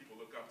know, these people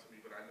look up to me,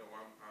 but I know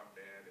I'm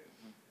bad.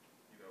 And,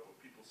 you know,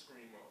 people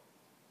scream.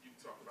 You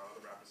talk about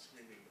other rappers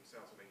screaming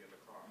themselves when they get in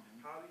the car.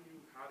 How do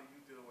you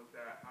deal with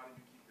that? How do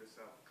you keep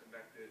yourself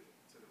connected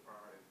to the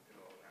pod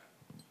and all that?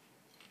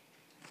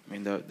 I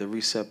mean, the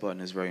reset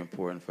button is very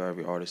important for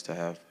every artist to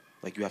have.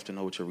 Like, you have to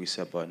know what your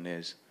reset button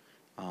is.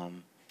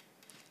 I'm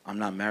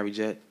not married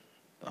yet,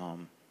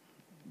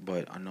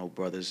 but I know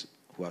brothers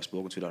who I've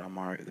spoken to that are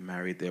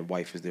married, their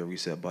wife is their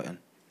reset button,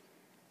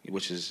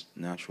 which is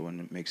natural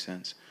and it makes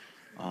sense.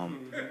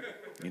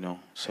 You know,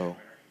 so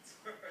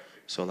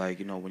like,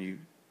 you know,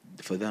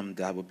 for them,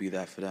 that would be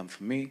that for them.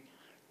 For me,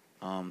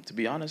 to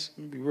be honest,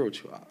 I'm gonna be real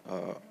with you,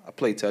 I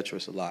play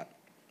Tetris a lot.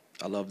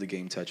 I love the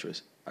game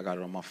Tetris. I got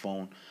it on my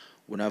phone.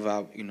 Whenever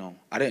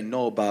I didn't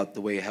know about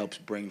the way it helps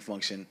brain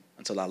function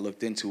until I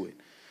looked into it.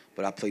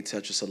 But I play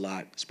Tetris a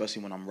lot,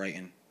 especially when I'm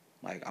writing.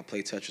 Like, I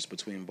play Tetris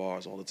between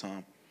bars all the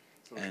time.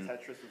 So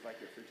Tetris is like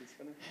your fidget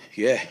spinner?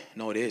 Yeah,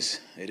 no, it is.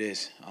 It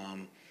is.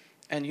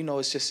 And, you know,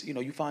 it's just, you know,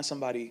 you find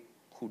somebody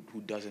who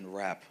doesn't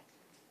rap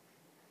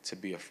to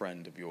be a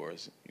friend of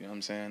yours. You know what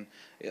I'm saying?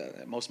 Yeah,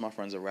 most of my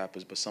friends are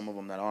rappers, but some of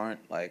them that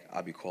aren't, like,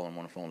 I'll be calling them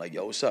on the phone like,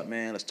 yo, what's up,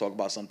 man? Let's talk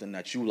about something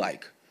that you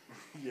like.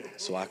 Yeah.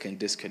 So I can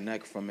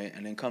disconnect from it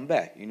and then come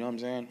back. You know what I'm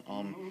saying?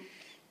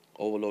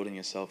 Overloading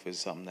yourself is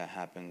something that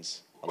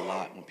happens a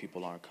lot when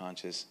people aren't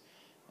conscious,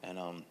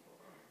 and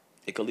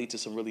it could lead to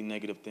some really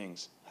negative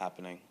things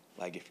happening.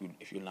 Like,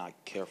 if you're not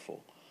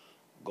careful,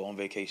 go on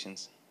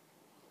vacations,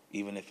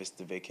 even if it's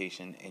the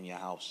vacation in your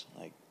house.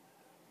 Like,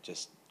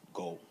 just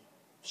go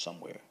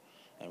somewhere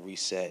and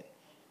reset,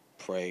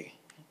 pray,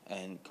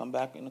 and come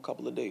back in a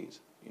couple of days.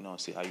 You know, and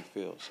see how you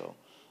feel. So,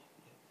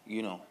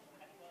 you know,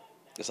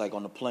 it's like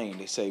on the plane.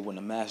 They say when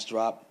the mask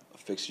drop,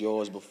 fix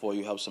yours before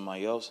you help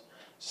somebody else.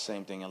 It's the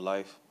same thing in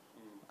life.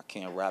 I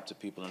can't rap to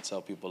people and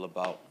tell people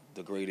about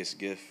the greatest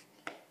gift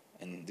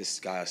and this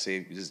God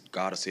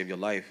to save your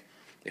life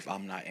if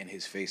I'm not in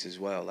his face as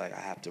well. Like, I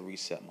have to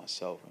reset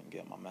myself and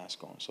get my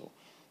mask on. So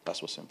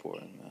that's what's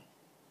important, man.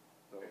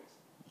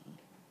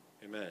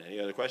 Amen. Any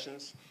other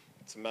questions?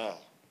 It's Mal.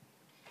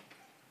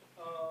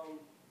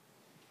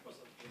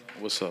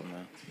 What's up,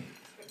 man?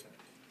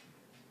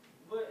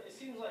 But it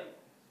seems like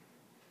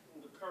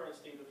in the current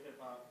state of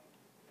hip-hop,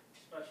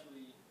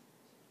 especially,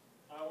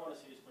 I want to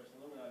say especially,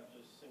 let me not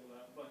just single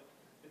out, but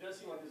it does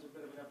seem like there's a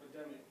bit of an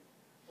epidemic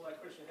for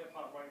like Christian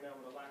hip-hop right now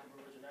with a lack of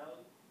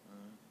originality.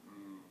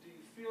 Do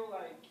you feel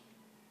like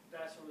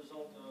that's a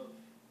result of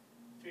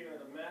fear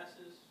of the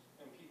masses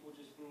and people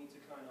just need to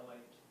kind of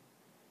like,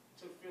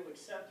 to feel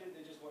accepted,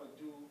 they just want to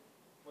do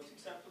what's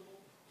acceptable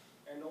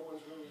and no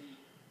one's really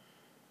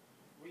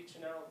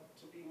reaching out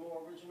to be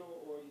more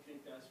original, or you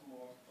think that's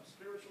more a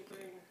spiritual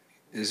thing?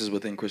 This is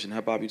within Christian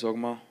hip-hop you talking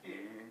about?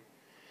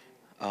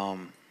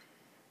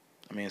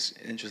 I mean, it's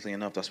interesting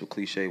enough, that's what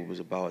Cliche was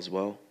about as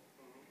well.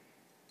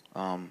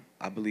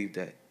 I believe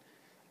that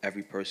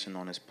every person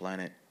on this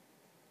planet,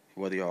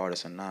 whether you're an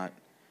artist or not,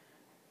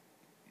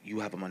 you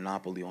have a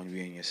monopoly on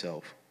being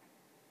yourself.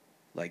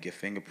 Like your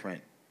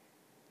fingerprint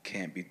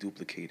can't be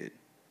duplicated.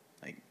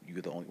 Like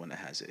you're the only one that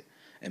has it.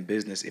 In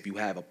business, if you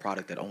have a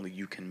product that only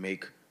you can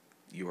make,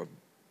 you're a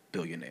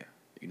billionaire.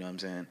 You know what I'm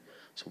saying?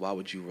 So why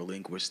would you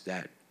relinquish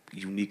that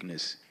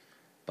uniqueness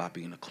by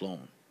being a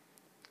clone?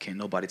 Can't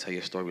nobody tell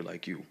your story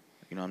like you.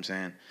 You know what I'm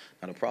saying?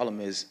 Now the problem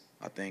is,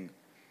 I think,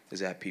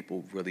 is that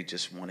people really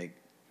just want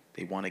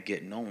to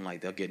get known.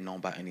 Like they'll get known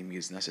by any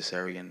means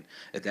necessary, and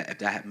if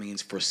that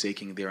means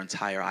forsaking their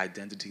entire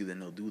identity, then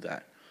they'll do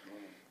that.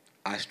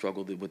 I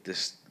struggled with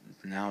this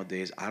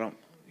nowadays. I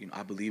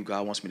believe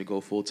God wants me to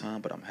go full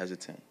time, but I'm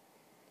hesitant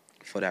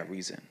for that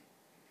reason,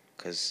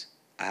 because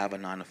I have a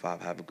 9 to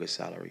 5, I have a good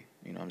salary.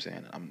 You know what I'm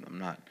saying? I'll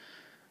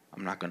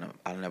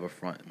never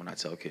front when I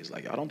tell kids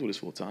like, I don't do this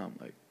full time.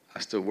 Like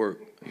I still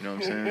work. You know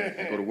what I'm saying?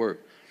 I go to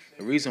work.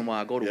 The reason why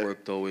I go to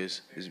work though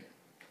is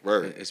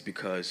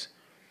because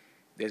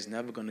there's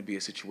never going to be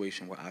a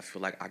situation where I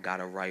feel like I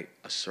gotta write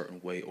a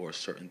certain way or a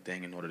certain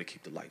thing in order to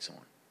keep the lights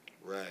on.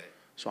 Right.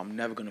 So I'm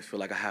never going to feel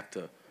like I have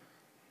to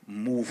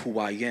move who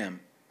I am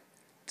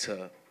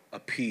to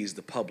appease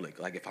the public.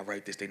 Like if I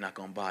write this, they're not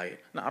going to buy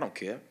it. No, I don't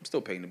care. I'm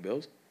still paying the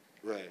bills.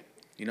 Right.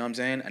 You know what I'm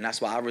saying? And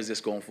that's why I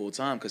resist going full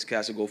time, because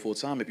cats will go full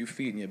time. If you're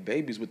feeding your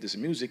babies with this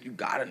music, you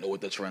got to know what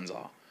the trends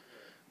are.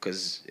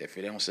 Because if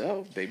it don't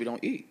sell, baby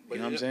don't eat. You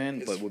know what I'm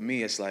saying? But with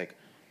me, it's like,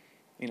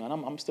 you know,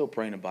 and I'm still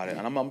praying about it.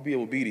 And I'm going to be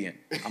obedient.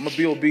 I'm going to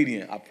be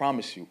obedient, I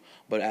promise you.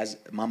 But as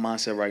my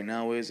mindset right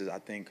now is I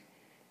think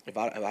if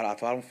I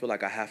don't feel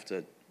like I have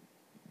to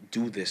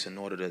do this in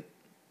order to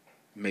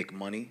make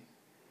money,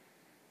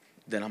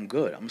 then I'm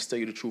good. I'm going to tell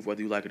you the truth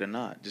whether you like it or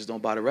not. Just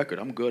don't buy the record.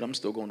 I'm good. I'm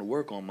still going to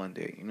work on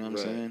Monday. You know what I'm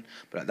saying?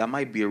 But that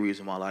might be a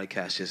reason why a lot of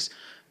cats just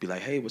be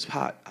like, hey, what's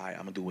hot? All right,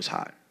 I'm going to do what's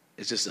hot.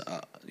 It's just,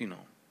 you know,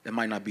 it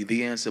might not be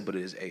the answer, but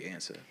it is a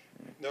answer.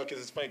 No, because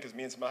it's funny, because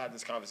me and Samal had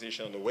this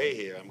conversation on the way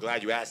here. I'm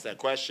glad you asked that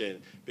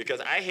question,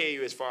 because I hear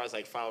you as far as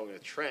like following a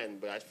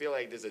trend, but I feel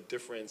like there's a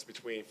difference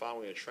between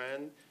following a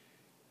trend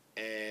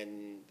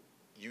and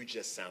you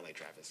just sound like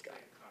Travis Scott.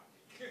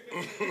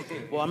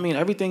 Well, I mean,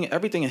 everything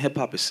in hip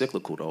hop is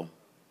cyclical though.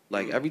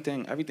 Like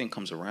everything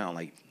comes around.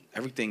 Like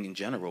everything in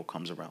general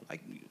comes around.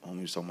 Like when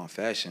we was talking about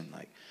fashion,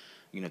 like,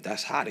 you know,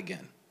 that's hot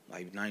again.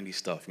 Like 90s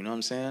stuff. You know what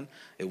I'm saying?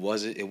 It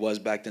was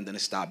back then it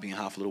stopped being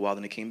hot for a little while,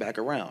 then it came back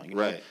around. You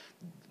know? Right.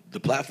 The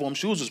platform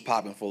shoes was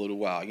popping for a little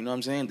while. You know what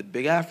I'm saying? The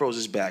big afros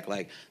is back.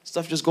 Like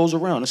stuff just goes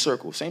around in a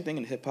circle. Same thing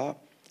in hip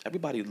hop.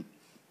 Everybody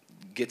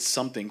gets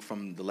something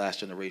from the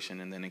last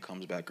generation, and then it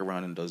comes back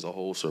around and does the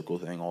whole circle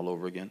thing all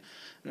over again.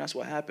 And that's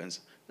what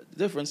happens. The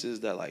difference is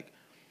that, like,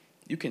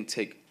 you can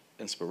take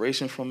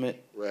inspiration from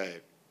it.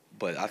 Right.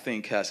 But I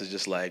think Cass is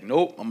just like,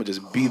 nope, I'm going to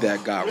just be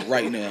that guy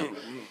right now.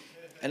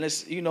 And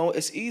it's, you know,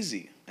 it's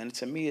easy. And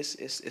to me,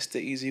 it's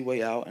the easy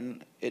way out.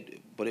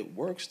 But it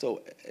works,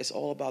 though. It's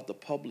all about the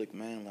public,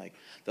 man. Like,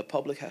 the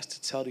public has to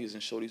tell these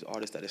and show these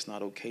artists that it's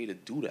not okay to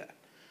do that.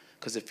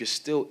 Because if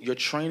you're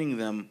training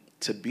them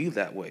to be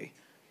that way.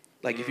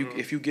 Like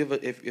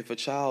if a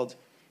child,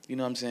 you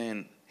know what I'm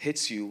saying,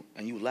 hits you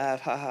and you laugh,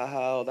 ha ha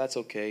ha, oh, that's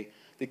okay.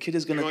 The kid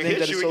is gonna think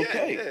that it's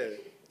okay. Yeah.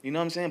 You know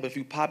what I'm saying? But if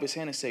you pop his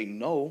hand and say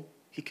no,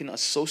 he can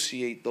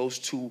associate those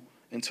two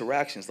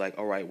interactions. Like,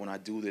 all right, when I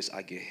do this,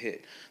 I get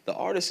hit. The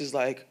artist is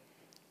like,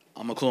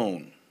 I'm a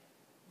clone.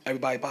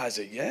 Everybody buys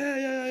it.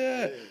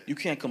 Yeah. You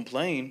can't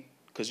complain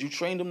because you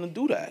trained them to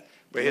do that.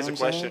 But here's a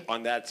question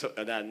on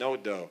that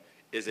note, though.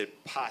 Is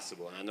it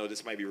possible? And I know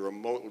this might be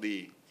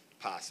remotely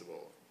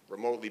possible.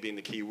 Remotely being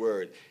the key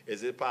word.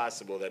 Is it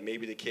possible that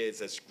maybe the kids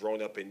that's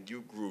grown up in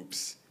youth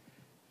groups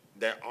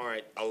that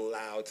aren't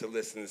allowed to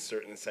listen to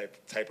certain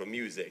type of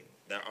music,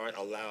 that aren't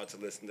allowed to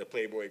listen to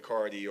Playboi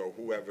Carti or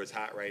whoever's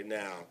hot right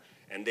now,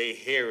 and they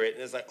hear it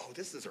and it's like, oh,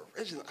 this is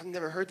original. I've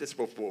never heard this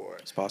before.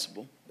 It's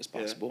possible. It's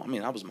possible. Yeah. I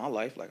mean, that was my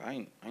life. Like I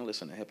ain't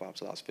listened to hip hop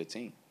till I was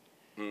 15.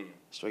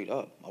 Straight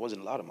up. I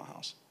wasn't allowed in my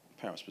house.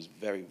 My parents was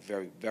very,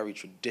 very, very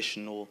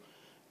traditional.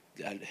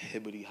 That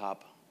hibbity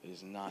hop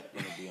is not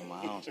gonna be in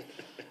my house.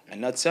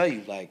 And I'll tell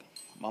you, like,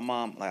 my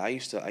mom, like I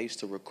used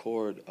to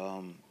record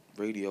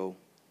radio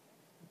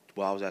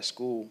while I was at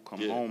school,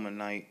 come home at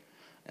night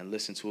and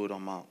listen to it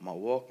on my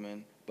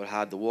Walkman, but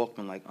hide the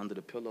Walkman like under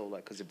the pillow,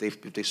 like, cause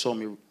if they saw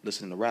me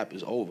listening to rap,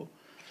 it's over.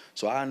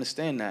 So I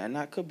understand that, and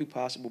that could be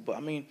possible, but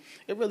I mean,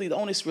 the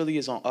onus really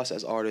is on us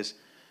as artists.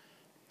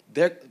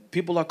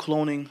 People are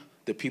cloning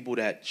the people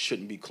that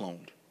shouldn't be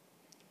cloned.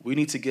 We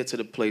need to get to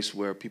the place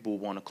where people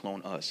want to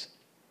clone us.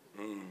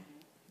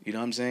 You know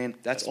what I'm saying?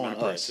 That's on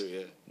us. Too,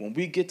 yeah. When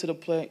we get to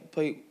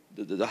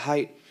the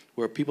height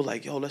where people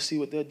like, yo, let's see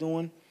what they're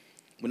doing.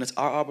 When it's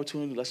our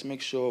opportunity, let's make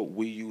sure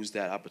we use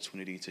that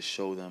opportunity to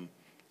show them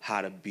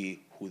how to be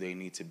who they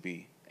need to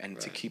be and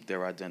to keep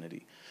their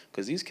identity.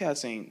 Because these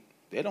cats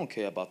they don't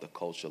care about the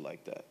culture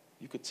like that.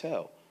 You could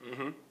tell.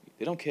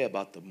 They don't care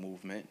about the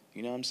movement.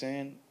 You know what I'm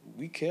saying?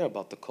 We care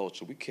about the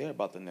culture. We care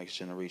about the next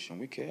generation.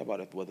 We care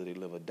about whether they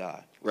live or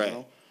die. Right. You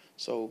know?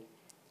 So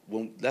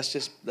let's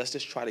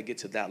just try to get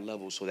to that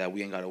level so that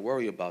we ain't got to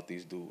worry about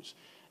these dudes.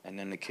 And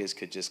then the kids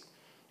could just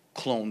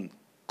clone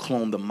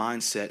the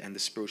mindset and the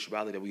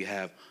spirituality that we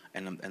have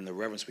and the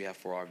reverence we have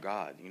for our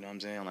God. You know what I'm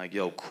saying? Like,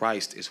 yo,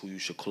 Christ is who you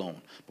should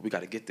clone. But we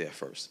got to get there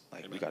first.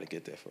 Like, we got to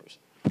get there first.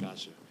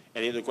 Gotcha.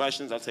 Any other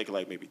questions? I'll take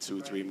like maybe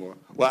 2, 3 more.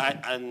 Well,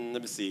 let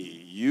me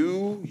see.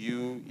 You.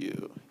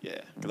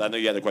 Yeah, because I know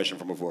you had a question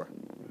from before.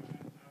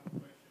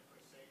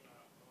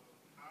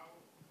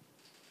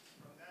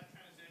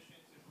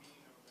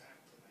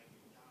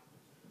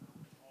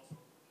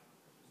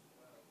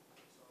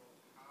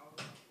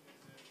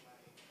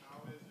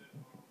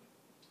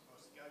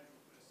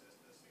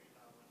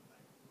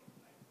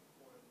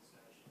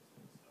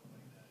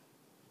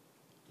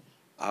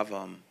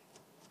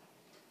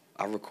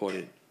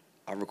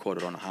 I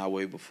recorded on the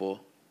highway before.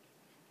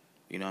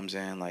 You know what I'm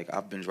saying? Like,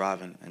 I've been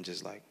driving and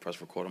just like press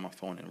record on my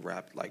phone and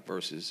rapped like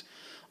verses,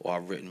 or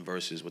I've written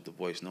verses with the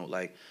voice note.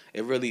 Like,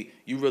 you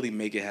really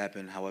make it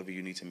happen however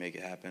you need to make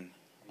it happen.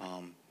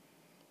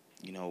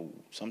 You know,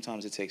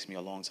 sometimes it takes me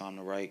a long time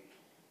to write,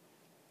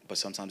 but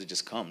sometimes it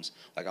just comes.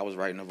 Like, I was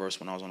writing a verse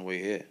when I was on the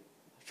way here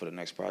for the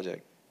next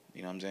project.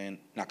 You know what I'm saying?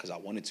 Not because I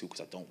wanted to,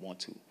 because I don't want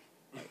to.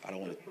 Like, I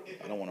don't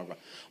want to.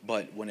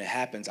 But when it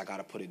happens, I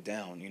gotta put it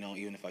down. You know,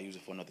 even if I use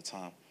it for another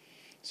time.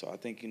 So I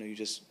think, you know,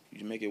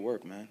 you make it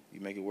work, man.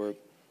 You make it work.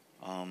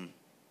 You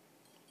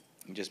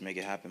just make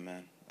it happen,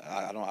 man.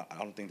 I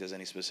don't think there's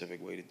any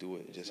specific way to do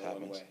it. It just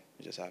happens.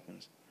 It just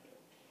happens.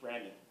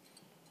 Brandon.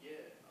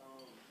 Yeah.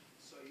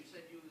 So you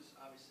said you was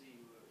obviously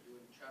you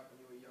were in trap when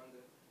you were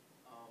younger.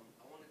 I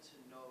wanted to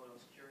know, and I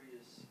was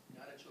curious.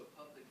 Now that you're a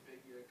public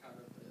figure, kind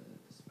of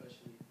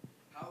especially,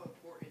 how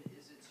important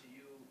is it to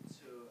you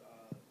to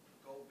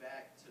go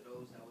back to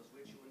those that was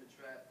with you in the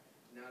trap?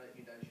 Now that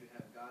you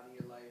have God in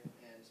your life,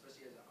 and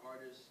especially as an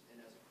artist and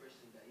as a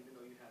Christian, that even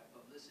though you have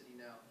publicity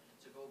now,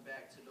 to go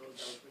back to those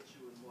that was with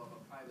you in more of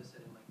a private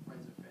setting, like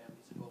friends and family,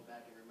 to go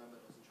back and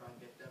remember those and try and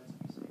get them to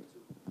be saved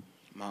too.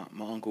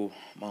 My uncle,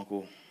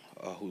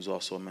 who's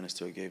also a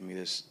minister, gave me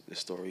this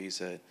story. He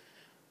said,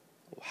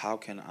 "How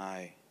can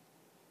I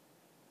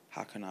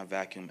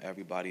vacuum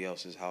everybody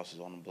else's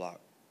houses on the block?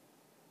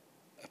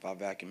 If I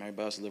vacuum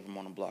everybody else's living room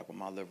on the block, but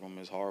my living room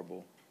is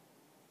horrible,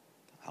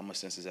 how much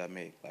sense does that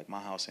make? Like, my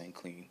house ain't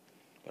clean,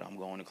 but I'm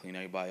going to clean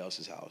everybody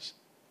else's house.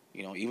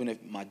 You know, even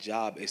if my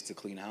job is to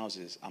clean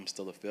houses, I'm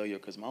still a failure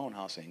because my own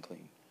house ain't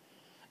clean."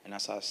 And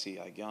that's how I see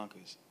like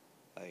Yonkers.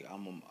 Like,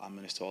 I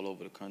minister all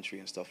over the country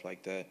and stuff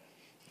like that.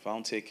 If I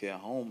don't take care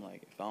of home,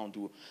 like, if I don't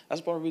do,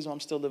 that's part of the reason I'm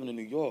still living in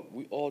New York.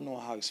 We all know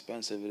how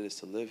expensive it is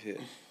to live here.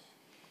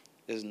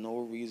 There's no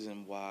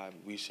reason why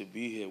we should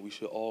be here. We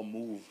should all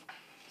move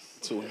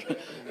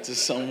to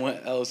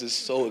somewhere else. It's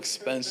so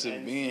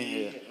expensive being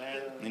here.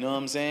 You know what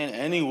I'm saying?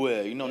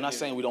 Anywhere. You know, not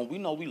saying we don't. We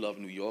know we love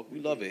New York.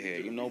 We love it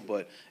here, you know,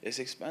 but it's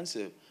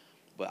expensive.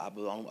 But I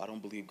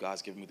don't believe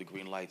God's giving me the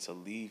green light to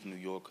leave New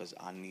York because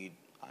I need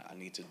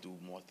to do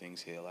more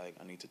things here. Like,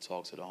 I need to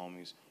talk to the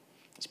homies,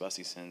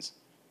 especially since,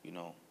 you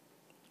know,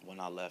 when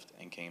I left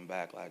and came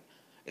back. Like,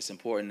 it's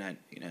important that,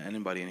 you know,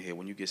 anybody in here,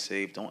 when you get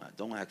saved,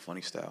 don't act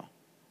funny style.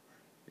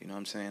 You know what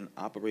I'm saying?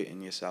 Operate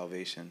in your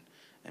salvation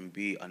and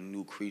be a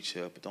new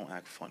creature, but don't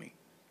act funny,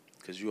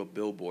 because you're a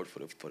billboard for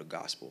the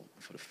gospel,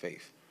 for the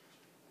faith.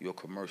 You're a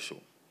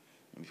commercial.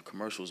 And if your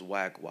commercial's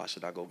whack, why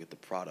should I go get the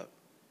product?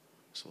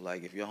 So,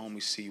 like, if your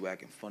homies see you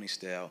acting funny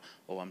style,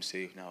 "Oh, I'm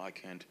saved now, I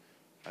can't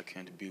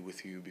be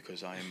with you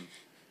because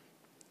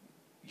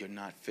you're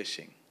not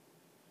fishing.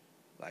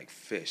 Like,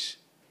 fish.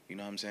 You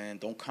know what I'm saying?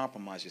 Don't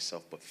compromise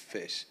yourself, but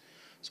fish.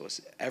 So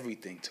it's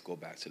everything to go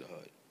back to the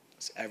hood.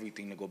 It's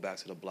everything to go back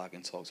to the block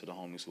and talk to the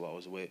homies who I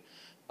was with.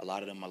 A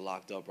lot of them are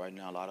locked up right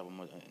now. A lot of them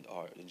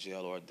are in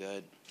jail or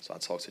dead. So I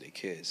talk to their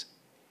kids.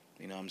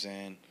 You know what I'm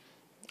saying?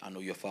 I know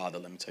your father.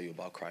 Let me tell you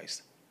about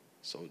Christ.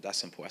 So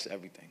that's important. That's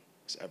everything.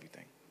 It's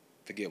everything.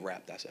 Forget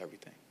rap. That's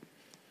everything.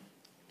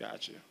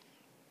 Gotcha.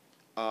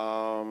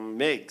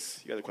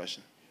 Migs, you got a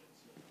question?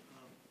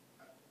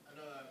 I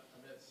know I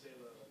met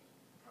Sailor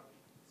probably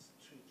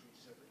 2, 3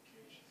 separate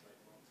occasions, like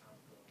a long time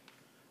ago.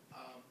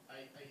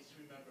 I used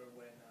to remember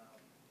when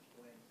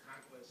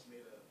Conquest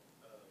made a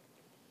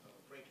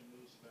breaking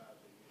news about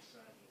the you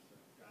signed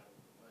with God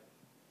Over the Money,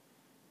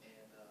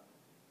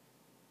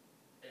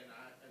 and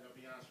I'll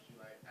be honest with you,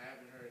 like, I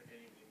haven't heard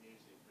any of the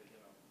music, but you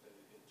know, it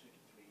took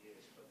you 3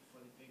 years. But the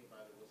funny thing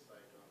about it was,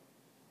 like,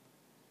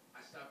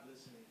 I stopped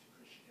listening to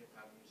Christian hip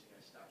hop music.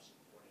 I stopped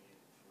supporting it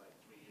for like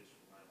 3 years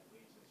for my own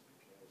reasons,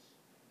 because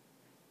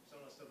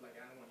some of the stuff, like,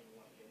 I don't even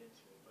want to get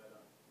into it. But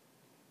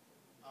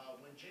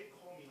when Jay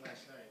called me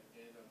last night,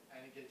 and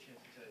I didn't get a chance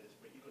to tell you this,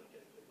 but you're gonna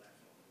get a good laugh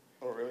from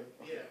it. Oh, really?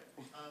 Yeah.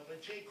 When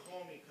Jay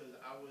called me, because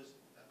I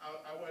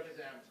work at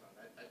Amazon.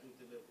 I do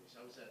deliveries.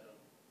 I was at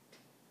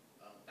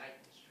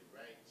Dyckman Street,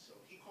 right? So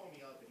he called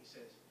me up and he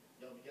says,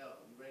 "Yo, Miguel,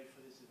 you ready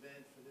for this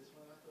event for this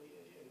one?" I thought,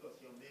 yeah. He goes,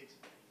 "Yo, Migs,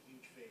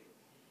 huge favor.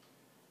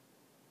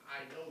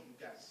 I know you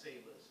got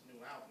Sailor's new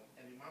album,"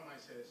 and in my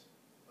mind says,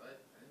 "What?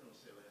 I didn't know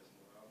Sailor has a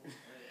new album."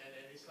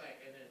 and it's like,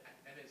 and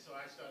then so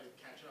I started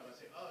catching up. I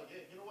said, "Oh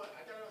yeah, you know what?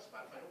 I got it on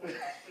Spotify. Don't worry,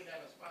 I'll spring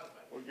that on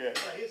Spotify." Okay.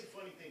 But here's the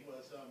funny thing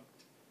was,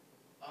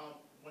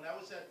 when I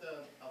was at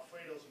the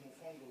Alfredo's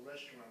Mofongo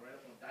restaurant right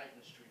up on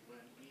Dyckman Street, when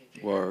me and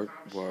Jay had a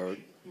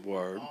conversation,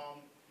 Word.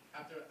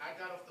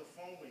 got off the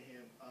phone with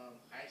him,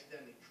 I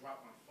accidentally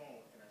dropped my phone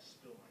and I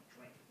spilled my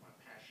drink, my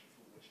passion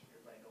fruit, which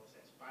everybody knows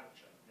that's body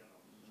chug. You know,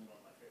 it's one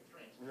of my favorite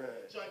drinks.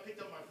 Right. So I picked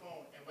up my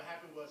phone, and what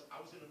happened was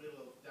I was in the middle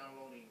of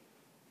downloading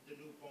the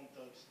new Bone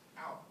Thugs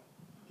album,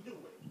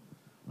 New Wave.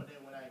 But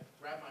then when I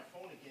grabbed my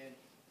phone again,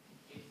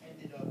 it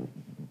ended up,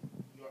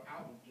 your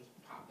album just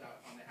popped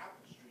out on the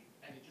Apple Street,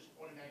 and it just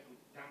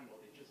automatically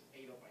downloaded. It just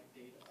ate up my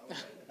data.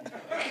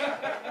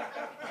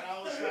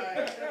 I was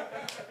like,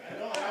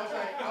 and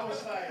I was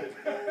like,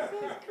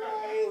 this is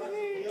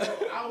crazy. Yo,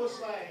 I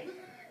was like,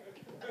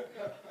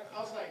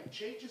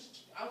 Jay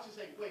I was just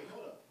like, wait,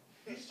 hold up.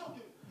 You just told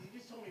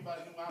me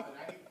about a new album.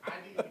 I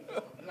didn't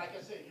even, like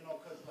I said, you know,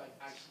 because like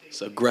I stayed.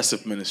 It's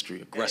aggressive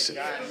ministry, aggressive.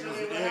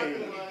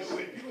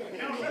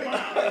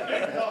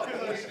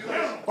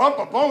 Bump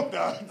a Bone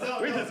Thugs.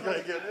 We're just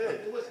gonna get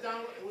in. It was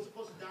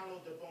supposed to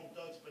download the Bone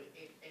Thugs, but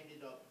it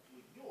ended up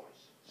with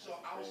yours. So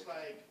I was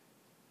like,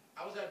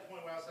 I was at a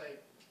point where I was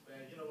like,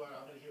 man, you know what?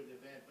 I'm gonna hear the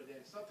event, but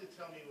then something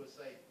tell me was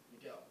like,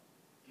 Miguel,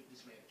 give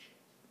this man a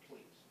chance,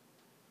 please.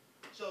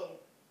 So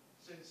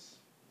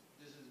since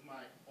this is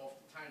my off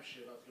the time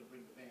shift, I was gonna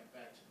bring the band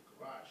back to the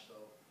garage. So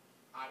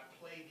I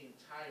played the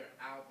entire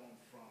album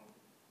from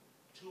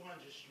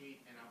 200th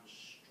Street, and I was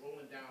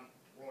strolling down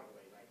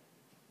Broadway, like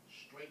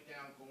straight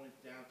down, going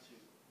down to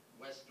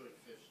West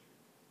 35th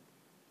Street.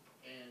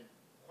 And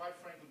quite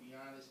frankly, to be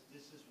honest,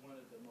 this is one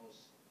of the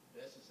most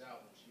bestest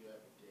albums you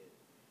ever did.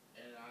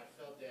 And I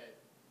felt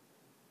that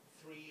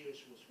 3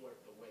 years was worth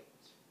the wait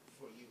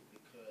for you,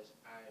 because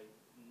I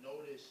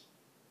noticed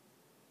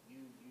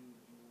you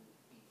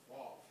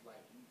evolved,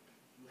 like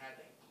you had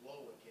that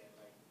glow again,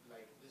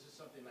 like this is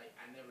something like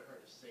I never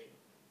heard a say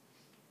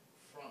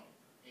from it.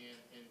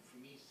 And for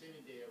me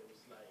sitting there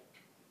was like,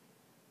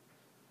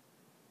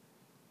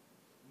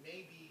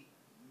 maybe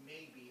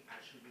I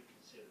should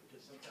reconsider,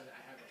 because sometimes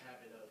I have a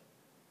habit of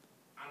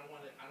I don't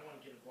want to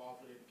get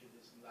involved with it, because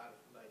there's a lot of,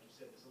 like you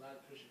said, there's a lot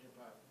of Christian hip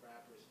hop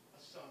rappers,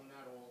 some,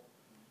 not all,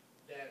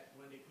 that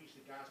when they preach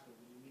the gospel,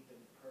 when you meet them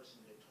in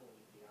person, they're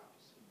totally the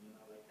opposite. You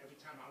know, like every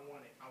time I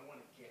want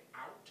to get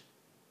out,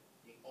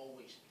 they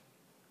always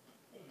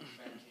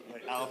back in.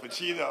 Like Al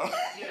Pacino.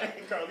 Yeah,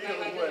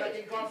 like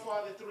in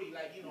Godfather 3,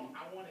 like, you know,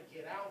 I want to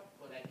get out,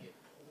 but I get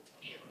pulled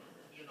in,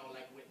 you know,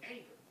 like with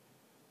anger.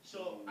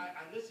 So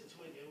I listened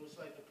to it, it was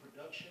like the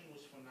production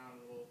was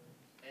phenomenal,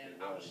 and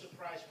I was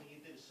surprised when you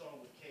did a song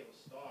with Kayla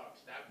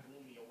Starks. That blew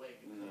me away,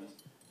 because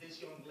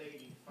this young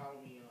lady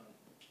followed me on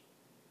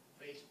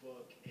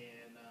Facebook,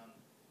 and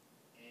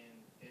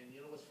you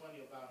know what's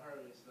funny about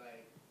her is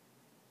like,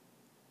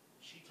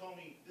 she told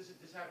me, this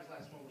happens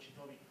last month, when she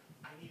told me,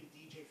 I need a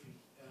DJ for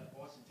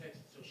Austin,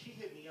 Texas. So she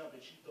hit me up,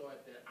 and she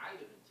thought that I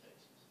live in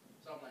Texas.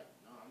 So I'm like,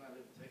 no, I'm not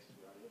living in Texas,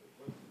 I live in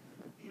Brooklyn.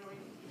 You know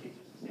any DJs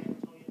in San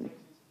Antonio,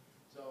 Texas?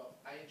 So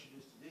I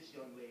introduced to this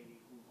young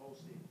lady who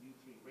hosted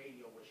U3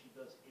 Radio, where she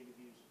does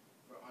interviews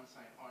for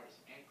unsigned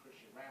artists and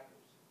Christian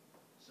rappers.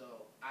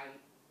 So I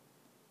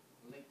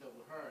linked up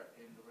with her,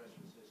 and the rest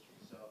was history.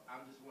 So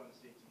I just want to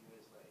say to you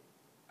is like,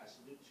 I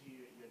salute to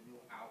you your new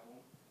album,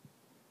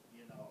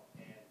 you know,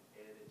 and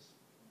it is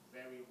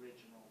very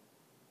original.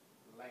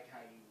 Like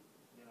how you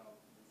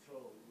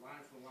throw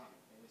line for line,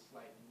 and it's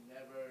like you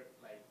never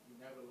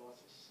lost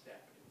a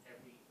step in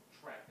every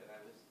track that I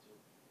listen to.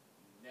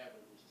 You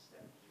never lose a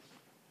step.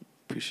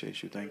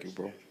 Appreciate you. Thank you,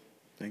 bro.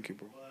 Thank you,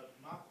 bro. But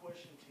my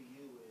question to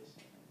you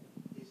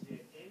is there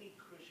any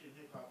Christian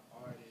hip hop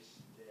artist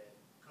that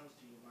comes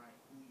to your mind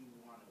who you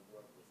want to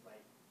work with?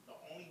 Like the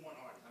only one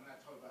artist. I'm not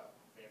talking about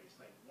various.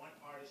 Like one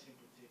artist in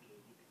particular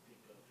you can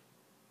think of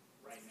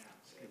right now.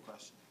 That's a good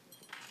question.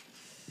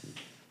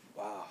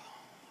 Wow.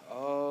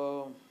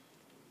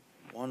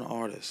 One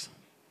artist.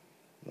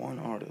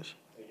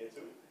 They get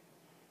two.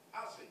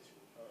 I'll say two.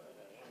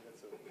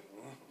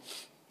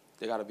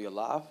 They got to be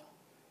alive.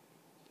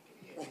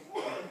 I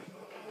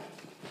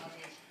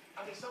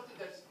mean something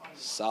that's on the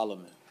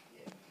Solomon.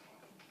 Yeah.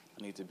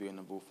 I need to be in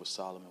the booth with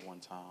Solomon one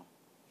time.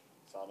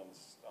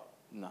 Solomon's Star.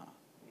 Nah,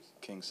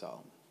 King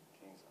Solomon.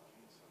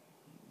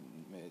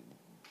 Man,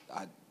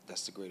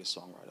 that's the greatest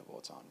songwriter of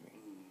all time to me.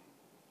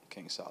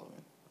 King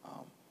Solomon.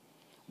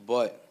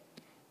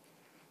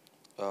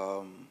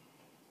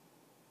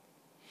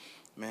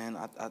 Man,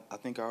 I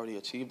think I already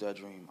achieved that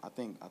dream. I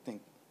think,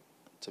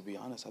 to be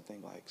honest, I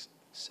think like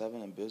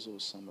Seven and Bizzle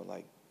is some of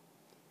like,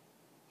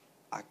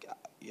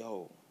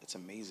 it's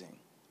amazing.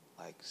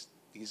 Like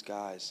these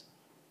guys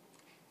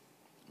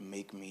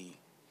make me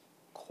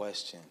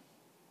question,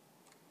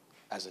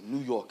 as a New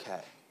York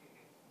cat,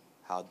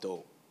 how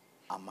dope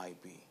I might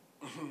be.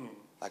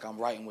 Like I'm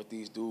writing with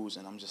these dudes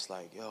and I'm just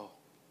like, yo,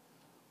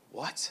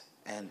 what?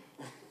 And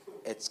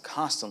it's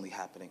constantly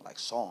happening, like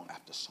song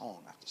after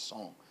song after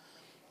song.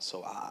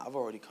 So I've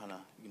already kind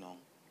of,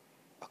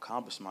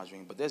 accomplished my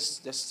dream. But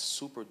there's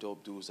super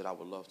dope dudes that I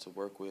would love to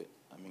work with.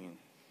 I mean,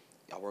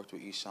 I worked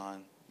with Eshawn.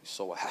 You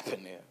saw what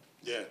happened there.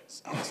 Yeah.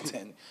 I was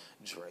 10.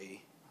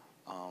 Dre,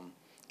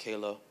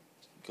 Kayla,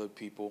 good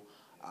people.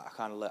 I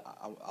kind of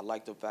I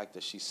like the fact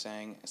that she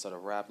sang instead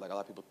of rap. Like a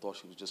lot of people thought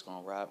she was just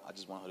gonna rap. I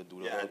just want her to do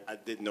the Yeah, hook. I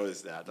did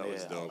notice that. That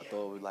was dope. I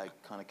thought it would like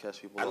kind of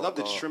catch people. I off love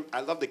the guard.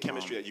 I love the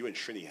chemistry that you and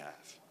Trini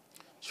have.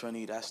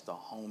 Trini, that's the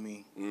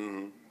homie.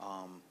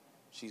 Mm-hmm.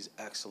 She's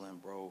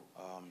excellent, bro.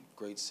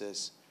 Great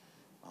sis.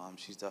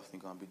 She's definitely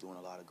gonna be doing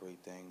a lot of great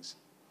things.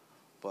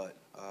 But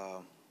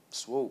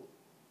Swoop.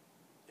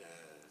 Yeah.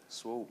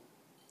 Swoop.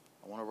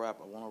 I wanna rap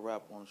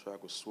on the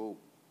track with Swoop.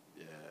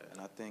 Yeah. And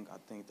I think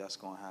that's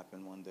gonna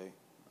happen one day.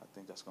 I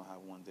think that's gonna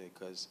happen one day,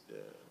 cause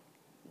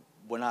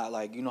when I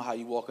like, you know how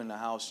you walk in the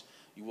house,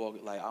 you walk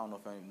like I don't know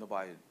if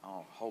I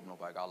don't hope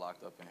nobody got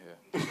locked up in here.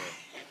 So,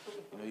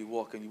 you know, you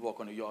walk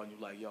on the yard and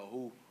you're like, yo,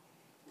 who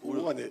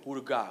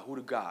the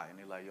guy? And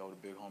they're like, yo, the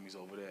big homies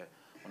over there.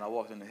 When I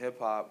walked into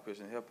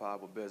Christian hip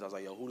hop with Biz, I was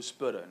like, yo, who the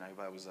spitter? And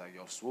everybody was like,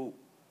 yo, Swoop.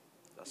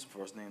 That's the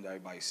first name that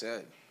everybody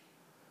said.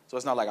 So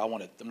it's not like I'm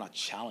not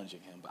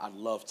challenging him, but I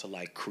love to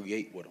like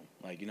create with him.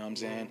 Like, you know what I'm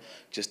saying?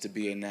 Just to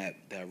be in that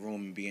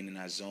room and being in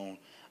that zone.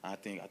 I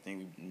think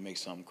we make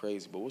something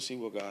crazy, but we'll see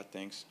what God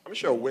thinks. I'm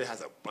sure Wit has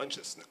a bunch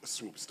of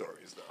Swoop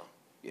stories though.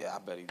 Yeah, I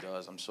bet he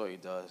does. I'm sure he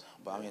does.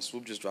 But I mean,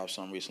 Swoop just dropped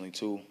something recently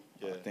too.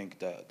 Yeah. I think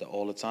that the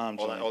All the Time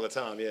joint. All the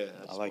time, yeah.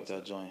 I like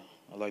that joint.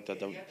 I like that.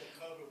 He had the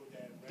cover with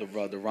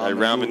that, The Like ramen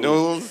ramen noodles,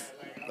 noodles,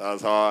 that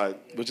was hard.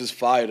 which is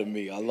fire to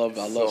me. I love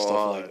So stuff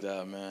hard. like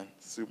that, man.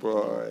 Super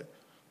hard.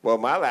 Well,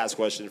 my last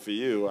question for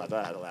you, I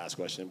thought I had the last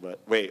question,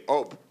 but wait.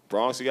 Oh,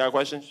 Bronx, you got a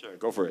question? Sure,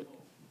 go for it.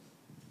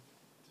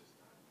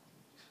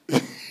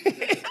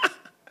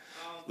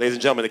 Ladies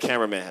and gentlemen, the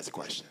cameraman has a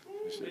question.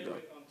 Anyway,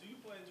 do you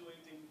plan to do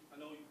anything? I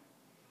know you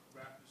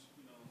rap is,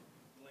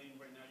 lane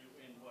right now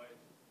you're in, but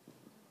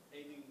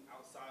anything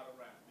outside of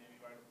rap? Maybe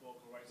write a book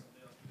or write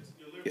something else. Because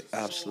your lyrics Yeah,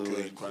 are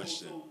absolutely. Good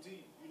question. so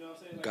deep. You know what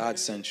I'm saying? Like, God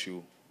sent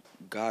you.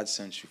 God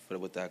sent you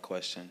with that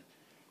question,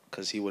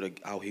 because he would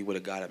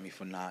have got at me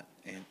for not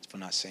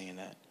saying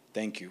that.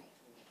 Thank you.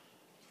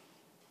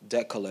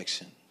 Debt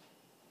collection.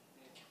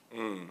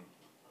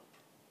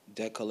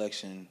 Debt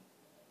collection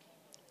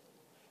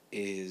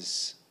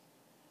is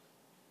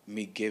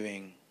me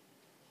giving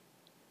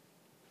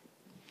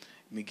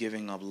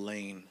up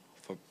lane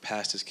for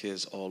pastors'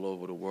 kids all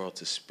over the world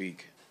to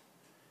speak.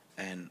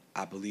 And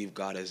I believe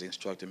God has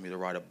instructed me to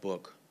write a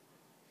book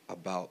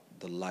about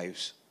the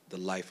life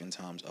and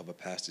times of a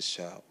pastor's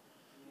child.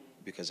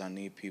 Because I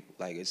need people,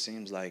 like, it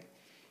seems like,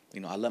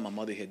 I let my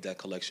mother hit that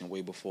collection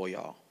way before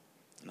y'all.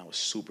 And I was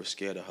super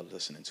scared of her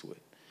listening to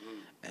it.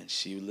 And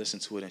she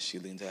listened to it and she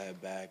leaned her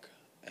head back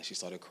and she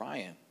started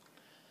crying.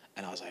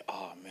 And I was like,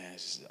 oh man,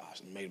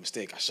 I made a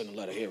mistake. I shouldn't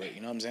have let her hear it.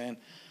 You know what I'm saying?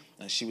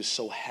 And she was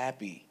so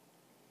happy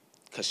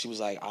because she was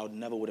like, I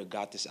never would have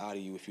got this out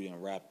of you if you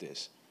didn't rap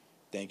this.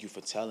 Thank you for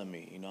telling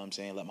me. You know what I'm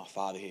saying? Let my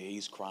father hear.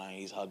 He's crying.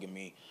 He's hugging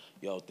me.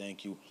 Yo,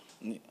 thank you.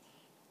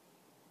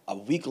 A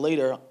week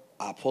later,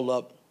 I pull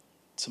up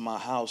to my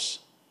house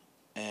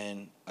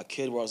and a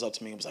kid rolls up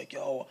to me and was like,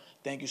 yo,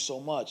 thank you so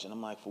much. And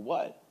I'm like, for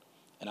what?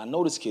 And I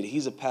know this kid.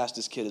 He's a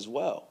pastor's kid as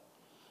well.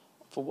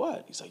 For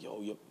what? He's like,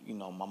 yo,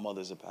 my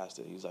mother's a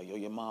pastor. He's like, yo,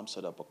 your mom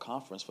set up a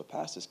conference for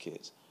pastors'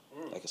 kids,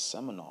 like a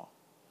seminar.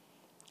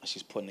 And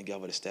she's putting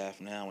together the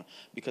staff now. And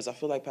because I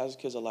feel like pastors'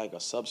 kids are like a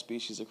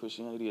subspecies of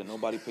Christianity and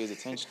nobody pays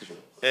attention to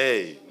it.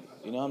 Hey.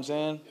 You know what I'm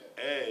saying?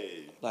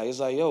 Hey. Like, it's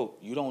like, yo,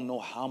 you don't know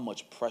how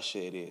much pressure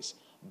it is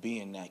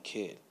being that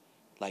kid.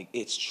 Like,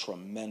 it's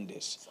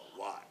tremendous. It's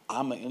a lot.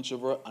 I'm an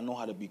introvert. I know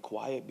how to be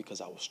quiet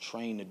because I was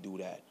trained to do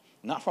that.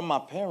 Not from my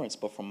parents,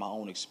 but from my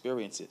own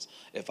experiences.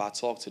 If I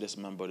talk to this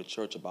member of the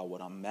church about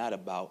what I'm mad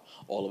about,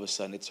 all of a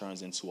sudden it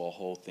turns into a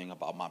whole thing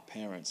about my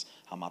parents,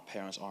 how my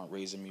parents aren't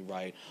raising me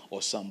right,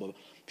 or some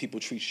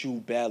people treat you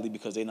badly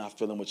because they're not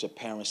feeling what your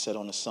parents said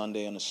on a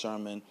Sunday in a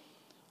sermon.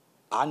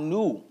 I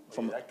knew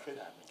from That could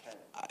happen.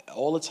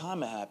 all the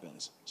time it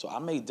happens. So I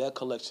made that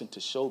collection to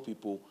show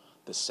people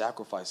the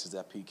sacrifices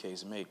that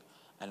PKs make,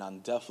 and I'm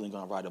definitely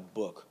going to write a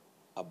book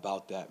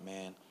about that,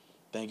 man.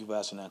 Thank you for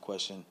asking that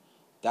question.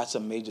 That's a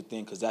major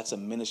thing because that's a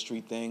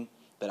ministry thing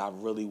that I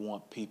really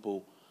want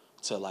people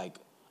to, like,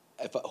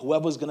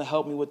 whoever's going to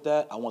help me with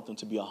that, I want them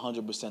to be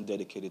 100%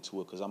 dedicated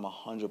to it because I'm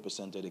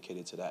 100%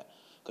 dedicated to that.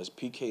 Because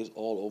PKs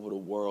all over the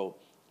world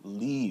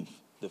leave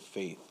the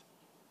faith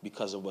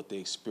because of what they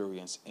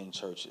experience in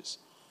churches.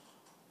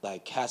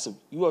 Like, cats,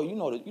 you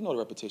know the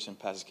reputation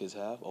pastors' kids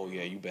have. Oh,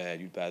 yeah, you bad,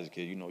 you pastor's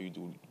kid, you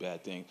do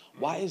bad things.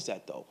 Why is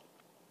that, though?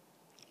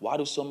 Why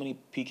do so many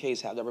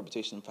PKs have that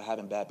reputation for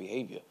having bad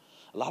behavior?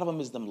 A lot of them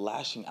is them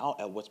lashing out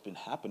at what's been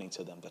happening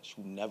to them that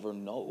you never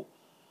know.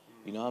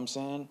 You know what I'm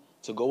saying?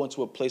 To go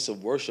into a place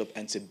of worship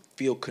and to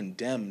feel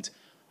condemned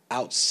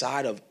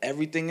outside of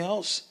everything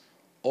else,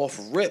 off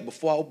rip,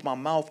 before I open my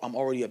mouth, I'm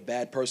already a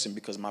bad person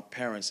because my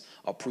parents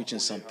are preaching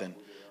something.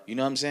 You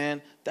know what I'm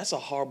saying? That's a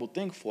horrible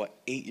thing for an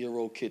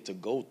 8-year-old kid to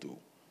go through.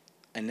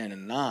 And then a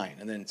 9,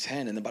 and then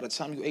 10, and then by the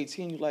time you're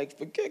 18, you're like,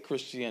 forget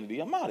Christianity,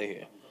 I'm out of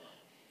here.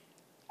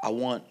 I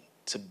want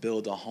to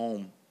build a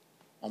home,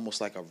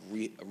 almost like a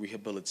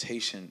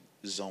rehabilitation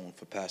zone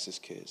for pastors'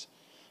 kids,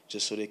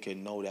 just so they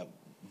can know that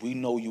we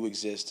know you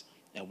exist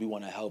and we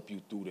want to help you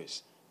through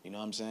this. You know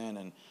what I'm saying?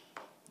 And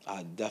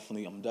I'm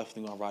definitely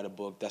gonna write a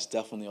book. That's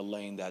definitely a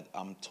lane that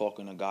I'm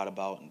talking to God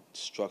about and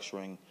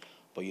structuring.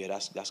 But yeah,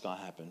 that's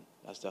gonna happen.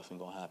 That's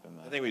definitely gonna happen,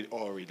 man. I think we'd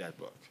all read that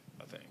book.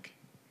 I think,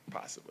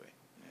 possibly.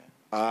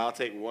 Yeah. I'll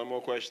take one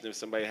more question if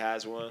somebody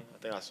has one. I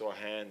think I saw a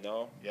hand.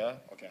 No? Yeah.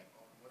 Okay.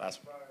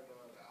 Last one.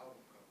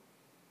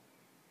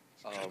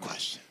 Good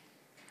question.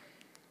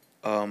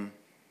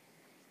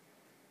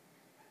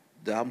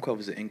 The album cover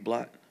is an ink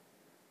blot.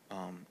 I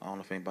don't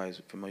know if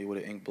anybody's familiar with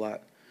an ink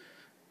blot.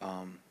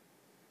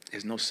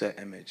 There's no set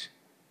image.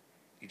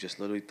 You just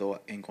literally throw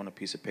ink on a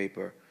piece of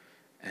paper,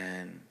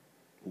 and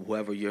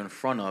whoever you're in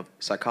front of,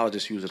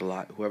 psychologists use it a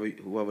lot.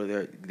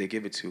 Whoever they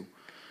give it to,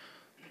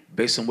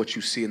 based on what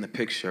you see in the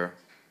picture,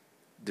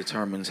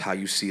 determines how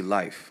you see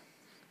life.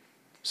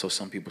 So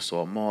some people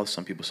saw a moth,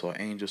 some people saw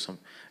an angel.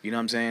 You know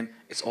what I'm saying?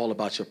 It's all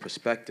about your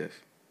perspective.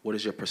 What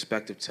does your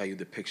perspective tell you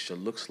the picture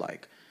looks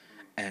like?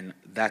 And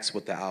that's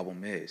what the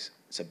album is.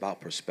 It's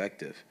about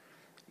perspective.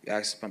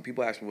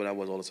 People ask me what I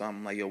was all the time.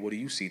 I'm like, yo, what do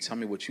you see? Tell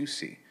me what you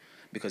see.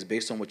 Because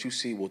based on what you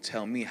see will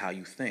tell me how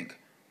you think.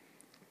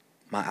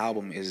 My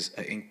album is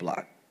an ink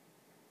blot.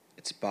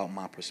 It's about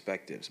my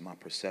perspectives, my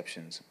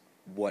perceptions,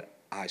 what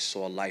I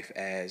saw life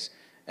as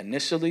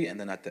initially and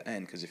then at the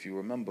end. Because if you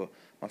remember,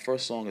 my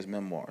first song is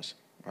Memoirs,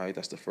 right?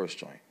 That's the first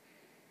joint.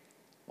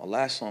 My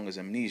last song is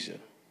Amnesia.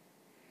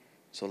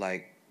 So,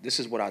 like, this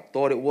is what I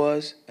thought it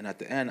was, and at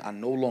the end, I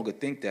no longer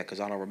think that because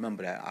I don't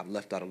remember that. I've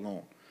left that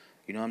alone.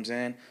 You know what I'm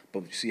saying?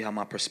 But you see how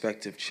my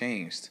perspective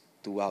changed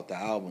throughout the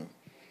album.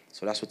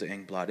 So that's what the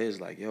ink blot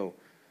is. Like, yo,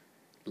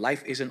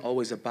 life isn't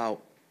always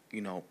about, you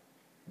know,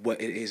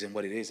 what it is and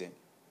what it isn't.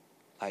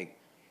 Like,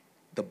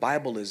 the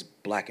Bible is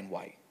black and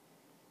white.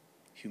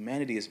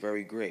 Humanity is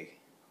very gray.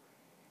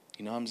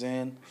 You know what I'm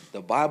saying?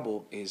 The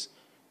Bible is,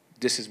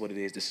 this is what it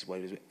is, this is what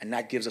it is. And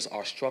that gives us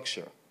our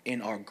structure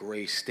in our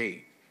gray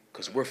state.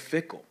 Because we're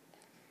fickle.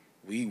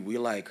 We're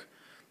like,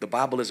 the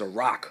Bible is a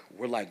rock.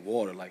 We're like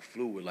water, like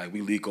fluid. Like,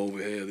 we leak over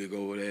here, leak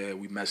over there.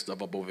 We mess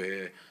stuff up over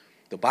here.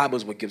 The Bible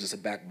is what gives us a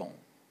backbone.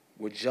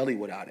 We're jelly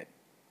without it.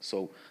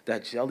 So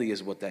that jelly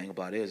is what that ink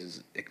blot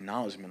is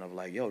acknowledgement of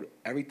like, yo,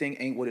 everything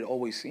ain't what it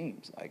always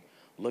seems. Like,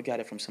 look at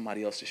it from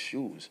somebody else's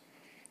shoes.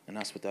 And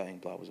that's what that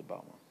ink blot was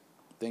about, man.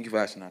 Thank you for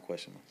asking that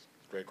question, man.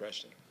 Great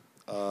question.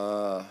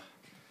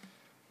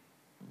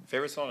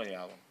 Favorite song on the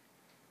album?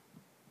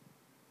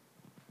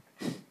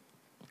 I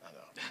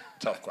know.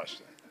 Tough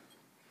question.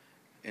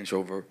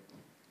 Introvert.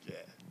 Yeah.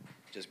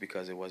 Just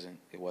because it wasn't.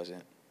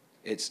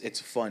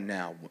 It's fun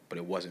now, but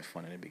it wasn't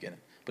fun in the beginning.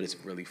 But it's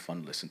really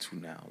fun to listen to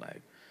now.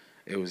 Like,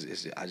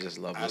 I just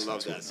love listening to it. I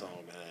love that song,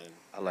 man.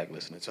 I like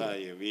listening to Tell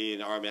it. you, me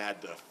and Armin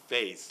had the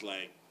face,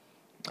 like,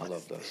 I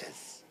love that.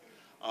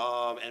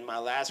 And my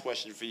last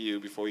question for you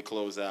before we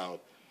close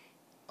out.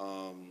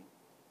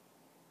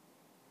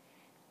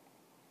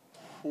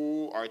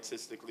 Who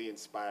artistically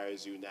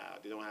inspires you now?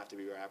 They don't have to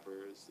be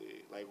rappers.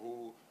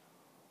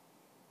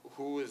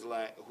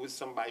 Who's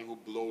somebody who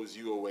blows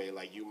you away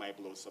like you might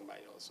blow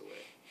somebody else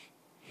away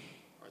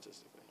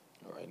artistically?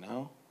 Right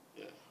now?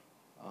 Yeah.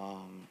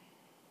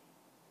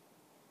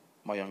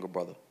 My younger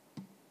brother.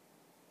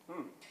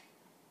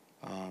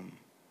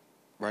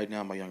 Right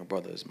now, my younger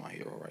brother is my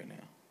hero right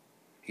now.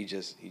 He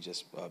just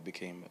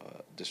became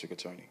a district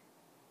attorney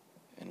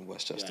in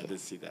Westchester. Yeah, I did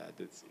see that.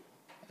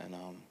 And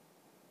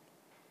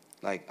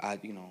like I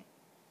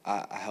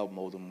helped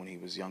mold him when he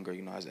was younger,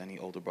 you know, as any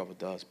older brother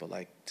does. But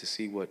like to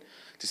see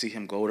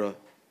him go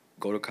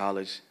to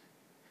college,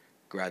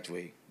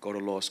 graduate, go to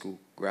law school,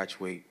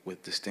 graduate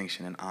with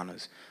distinction and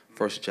honors,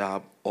 first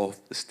job off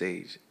the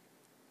stage,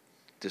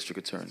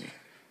 district attorney,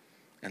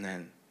 and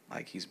then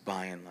like he's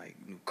buying like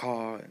new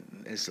car,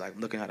 and it's like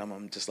looking at him,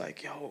 I'm just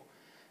like, yo,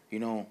 you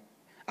know.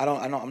 I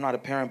know I'm not a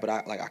parent, but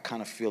I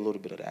kind of feel a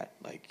little bit of that.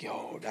 Like,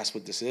 yo, that's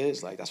what this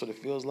is. Like, that's what it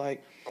feels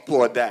like.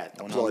 Applaud that.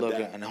 And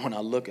when I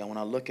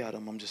look at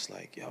him, I'm just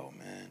like, yo,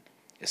 man,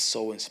 it's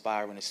so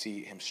inspiring to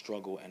see him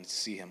struggle and to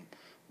see him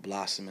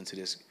blossom into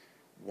this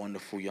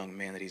wonderful young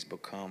man that he's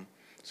become.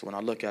 So when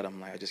I look at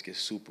him, like, I just get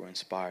super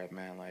inspired,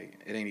 man. Like,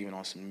 it ain't even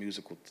on some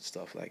musical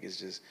stuff. Like, it's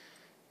just,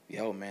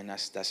 yo, man,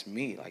 that's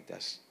me. Like,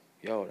 that's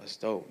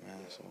dope, man.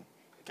 So.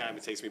 It kind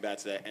of takes me back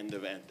to that end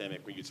of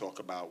Anthemic when you talk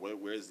about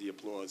where's the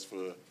applause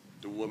for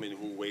the woman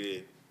who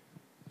waited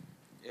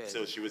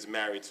till she was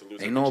married to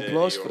lose her virginity. Ain't no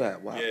applause for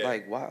that. Why?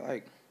 Yeah.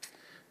 Like,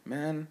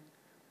 man,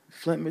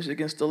 Flint,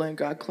 Michigan still ain't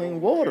got clean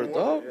water,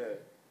 dog. Yeah.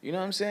 You know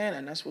what I'm saying?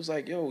 And that's what's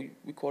like, yo,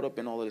 we caught up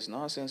in all of this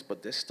nonsense,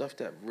 but there's stuff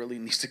that really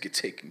needs to get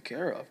taken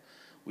care of.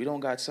 We don't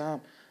got time.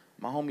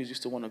 My homies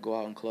used to want to go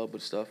out and club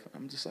and stuff.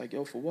 I'm just like,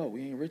 yo, for what?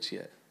 We ain't rich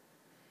yet.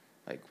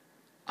 Like,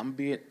 I'm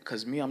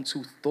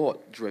too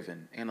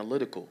thought-driven,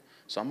 analytical.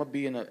 So I'm going to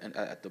be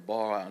at the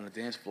bar, on the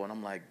dance floor, and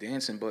I'm like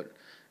dancing, but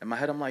in my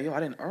head I'm like, yo, I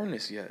didn't earn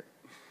this yet.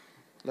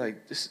 Like,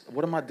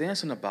 what am I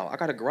dancing about? I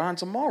got to grind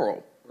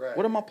tomorrow. Right.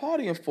 What am I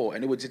partying for?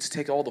 And it would just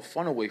take all the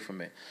fun away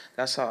from it.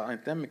 That's how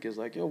Anthemic is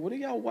like, yo, what are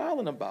y'all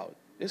wilding about?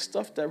 There's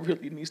stuff that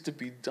really needs to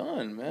be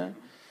done, man.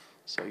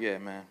 So, yeah,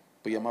 man.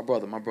 But, yeah, my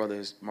brother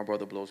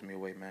blows me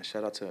away, man.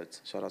 Shout out to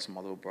my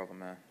little brother,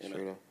 man.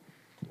 Straight up.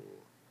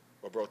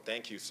 Well, bro,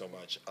 thank you so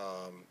much.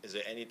 Is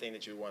there anything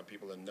that you want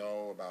people to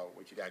know about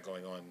what you got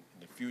going on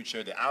in the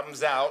future? The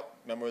album's out.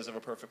 Members of a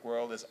Perfect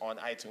World is on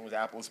iTunes,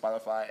 Apple,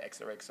 Spotify, et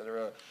cetera, et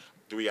cetera.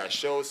 Do we got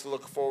shows to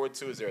look forward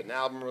to? Is there an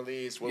album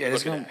release? What Yeah, we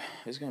there's looking gonna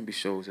at? there's gonna be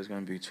shows, there's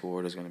gonna be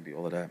tour, there's gonna be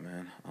all of that,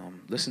 man.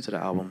 Listen to the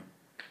album.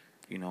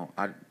 You know,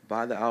 I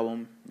buy the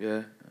album.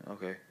 Yeah,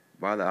 okay,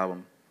 buy the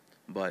album,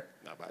 but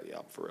Not by the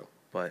album, for real.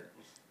 but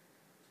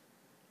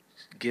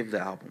give the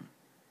album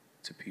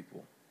to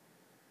people.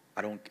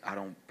 I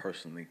don't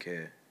personally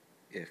care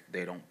if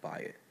they don't buy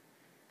it.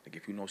 Like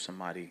if you know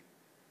somebody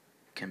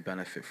can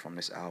benefit from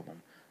this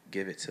album,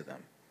 give it to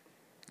them.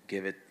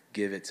 Give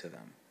it to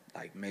them.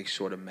 Like make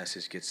sure the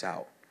message gets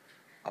out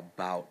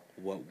about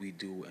what we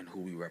do and who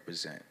we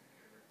represent.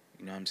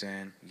 You know what I'm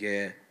saying?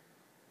 Yeah,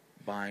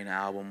 buying an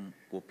album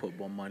will put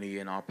more money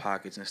in our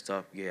pockets and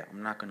stuff. Yeah,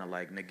 I'm not gonna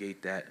like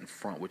negate that in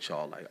front with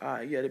y'all. Like, all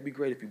right, yeah, it'd be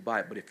great if you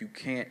buy it, but if you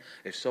can't,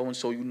 if so and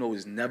so you know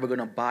is never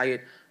gonna buy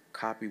it,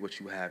 copy what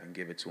you have and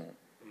give it to them.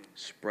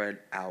 Spread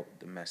out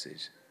the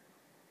message.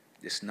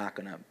 It's not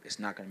gonna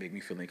make me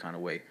feel any kind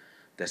of way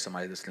that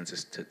somebody listening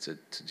to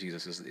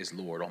Jesus is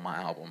Lord on my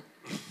album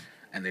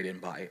and they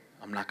didn't buy it.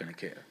 I'm not gonna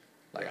care.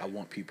 Like I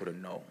want people to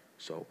know.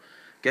 So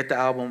get the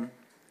album,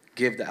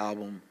 give the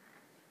album,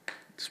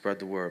 spread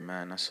the word,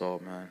 man. That's all,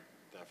 man.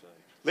 Definitely.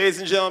 Ladies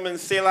and gentlemen,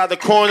 Selah the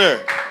Corner.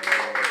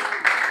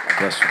 God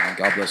bless you, man.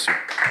 God bless you.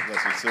 God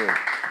bless you too.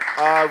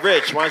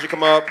 Rich, why don't you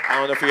come up? I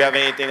don't know if you have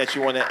anything that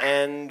you want to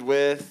end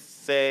with,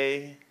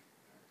 say.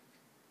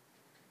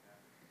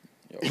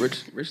 Yo,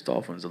 Rich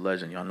Dolphin's a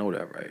legend. Y'all know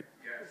that, right?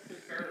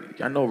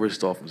 Y'all know Rich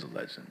Dolphin's a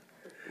legend.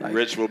 Like,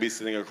 Rich will be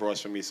sitting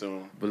across from me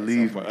soon.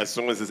 Believe me. As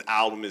soon as this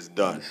album is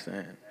done.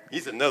 understand.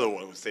 He's another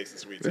one who takes the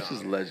sweet time. Rich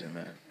is a legend,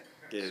 man.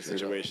 Get his Straight up.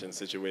 situation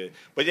situated.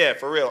 But yeah,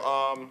 for real.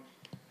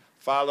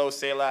 Follow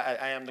Selah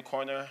at I Am the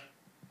Corner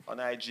on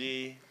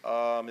IG.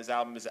 His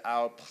album is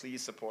out.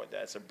 Please support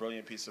that. It's a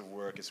brilliant piece of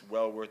work. It's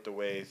well worth the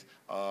wait.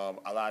 A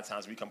lot of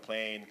times we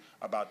complain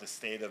about the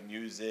state of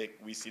music.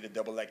 We see the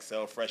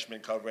XXL freshman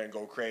cover and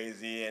go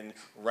crazy and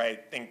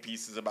think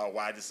pieces about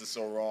why this is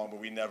so wrong, but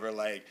we never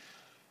like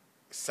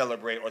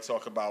celebrate or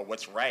talk about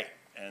what's right.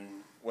 And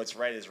what's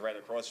right is right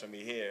across from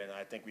me here, and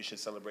I think we should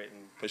celebrate and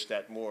push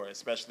that more,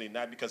 especially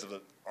not because of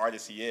the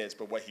artist he is,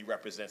 but what he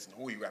represents and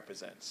who he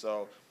represents.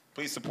 So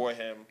please support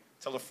him.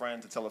 Tell a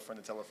friend to tell a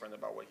friend to tell a friend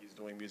about what he's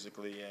doing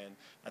musically, and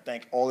I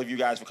thank all of you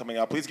guys for coming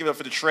out. Please give it up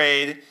for The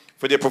Trade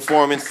for their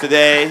performance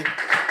today.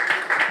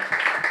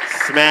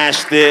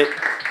 Smashed it.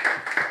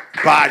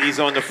 Bodies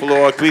on the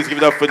floor. Please give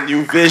it up for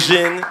New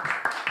Vision,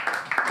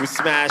 who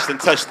smashed and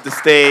touched the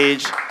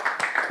stage.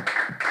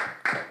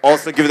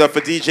 Also give it up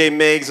for DJ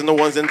Miggs and the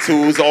ones and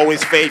twos,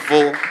 always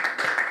faithful.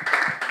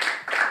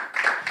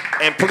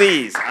 And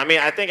please,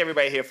 I think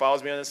everybody here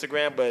follows me on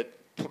Instagram, but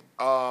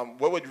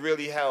what would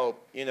really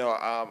help,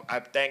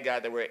 I thank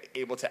God that we're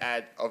able to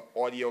add an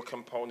audio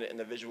component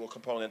and a visual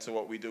component to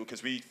what we do,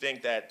 because we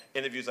think that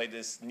interviews like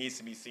this needs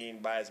to be seen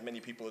by as many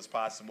people as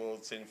possible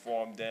to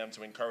inform them,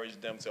 to encourage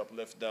them, to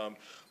uplift them.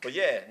 But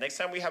yeah, next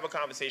time we have a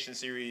conversation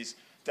series,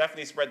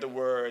 definitely spread the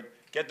word,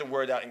 get the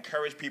word out,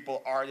 encourage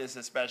people, artists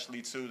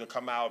especially too, to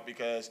come out,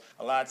 because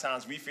a lot of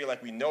times we feel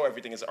like we know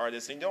everything as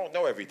artists and you don't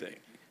know everything.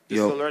 This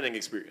is a learning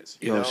experience.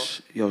 You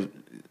know?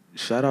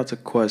 Shout out to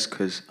Quest,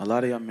 because a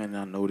lot of y'all may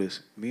not know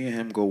this. Me and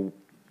him go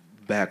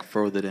back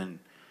further than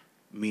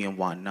me and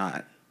Why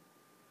Not.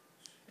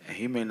 And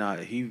he may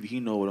not,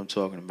 he know what I'm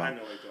talking about. I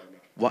know what you're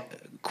talking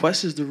about.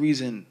 Quest is the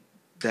reason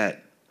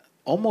that,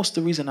 almost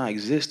the reason I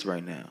exist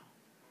right now.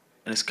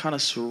 And it's kind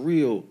of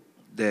surreal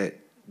that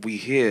we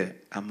here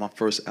at my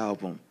first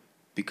album,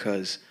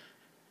 because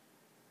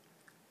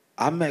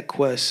I met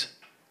Quest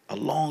a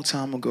long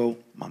time ago.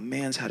 My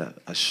man's had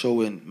a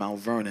show in Mount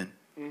Vernon,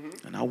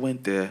 and I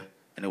went there,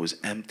 and it was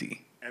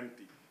empty.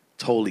 Empty.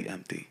 Totally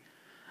empty.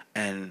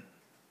 And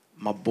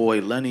my boy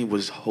Lenny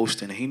was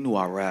hosting, and he knew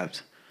I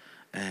rapped.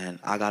 And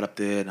I got up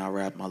there, and I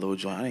rapped my little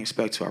joint. I didn't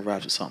expect to. I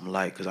rapped something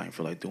light, because I didn't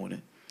feel like doing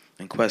it.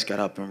 And Quest got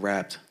up and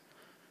rapped.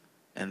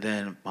 And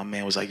then my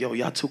man was like, yo,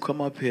 y'all two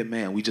come up here,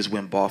 man. We just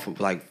went bar for,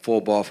 like,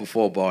 4 bar for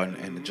 4 bar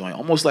in the joint.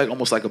 Almost like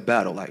a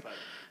battle. Like,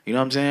 you know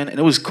what I'm saying? And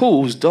it was cool.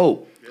 It was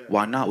dope. Yeah.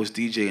 Why Not was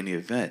DJ in the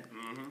event.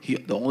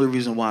 The only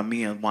reason why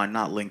me and Why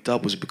Not linked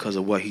up was because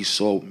of what he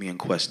saw me and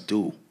Quest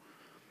do.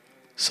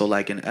 So,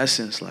 like, in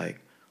essence,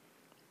 like,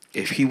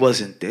 if he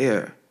wasn't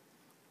there,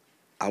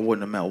 I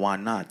wouldn't have met Why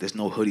Not. There's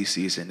no hoodie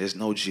season. There's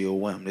no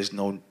GOM. There's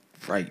no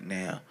right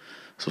now.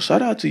 So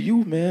shout out to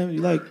you, man.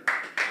 You like...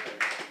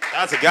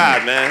 That's a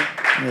God, man.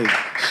 Like,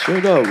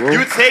 straight up, bro.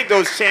 You take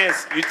those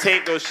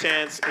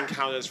chance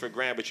encounters for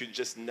granted, but you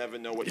just never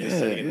know what you're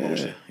setting in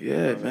motion.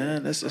 Yeah,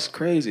 man. That's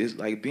crazy. It's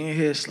like being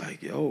here, it's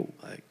like, yo,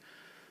 like,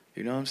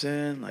 you know what I'm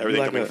saying? Like,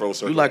 Everything coming full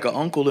circle. You like an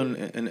uncle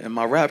in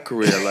my rap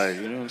career, like,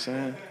 you know what I'm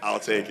saying?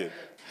 I'll take it.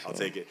 I'll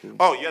take it.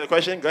 Oh, you had a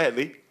question? Go ahead,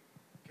 Lee.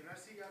 Can I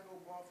see y'all go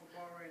bar for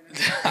bar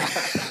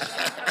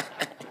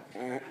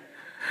right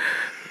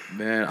now?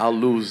 Man,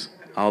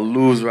 I'll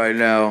lose right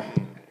now.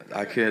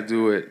 I can't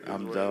do it.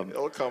 I'm dumb.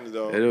 It'll come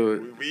though.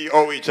 It'll- We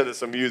owe each other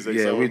some music.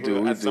 Yeah, so we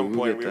do, we At do. some We'll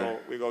point, get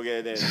that. we gonna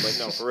get it in. But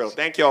no, for real.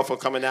 Thank y'all for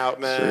coming out,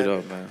 man. Straight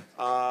up,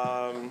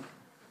 man.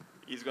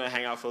 He's gonna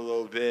hang out for a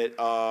little bit.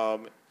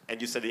 And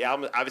you said the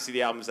album. Obviously,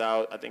 the album's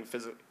out. I think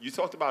physical. You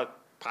talked about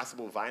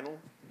possible vinyl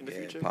in the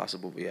future.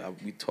 Possible. Yeah,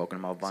 we talking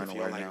about So vinyl if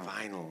you right like now.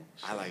 vinyl,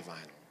 I like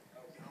vinyl.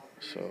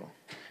 So,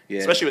 yeah.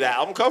 Especially with that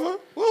album cover.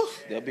 Woo.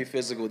 There'll be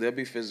physical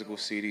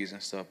CDs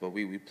and stuff, but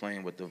we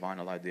playing with the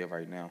vinyl idea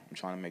right now. I'm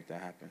trying to make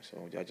that happen. So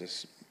y'all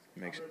just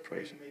make some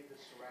praise.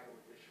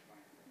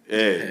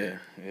 Yeah.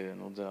 Yeah,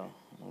 no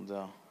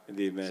doubt.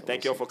 Indeed, man. So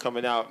Thank y'all for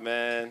coming out,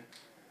 man.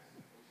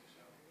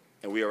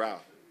 And we are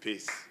out.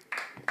 Peace.